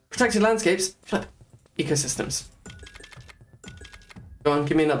 Protected landscapes. Flip. Ecosystems. Go on,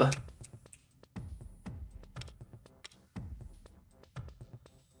 give me another.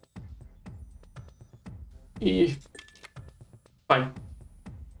 Fine.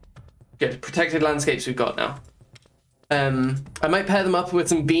 Good. Protected landscapes we've got now. I might pair them up with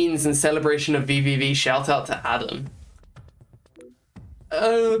some beans in celebration of VVV. Shout out to Adam.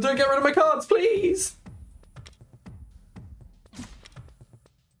 Don't get rid of my cards, please!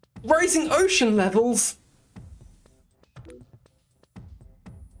 Rising ocean levels!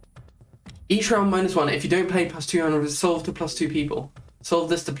 Each round -1. If you don't play +2 and resolve to +2 people. Solve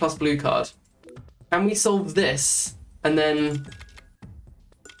this to plus blue card. Can we solve this and then...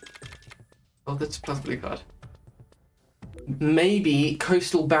 solve this to plus blue card? Maybe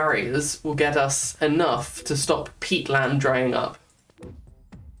coastal barriers will get us enough to stop peatland drying up.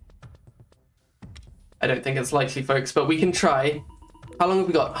 I don't think it's likely, folks, but we can try. How long have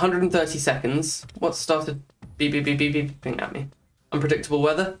we got? 130 seconds. What started beeping at me? Unpredictable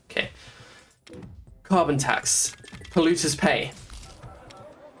weather? Okay. Carbon tax. Polluters pay.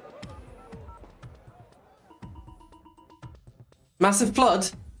 Massive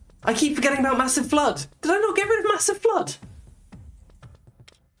flood? I keep forgetting about massive flood. Did I not get rid of massive flood?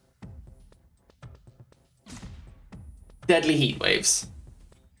 Deadly heat waves.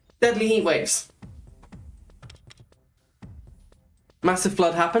 Deadly heat waves. Massive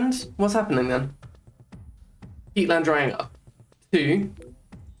flood happened? What's happening then? Heatland drying up. 2.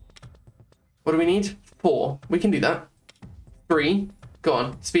 What do we need? 4. We can do that. 3. Go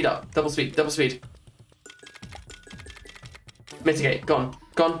on. Speed up. Double speed. Double speed. Mitigate. Gone.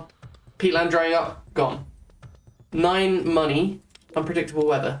 Gone. Peatland drying up. Gone. 9 money. Unpredictable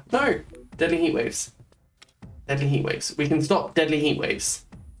weather. No. Deadly heat waves. Deadly heat waves. We can stop deadly heat waves.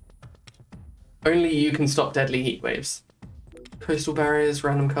 Only you can stop deadly heat waves. Coastal barriers,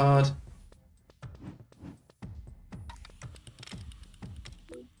 random card.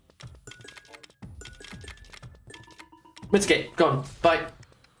 Mitigate, gone. Bye.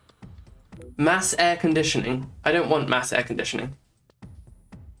 Mass air conditioning. I don't want mass air conditioning.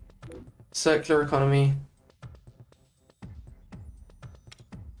 Circular economy.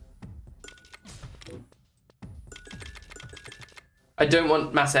 I don't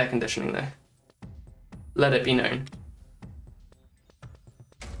want mass air conditioning though. Let it be known.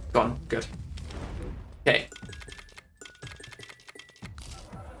 Gone. Good. Okay.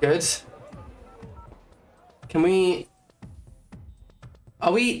 Good. Can we...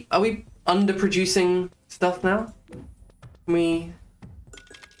 Are we underproducing stuff now? Can we...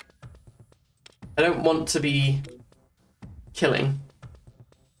 I don't want to be killing.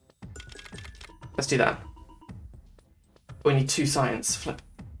 Let's do that. We need 2 science. Flip.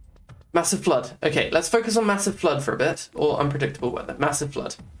 Massive flood. Okay, let's focus on massive flood for a bit. Or unpredictable weather. Massive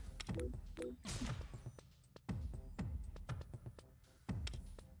flood.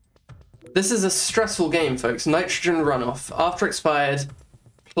 This is a stressful game, folks. Nitrogen runoff. After expired,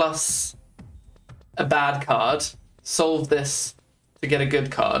 plus a bad card. Solve this to get a good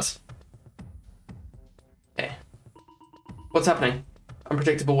card. Okay. What's happening?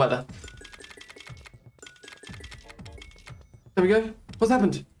 Unpredictable weather. There we go. What's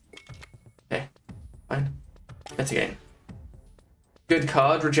happened? Okay. Fine. Mitigate. Good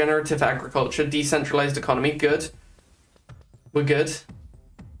card. Regenerative agriculture. Decentralized economy. Good. We're good.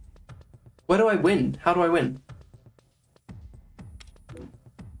 Where do I win? How do I win?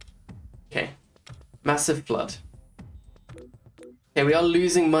 Okay. Massive flood. Okay, we are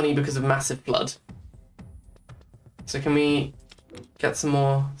losing money because of massive flood. So can we get some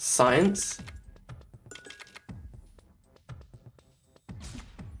more science?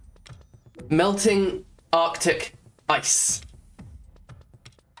 Melting Arctic ice.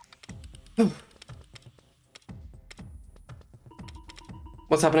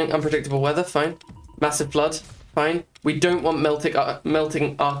 What's happening? Unpredictable weather, fine. Massive flood, fine. We don't want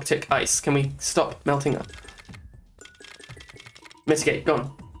melting Arctic ice. Can we stop melting up? Mitigate,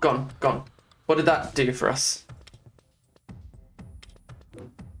 gone, gone, gone. What did that do for us?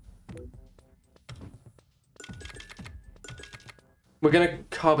 We're gonna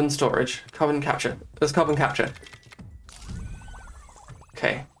carbon storage, carbon capture. There's carbon capture.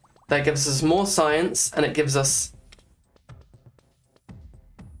 Okay, that gives us more science and it gives us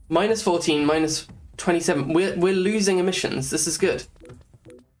minus 14, minus 27. We're losing emissions. This is good.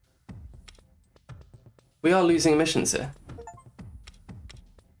 We are losing emissions here.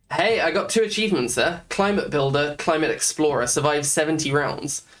 Hey, I got 2 achievements there. Climate Builder, Climate Explorer, survived 70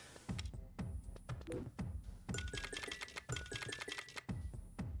 rounds.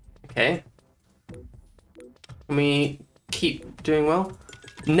 Okay. Can we keep doing well?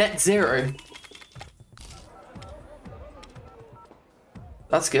 Net zero.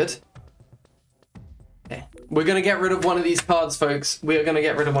 That's good. Okay. We're going to get rid of one of these cards, folks. We're going to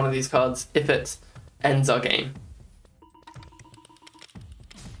get rid of one of these cards if it ends our game.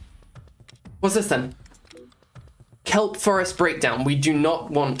 What's this then? Kelp Forest Breakdown. We do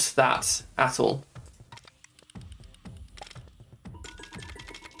not want that at all.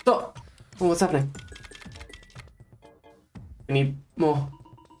 Stop. Oh, what's happening? We need more.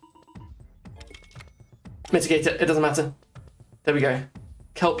 Mitigate it. It doesn't matter. There we go.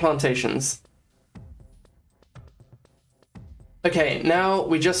 Kelp plantations. Okay, now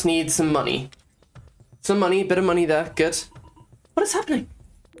we just need some money. Some money, bit of money there, good. What is happening?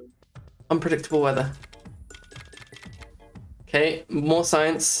 Unpredictable weather. Okay, more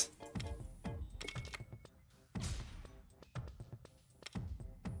science.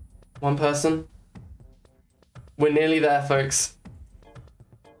 One person. We're nearly there, folks.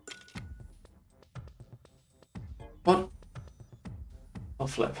 What? I'll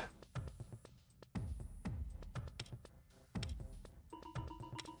flip.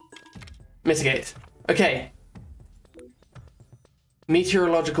 Mitigate. Okay.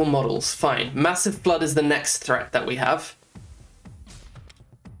 Meteorological models, fine. Massive flood is the next threat that we have.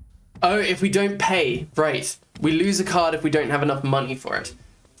 Oh, if we don't pay, right. We lose a card if we don't have enough money for it.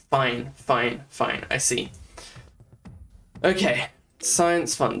 Fine, fine, fine, I see. Okay,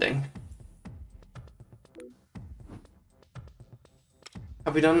 science funding.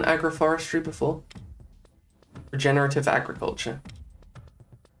 Have we done agroforestry before? Regenerative agriculture.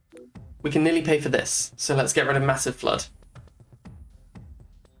 We can nearly pay for this, so let's get rid of massive flood.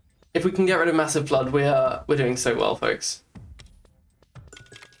 If we can get rid of massive flood, we're doing so well, folks.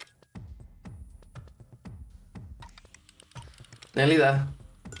 Nearly there.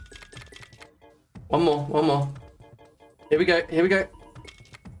 One more, one more. Here we go, here we go.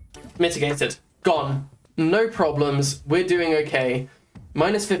 Mitigated. Gone. No problems. We're doing okay.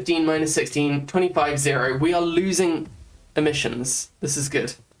 Minus 15, minus 16, 25, 0. We are losing emissions. This is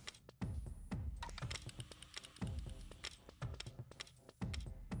good.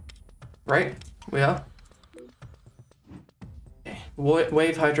 Right? We are. Okay.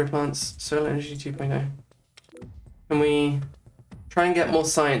 Wave hydro plants, solar energy 2.0. Can we try and get more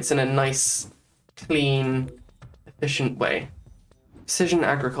science in a nice, clean, efficient way? Precision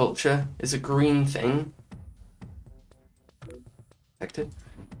agriculture is a green thing. Affected.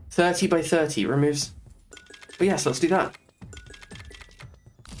 30 by 30 removes. Oh yes, let's do that.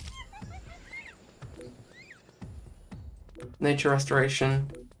 Nature restoration.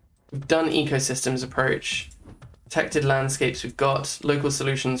 We've done ecosystems approach. Protected landscapes we've got. Local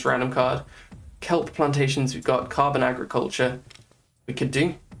solutions, random card. Kelp plantations we've got. Carbon agriculture. We could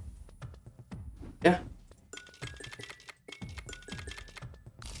do. Yeah.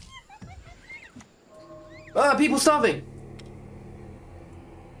 Ah, people starving!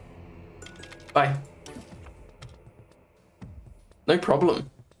 Bye. No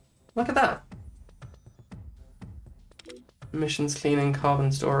problem. Look at that. Emissions cleaning,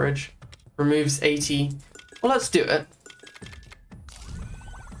 carbon storage. Removes 80. Well, let's do it.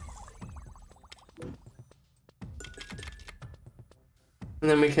 And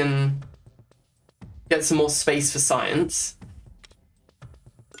then we can get some more space for science.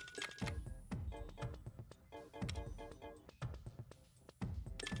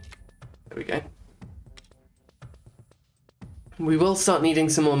 There we go. We will start needing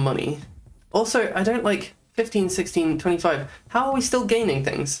some more money. Also, I don't like 15, 16, 25. How are we still gaining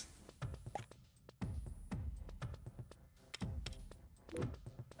things?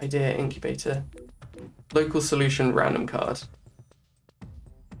 Idea incubator. Local solution random card.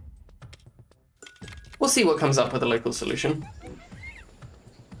 We'll see what comes up with a local solution.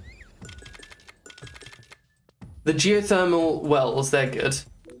 The geothermal wells, they're good.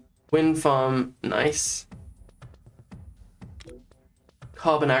 Wind farm, nice.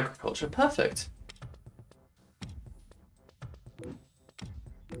 Carbon agriculture, perfect.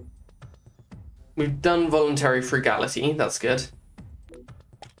 We've done voluntary frugality, that's good.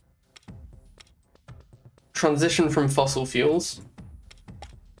 Transition from fossil fuels.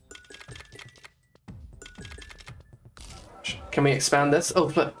 Can we expand this? Oh,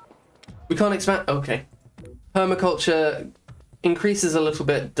 flip. We can't expand, okay. Permaculture increases a little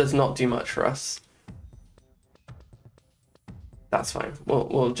bit, does not do much for us. That's fine.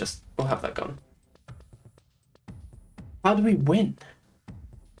 We'll have that gone. How do we win?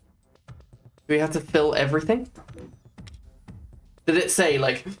 Do we have to fill everything? Did it say,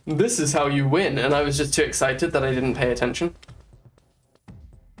 like, this is how you win, and I was just too excited that I didn't pay attention?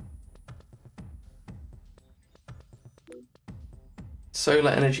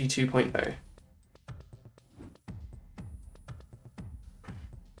 Solar energy 2.0.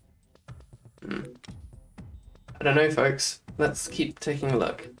 I don't know, folks. Let's keep taking a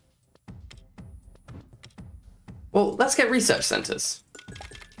look. Well, let's get research centers.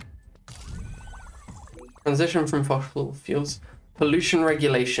 Transition from fossil fuels. Pollution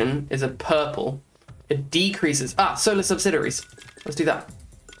regulation is a purple. It decreases. Ah, solar subsidiaries. Let's do that.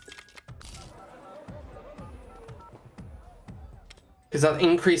 Because that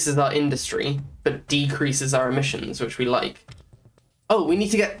increases our industry, but decreases our emissions, which we like. Oh, we need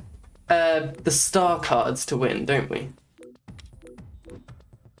to get the star cards to win, don't we?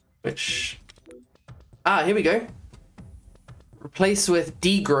 Which... Ah, here we go. Replace with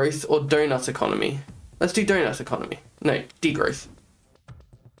degrowth or donut economy. Let's do donut economy. No, degrowth.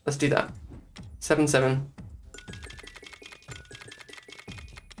 Let's do that. 7-7.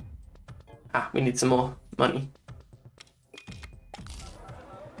 Ah, we need some more money.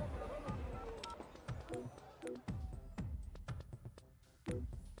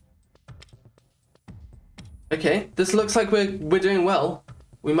 Okay, this looks like we're doing well.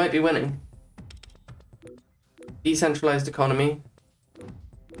 We might be winning. Decentralized economy.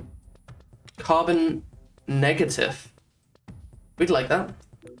 Carbon negative. We'd like that.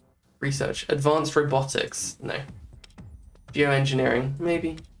 Research. Advanced robotics. No. Geoengineering.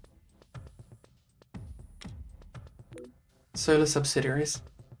 Maybe. Solar subsidiaries.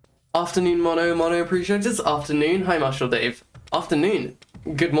 Afternoon, Mono appreciates it's afternoon. Hi, Marshall Dave. Afternoon.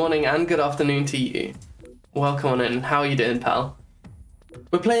 Good morning and good afternoon to you. Welcome on in. How are you doing, pal?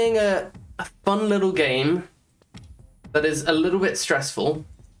 We're playing a fun little game that is a little bit stressful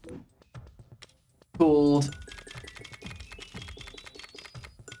called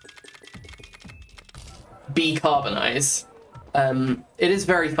Beecarbonize. It is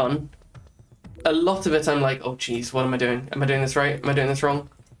very fun. A lot of it I'm like, oh geez, what am I doing? Am I doing this right? Am I doing this wrong?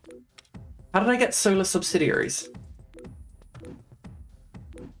 How did I get solar subsidiaries?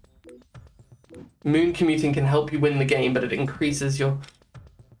 Moon commuting can help you win the game, but it increases your...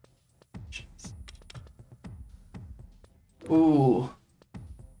 Ooh.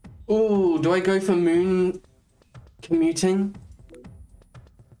 Ooh, do I go for moon commuting?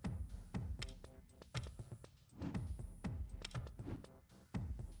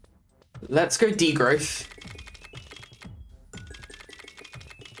 Let's go degrowth.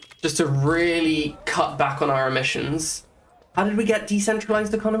 Just to really cut back on our emissions. How did we get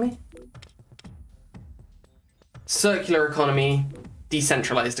decentralized economy? Circular economy,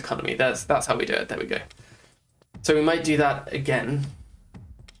 decentralized economy. That's how we do it. There we go. So we might do that again.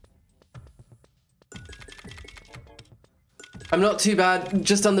 I'm not too bad.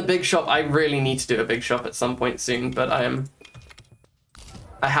 Just on the big shop. I really need to do a big shop at some point soon, but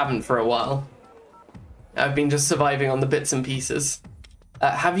I haven't for a while. I've been just surviving on the bits and pieces.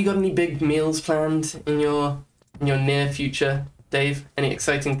 Have you got any big meals planned in your near future, Dave? Any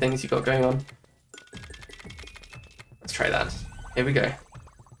exciting things you got going on? Let's try that. Here we go.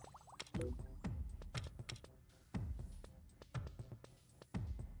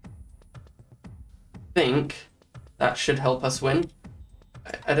 I think that should help us win.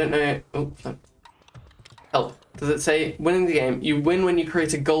 I don't know. Oh, no. Help. Does it say winning the game? You win when you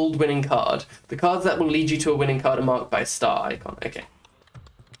create a gold winning card. The cards that will lead you to a winning card are marked by a star icon. Okay.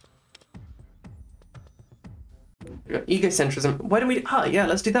 We got egocentrism. Why don't we... Ah, yeah,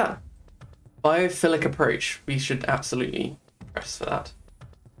 let's do that. Biophilic approach. We should absolutely press for that.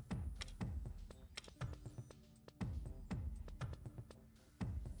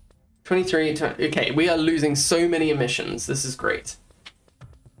 Okay, we are losing so many emissions. This is great.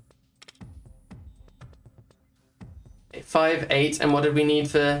 5, 8, and what did we need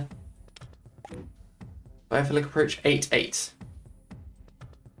for biophilic approach? 8, 8.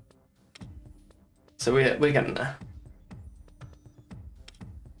 So we're getting there.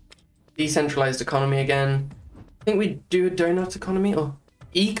 Decentralized economy again. I think we do a donut economy or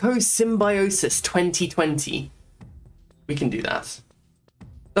eco symbiosis 2020. We can do that.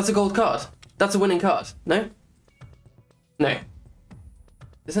 That's a gold card. That's a winning card. No? No.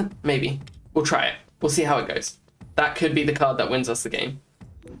 Is it? Maybe. We'll try it. We'll see how it goes. That could be the card that wins us the game.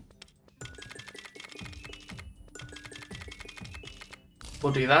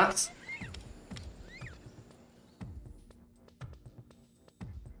 We'll do that.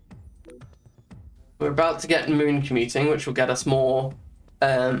 We're about to get moon commuting, which will get us more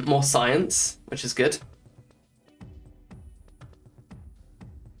science, which is good.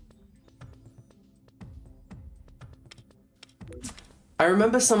 I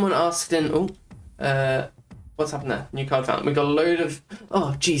remember someone asked in, what's happened there? New card found. We got a load of,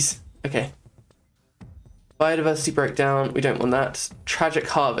 oh, geez. Okay. Biodiversity breakdown. We don't want that. Tragic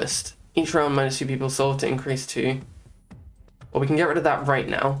harvest. Each round -2 people solved to increase 2. Well, we can get rid of that right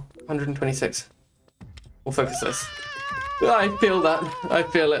now. 126. We'll focus this. I feel that. I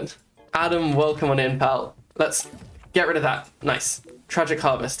feel it. Adam, welcome on in, pal. Let's get rid of that. Nice. Tragic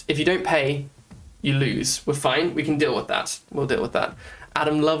harvest. If you don't pay, you lose. We're fine. We can deal with that. We'll deal with that.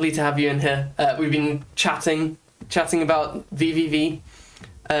 Adam, lovely to have you in here. We've been chatting about VVV.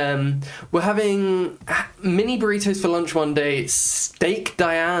 We're having mini burritos for lunch one day, steak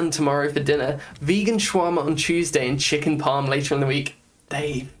Diane tomorrow for dinner, vegan shawarma on Tuesday, and chicken parm later in the week.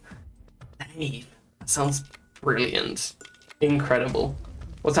 Dave, that sounds brilliant. Incredible.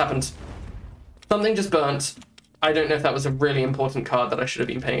 What's happened? Something just burnt. I don't know if that was a really important card that I should have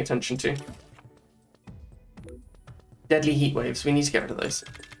been paying attention to. Deadly heat waves. We need to get rid of those.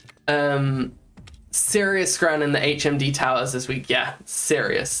 Serious scran in the HMD towers this week. Yeah,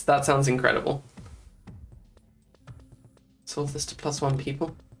 serious. That sounds incredible. Solve this to +1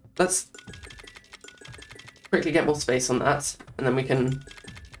 people. Let's quickly get more space on that, and then we can...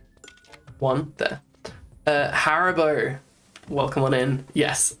 One, there. Haribo, welcome on in.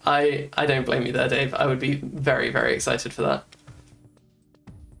 Yes, I don't blame you there, Dave. I would be very, very excited for that.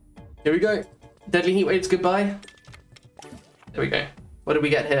 Here we go. Deadly heat waves, goodbye. There we go. What did we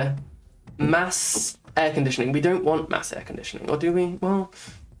get here? Mass air conditioning. We don't want mass air conditioning, or do we? Well,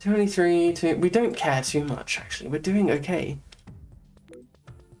 23, we don't care too much, actually. We're doing okay.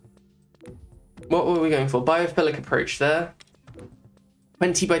 What were we going for? Biophilic approach there.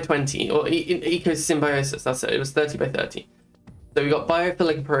 20 by 20, or eco-symbiosis, that's it. It was 30 by 30. So we got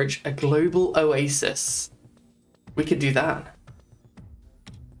biophilic approach, a global oasis. We could do that.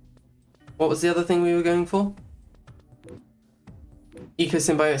 What was the other thing we were going for?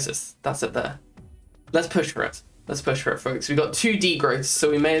 Eco-symbiosis, that's it there. Let's push for it. Let's push for it, folks. We got 2 degrowths, so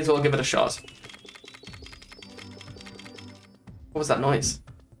we may as well give it a shot. What was that noise?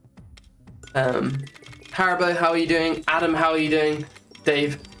 Haribo, how are you doing? Adam, how are you doing?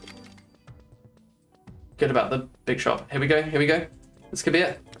 Dave. Good about the big shot. Here we go, here we go. This could be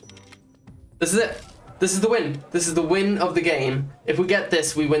it. This is it. This is the win. This is the win of the game. If we get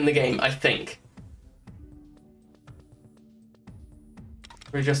this, we win the game, I think.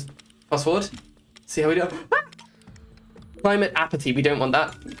 We just fast forward. See how we do. Ah! Climate apathy, we don't want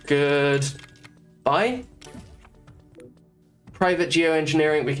that. Good. Bye. Private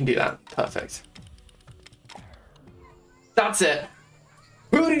geoengineering, we can do that. Perfect. That's it.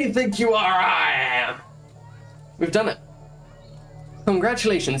 Who do you think you are? I am. We've done it.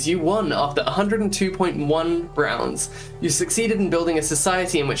 Congratulations, you won after 102.1 rounds. You succeeded in building a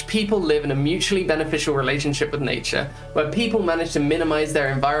society in which people live in a mutually beneficial relationship with nature, where people manage to minimize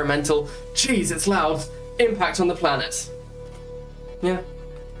their environmental, jeez, it's loud, impact on the planet. Yeah.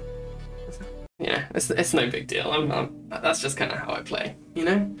 Yeah, it's no big deal. That's just kind of how I play, you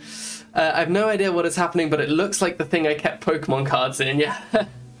know? I have no idea what is happening, but it looks like the thing I kept Pokemon cards in, yeah.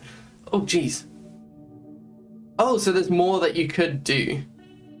 Oh, jeez. Oh, so there's more that you could do.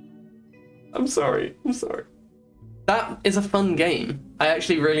 I'm sorry. That is a fun game. I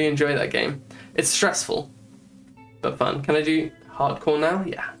actually really enjoy that game. It's stressful, but fun. Can I do hardcore now?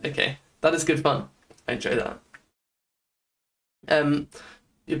 Yeah, okay. That is good fun. I enjoy that.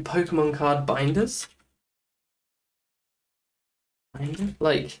 Your Pokemon card binders?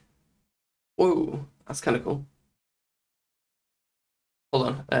 Like, whoa, that's kind of cool. Hold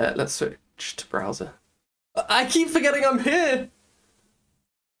on, let's switch to browser. I keep forgetting I'm here!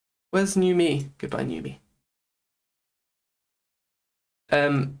 Where's new me? Goodbye, new me.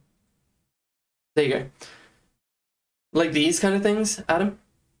 There you go. Like these kind of things, Adam?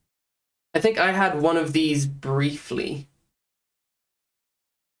 I think I had one of these briefly.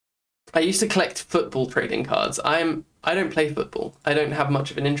 I used to collect football trading cards. I don't play football. I don't have much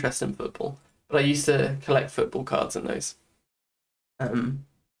of an interest in football, but I used to collect football cards in those.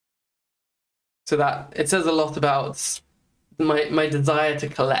 So that it says a lot about my desire to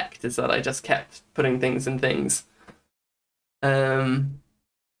collect is that I just kept putting things in things. Yeah,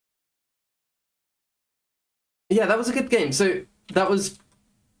 that was a good game. So that was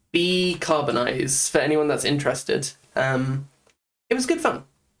Beecarbonize for anyone that's interested. It was good fun.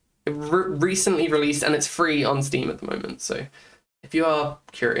 It recently released and it's free on Steam at the moment. So if you are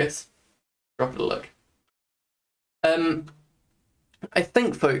curious, drop it a look. I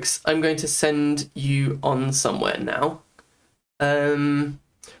think, folks, I'm going to send you on somewhere now.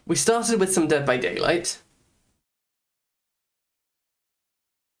 We started with some Dead by Daylight.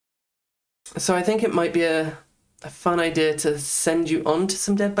 So I think it might be a fun idea to send you on to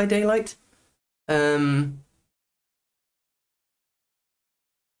some Dead by Daylight.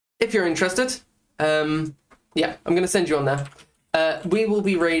 If you're interested, yeah, I'm going to send you on there. We will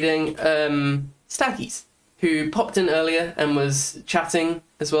be raiding Staggies, who popped in earlier and was chatting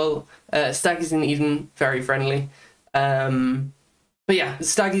as well. Staggies in Eden, very friendly. But yeah,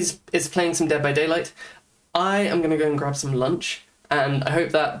 Staggies is playing some Dead by Daylight. I am going to go and grab some lunch, and I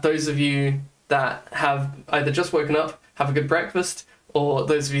hope that those of you that have either just woken up, have a good breakfast, or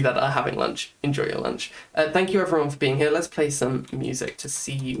those of you that are having lunch, enjoy your lunch. Thank you everyone for being here. Let's play some music to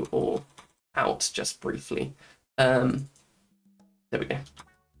see you all out just briefly. There we go.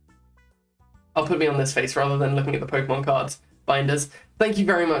 I'll put me on this face rather than looking at the Pokemon cards binders. Thank you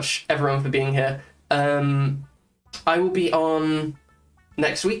very much everyone for being here. I will be on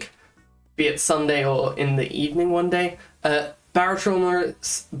next week, be it Sunday or in the evening one day.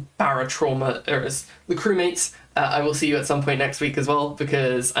 Baratraumers, the crewmates, I will see you at some point next week as well,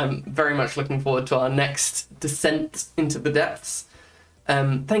 because I'm very much looking forward to our next descent into the depths.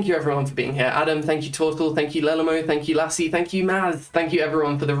 Thank you everyone for being here. Adam, thank you Tortle, thank you Lelamo, thank you Lassie, thank you Maz, thank you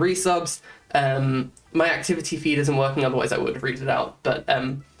everyone for the resubs. My activity feed isn't working, otherwise I would read it out, but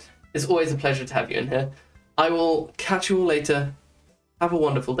it's always a pleasure to have you in here. I will catch you all later. Have a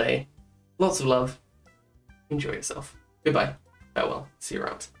wonderful day. Lots of love. Enjoy yourself. Goodbye. Farewell. See you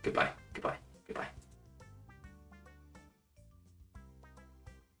around. Goodbye. Goodbye. Goodbye.